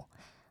anymore.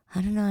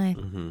 I don't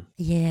know.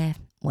 Yeah.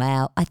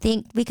 Wow. I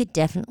think we could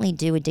definitely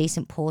do a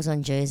decent pause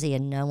on Jersey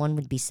and no one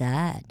would be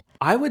sad.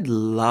 I would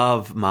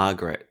love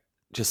Margaret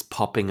just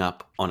popping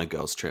up on a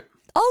girls' trip.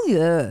 Oh,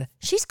 yeah.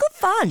 She's good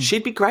fun.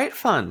 She'd be great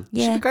fun.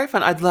 Yeah. She'd be great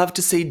fun. I'd love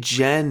to see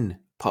Jen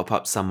pop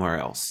up somewhere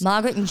else.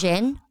 Margaret and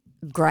Jen,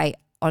 great.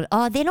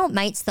 Oh, they're not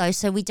mates though,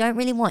 so we don't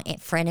really want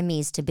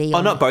frenemies to be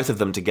on. Not both of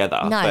them together.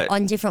 No, but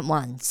on different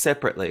ones.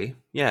 separately.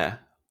 Yeah.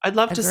 I'd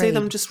love to see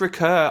them just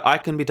recur. I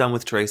can be done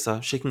with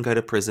Teresa. She can go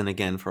to prison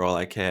again for all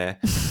I care.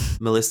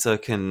 Melissa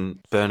can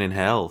burn in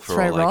hell for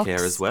Throw all rocks. I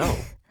care as well.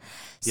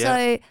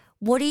 So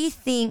what do you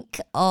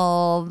think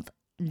of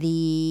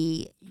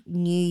the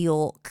New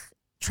York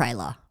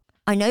trailer?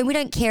 I know we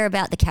don't care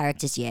about the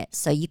characters yet,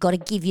 so you got to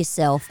give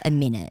yourself a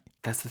minute.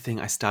 That's the thing.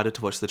 I started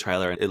to watch the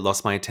trailer and it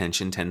lost my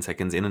attention 10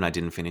 seconds in and I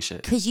didn't finish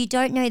it. Because you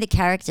don't know the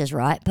characters,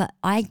 right? But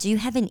I do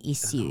have an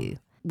issue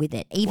with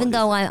it. Even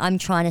though I'm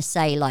trying to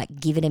say, like,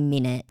 give it a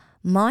minute.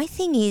 My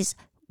thing is,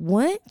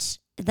 weren't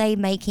they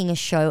making a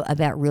show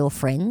about real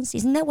friends?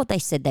 Isn't that what they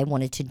said they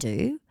wanted to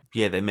do?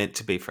 Yeah, they're meant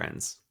to be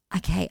friends.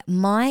 Okay,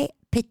 my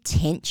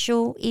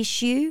potential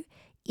issue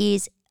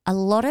is a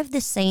lot of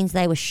the scenes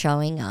they were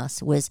showing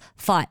us was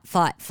fight,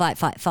 fight, fight,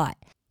 fight, fight.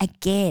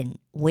 Again,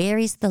 where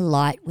is the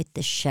light with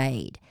the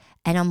shade?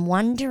 And I'm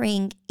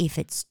wondering if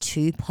it's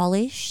too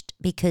polished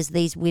because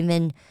these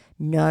women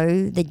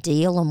know the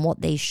deal on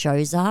what these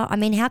shows are. I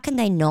mean, how can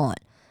they not?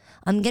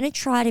 I'm going to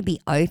try to be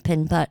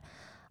open, but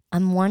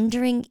I'm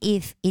wondering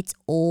if it's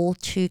all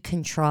too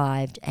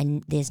contrived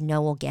and there's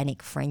no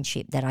organic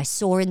friendship that I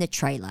saw in the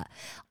trailer.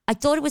 I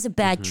thought it was a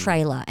bad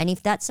trailer, and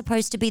if that's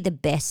supposed to be the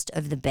best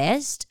of the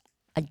best,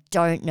 I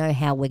don't know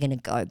how we're going to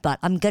go, but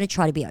I'm going to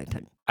try to be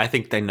open. I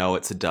think they know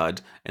it's a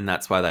dud, and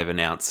that's why they've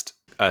announced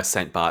a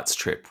St. Bart's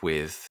trip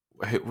with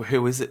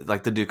who is it?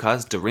 Like the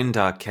Ducas,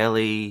 Dorinda,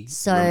 Kelly,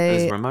 So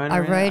is Ramona. I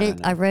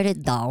wrote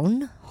it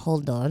down.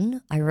 Hold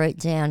on. I wrote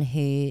down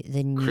who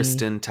the new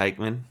Kristen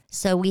Takeman.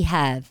 So we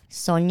have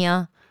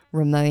Sonia,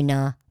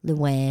 Ramona,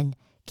 Luann,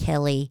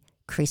 Kelly,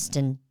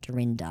 Kristen,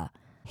 Dorinda.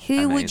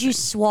 Who would you Amazing.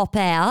 swap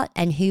out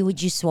and who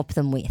would you swap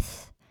them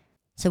with?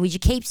 So would you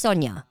keep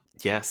Sonia?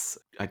 Yes,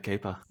 I'd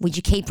keep her. Would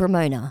you keep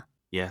Ramona?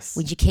 Yes.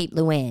 Would you keep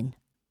Luann?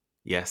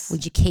 Yes.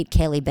 Would you keep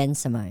Kelly Ben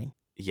Simone?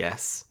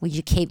 Yes. Would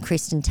you keep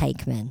Kristen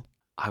Takeman?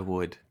 I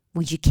would.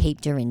 Would you keep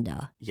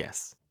Dorinda?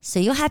 Yes. So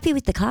you're happy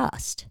with the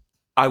cast?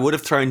 I would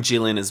have thrown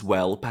Jill in as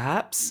well,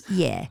 perhaps.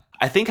 Yeah.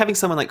 I think having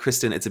someone like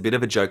Kristen, it's a bit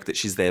of a joke that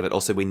she's there, but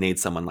also we need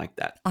someone like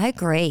that. I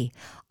agree.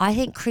 I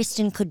think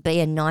Kristen could be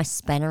a nice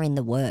spanner in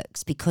the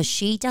works because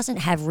she doesn't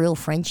have real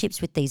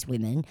friendships with these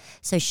women.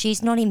 So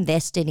she's not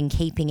invested in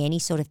keeping any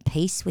sort of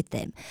peace with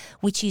them,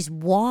 which is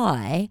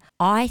why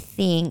I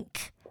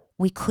think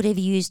we could have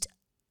used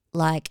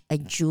like a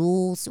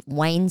Jules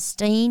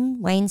Weinstein.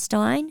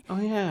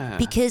 Oh, yeah.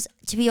 Because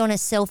to be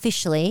honest,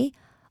 selfishly,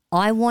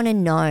 I want to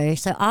know.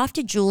 So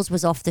after Jules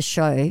was off the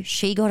show,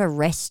 she got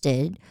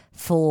arrested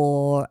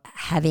for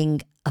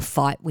having a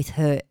fight with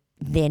her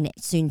then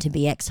soon to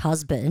be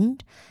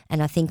ex-husband.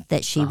 And I think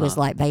that she was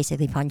like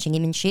basically punching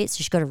him and shit.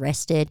 So she got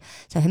arrested.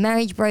 So her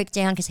marriage broke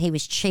down because he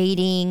was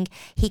cheating.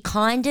 He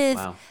kind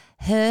of,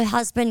 her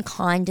husband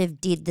kind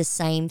of did the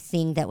same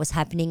thing that was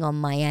happening on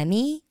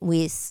Miami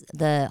with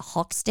the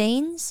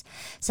Hochsteins.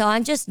 So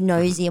I'm just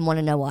nosy and want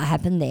to know what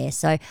happened there.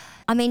 So,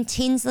 I mean,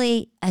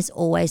 Tinsley has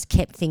always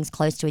kept things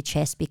close to her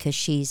chest because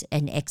she's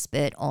an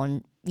expert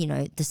on, you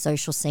know, the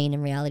social scene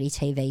and reality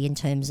TV in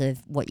terms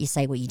of what you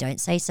say, what you don't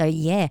say. So,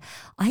 yeah,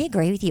 I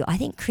agree with you. I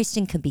think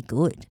Kristen could be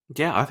good.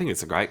 Yeah, I think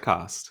it's a great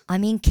cast. I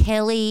mean,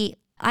 Kelly,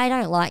 I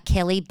don't like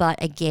Kelly,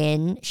 but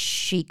again,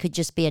 she could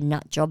just be a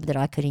nut job that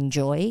I could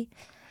enjoy.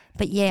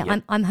 But yeah,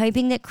 I'm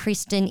hoping that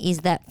Kristen is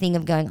that thing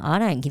of going, I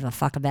don't give a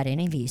fuck about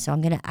any of you, so I'm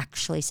going to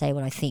actually say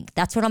what I think.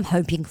 That's what I'm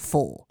hoping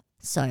for.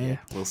 So,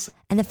 We'll see.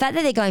 and the fact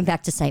that they're going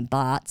back to St.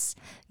 Bart's,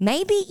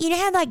 maybe, you know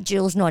how like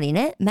Jill's not in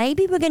it?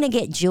 Maybe we're going to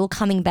get Jill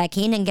coming back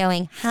in and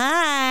going,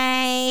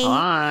 hi.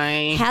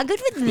 Hi. How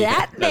good would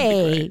that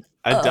be?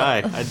 I'd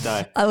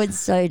die. I would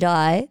so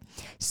die.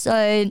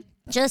 So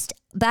just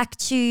back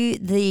to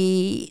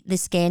the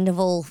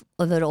scandal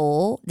of it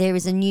all, there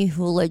is a new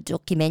Hulu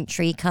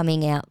documentary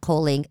coming out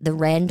calling The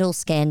Randall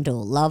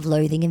Scandal, Love,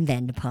 Loathing and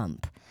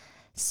Vanderpump.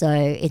 So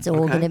it's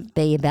all going to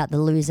be about the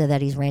loser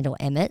that is Randall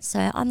Emmett.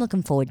 So I'm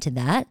looking forward to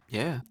that.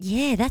 Yeah.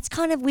 Yeah, that's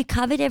kind of, we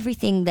covered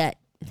everything that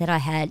I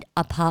had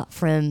apart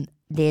from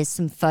there's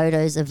some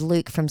photos of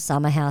Luke from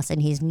Summer House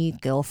and his new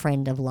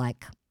girlfriend of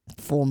like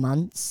 4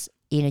 months.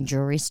 in a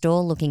jewelry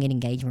store looking at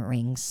engagement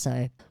rings.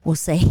 So we'll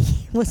see.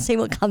 We'll see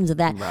what comes of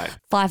that. Right.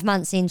 5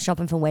 months in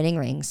shopping for wedding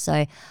rings.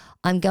 So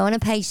I'm going to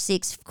page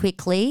 6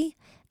 quickly.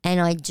 And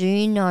I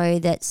do know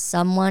that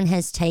someone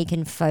has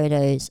taken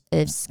photos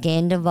of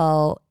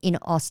Scandival in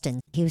Austin.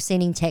 He was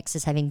seen in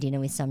Texas having dinner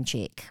with some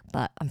chick,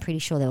 but I'm pretty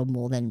sure there were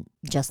more than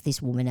just this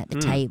woman at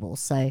the table.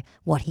 So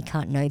what, he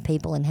can't know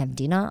people and have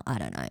dinner? I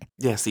don't know.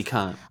 Yes, he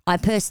can't. I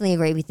personally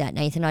agree with that,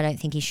 Nathan. I don't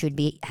think he should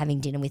be having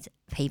dinner with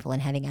people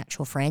and having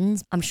actual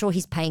friends. I'm sure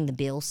he's paying the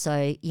bill,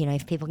 so, you know,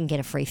 if people can get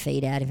a free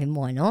feed out of him,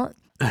 why not?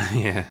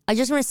 Yeah. I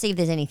just want to see if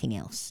there's anything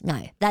else.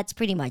 No, that's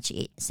pretty much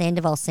it.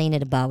 Sandoval seen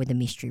at a bar with a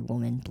mystery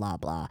woman, blah,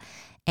 blah.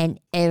 And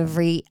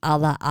every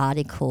other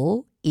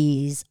article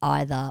is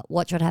either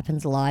Watch What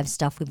Happens Live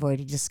stuff we've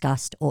already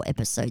discussed or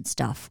episode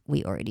stuff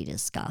we already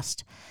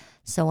discussed.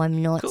 So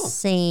I'm not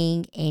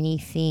seeing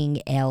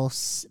anything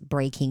else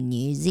breaking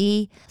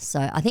newsy.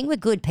 So I think we're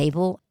good,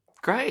 people.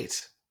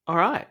 Great. All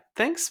right.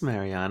 Thanks,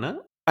 Mariana.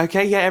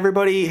 Okay, yeah,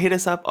 everybody hit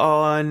us up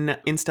on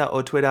Insta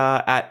or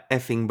Twitter at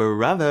effing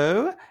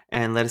bravo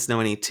and let us know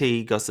any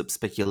tea, gossip,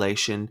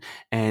 speculation,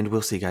 and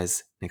we'll see you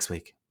guys next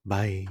week.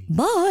 Bye.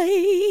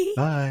 Bye.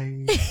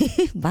 Bye.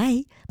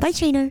 Bye. Bye,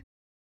 Chino.